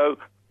 So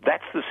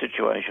that's the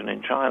situation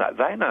in China.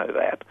 They know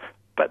that,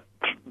 but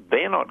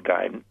they're not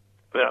going.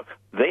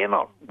 They're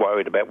not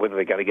worried about whether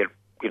they're going to get,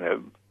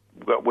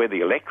 where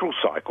the electoral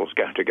cycle is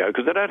going to go,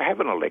 because they don't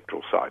have an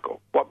electoral cycle.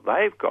 What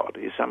they've got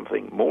is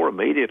something more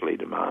immediately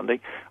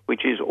demanding,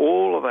 which is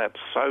all of that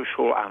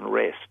social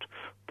unrest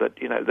that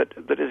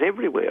that is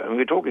everywhere.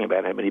 We're talking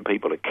about how many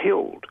people are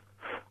killed.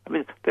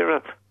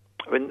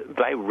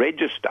 They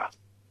register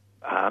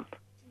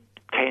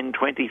 10,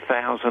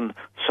 20,000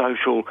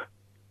 social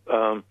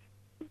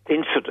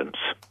incidents,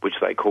 which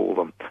they call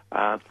them,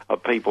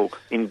 of people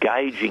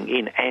engaging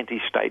in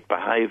anti-state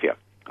behaviour,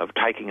 of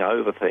taking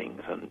over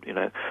things, and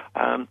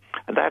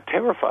they're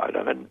terrified.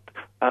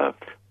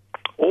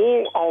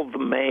 All of the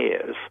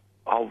mayors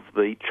of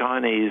the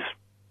Chinese,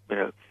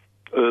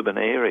 urban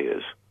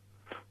areas,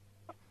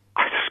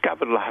 I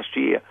discovered last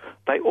year,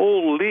 they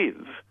all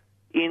live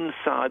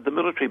inside the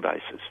military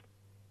bases.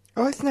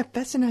 Oh, isn't that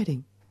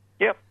fascinating?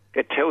 Yep.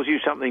 It tells you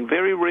something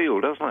very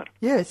real, doesn't it?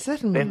 Yeah, it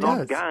certainly does. They're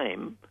not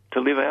game to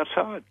live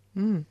outside.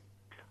 Mm.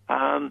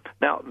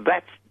 Now,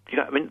 that's,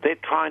 they're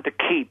trying to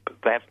keep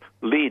that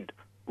lid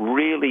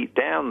really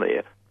down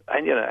there.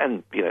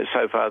 And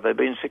so far they've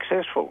been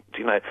successful.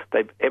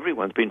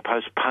 Everyone's been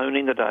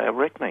postponing the day of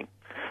reckoning.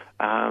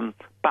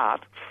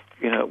 But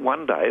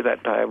one day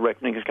that day of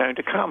reckoning is going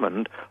to come,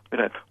 and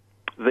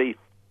the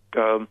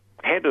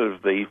head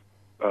of the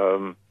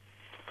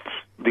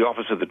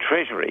Office of the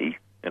Treasury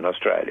in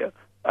Australia,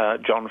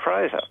 John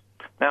Fraser.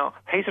 Now,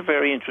 he's a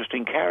very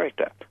interesting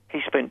character.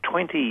 He spent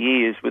 20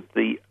 years with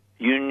the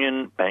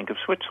Union Bank of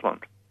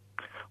Switzerland.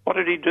 What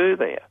did he do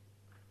there?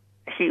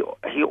 He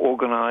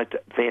organised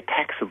their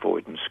tax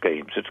avoidance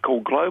schemes. It's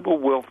called global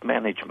wealth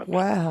management.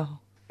 Wow.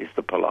 Is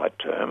the polite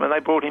term. And they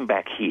brought him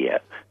back here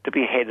to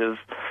be head of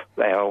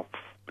our,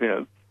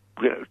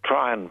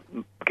 try and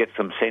get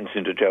some sense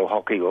into Joe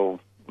Hockey or,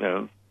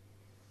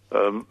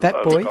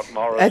 that boy, Scott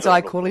Morris, as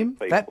I call him,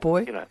 that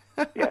boy.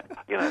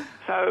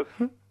 So,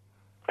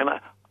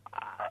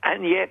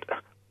 and yet,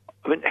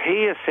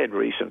 he has said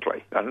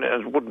recently, and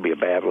it wouldn't be a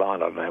bad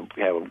line, I don't know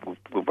how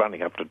we're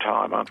running up to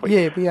time, aren't we?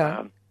 Yeah, we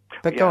are.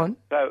 But go on.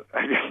 So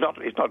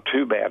it's not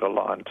too bad a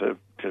line to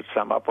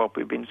sum up what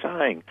we've been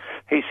saying.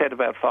 He said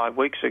about 5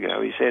 weeks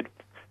ago, he said,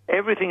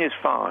 everything is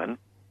fine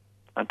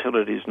until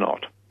it is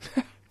not.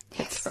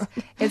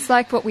 It's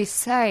like what we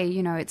say,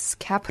 it's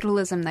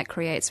capitalism that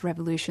creates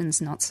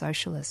revolutions, not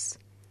socialists.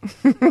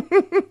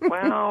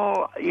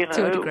 Well,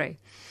 to a degree.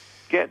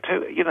 Yeah,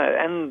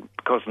 and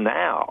because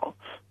now,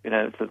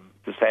 it's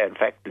the sad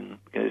fact in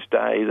this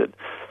day that,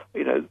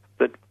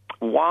 that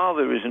while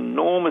there is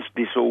enormous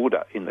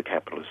disorder in the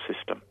capitalist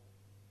system,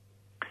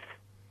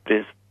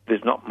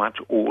 there's not much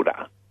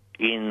order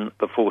in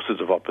the forces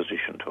of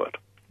opposition to it.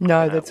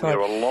 No, that's right.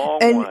 We're a long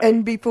way.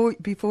 And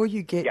before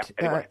you get,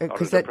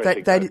 because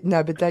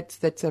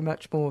that's a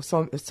much more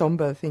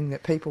somber thing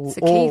that people. It's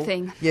a key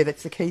thing. Yeah,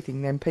 that's the key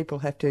thing. Then people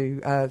have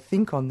to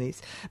think on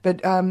this.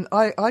 But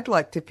I'd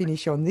like to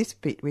finish on this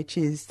bit, which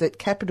is that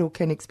capital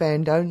can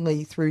expand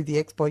only through the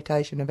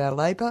exploitation of our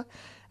labour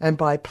and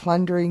by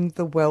plundering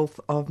the wealth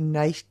of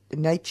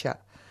nature.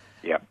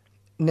 Yeah.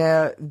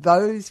 Now,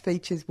 those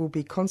features will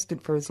be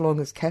constant for as long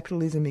as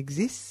capitalism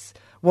exists.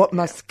 What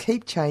must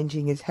keep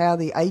changing is how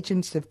the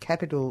agents of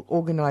capital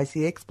organise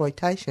the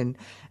exploitation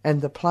and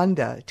the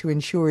plunder to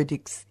ensure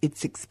its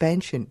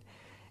expansion.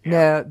 Yeah.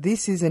 Now,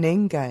 this is an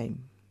end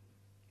game.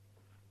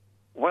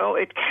 Well,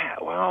 it can.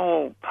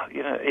 Well,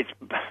 it's.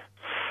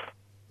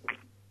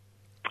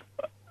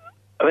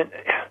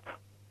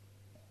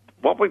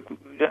 What we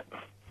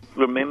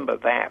remember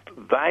that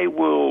they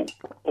will,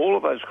 all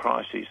of those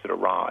crises that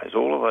arise,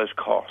 all of those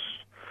costs,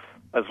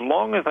 as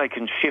long as they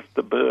can shift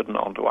the burden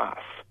onto us,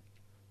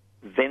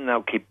 then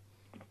they'll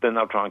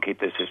try and keep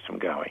their system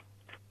going.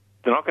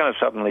 They're not going to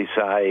suddenly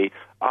say,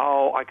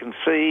 "Oh, I can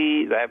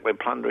see that we're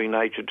plundering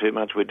nature too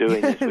much. We're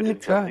doing this.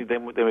 That's right.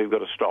 Then we've got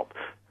to stop."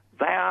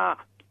 They are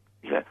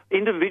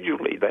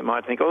individually. They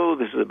might think, "Oh,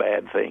 this is a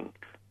bad thing."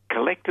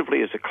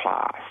 Collectively, as a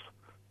class,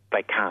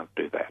 they can't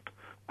do that,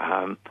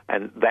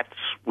 and that's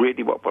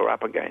really what we're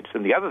up against.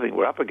 And the other thing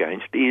we're up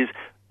against is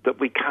that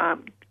we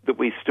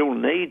still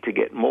need to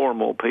get more and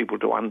more people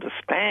to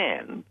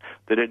understand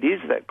that it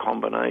is that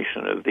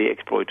combination of the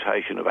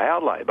exploitation of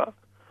our labour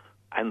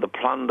and the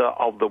plunder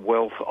of the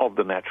wealth of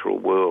the natural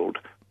world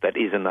that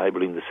is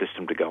enabling the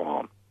system to go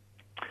on.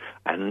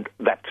 And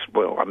that's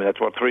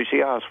what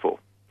 3CR's for.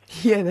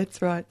 Yeah,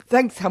 that's right.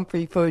 Thanks,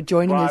 Humphrey, for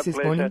joining us this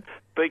morning.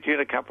 Speak to you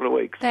in a couple of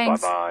weeks.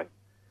 Thanks. Bye-bye.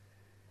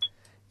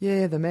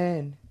 Yeah, the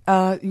man.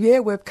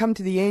 We've come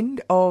to the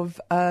end of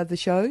the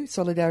show,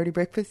 Solidarity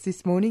Breakfast,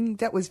 this morning.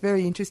 That was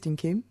very interesting,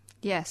 Kim.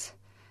 Yes,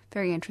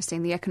 very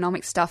interesting. The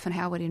economic stuff and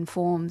how it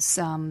informs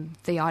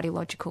the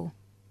ideological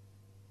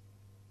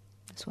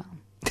as well.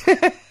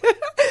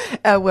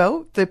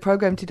 The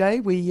program today,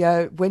 we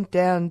went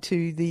down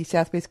to the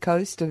southwest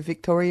coast of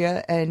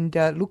Victoria and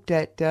looked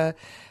at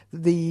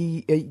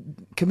the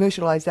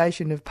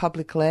commercialisation of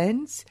public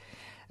lands,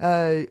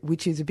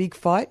 which is a big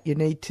fight. You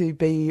need to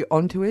be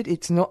onto it.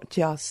 It's not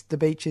just the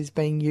beaches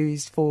being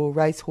used for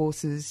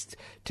racehorses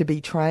to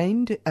be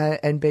trained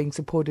and being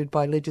supported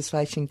by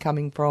legislation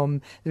coming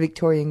from the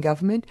Victorian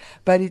government,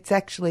 but it's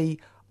actually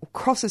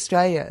across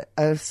Australia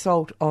an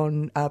assault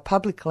on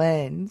public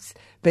lands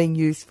being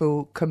used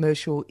for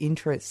commercial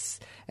interests.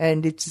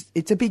 And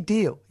it's a big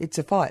deal. It's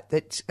a fight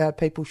that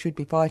people should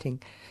be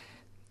fighting.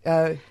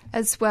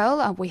 As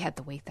well, we had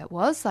the week that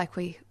was, like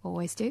we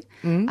always do.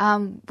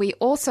 Mm-hmm. We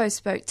also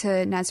spoke to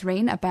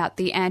Nazreen about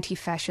the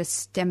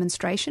anti-fascist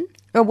demonstration.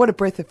 Oh, what a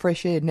breath of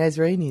fresh air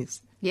Nazreen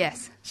is.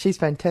 Yes. She's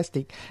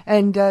fantastic.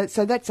 And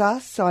so that's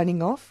us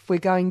signing off. We're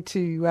going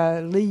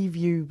to leave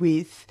you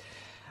with...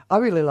 I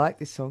really like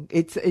this song.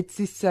 It's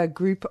this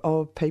group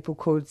of people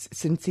called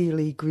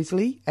Sincerely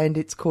Grizzly, and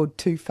it's called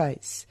Two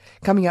Face.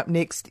 Coming up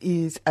next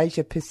is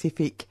Asia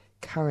Pacific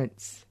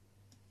Currents.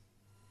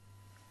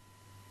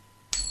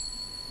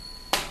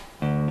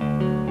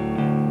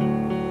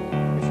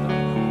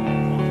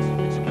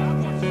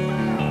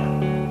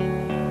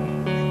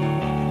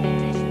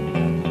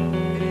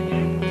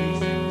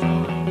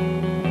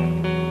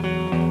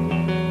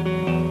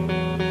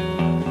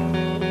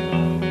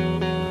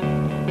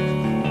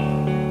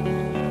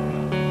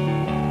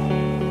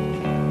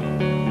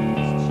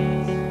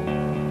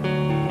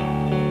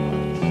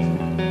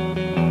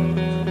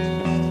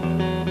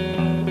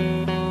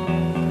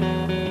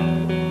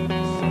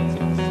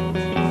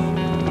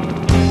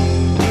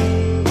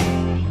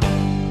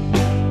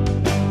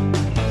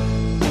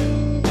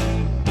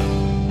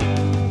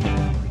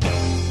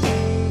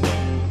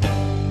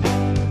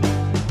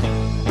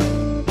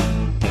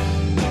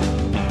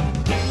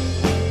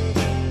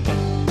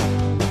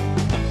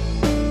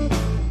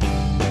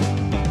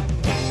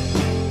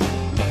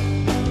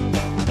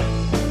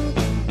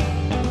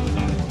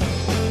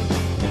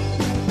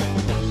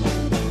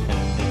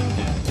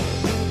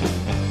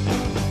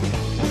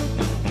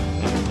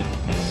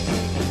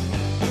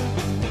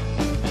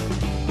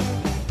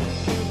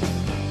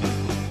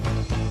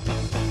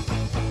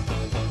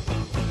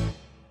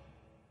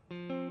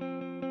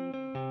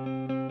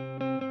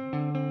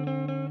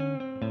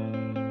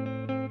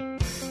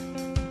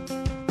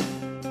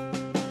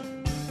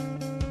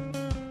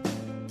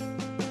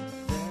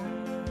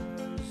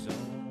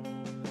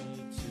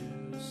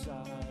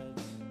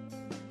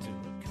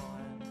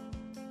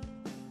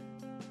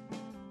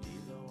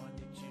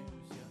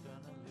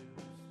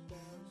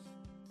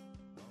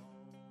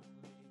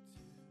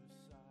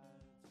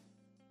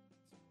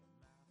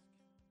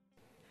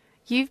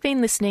 You've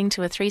been listening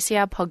to a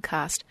 3CR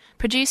podcast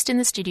produced in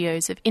the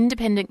studios of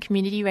independent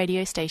community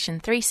radio station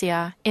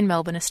 3CR in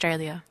Melbourne,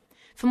 Australia.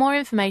 For more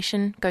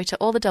information, go to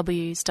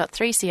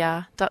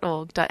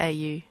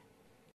allthews.3cr.org.au.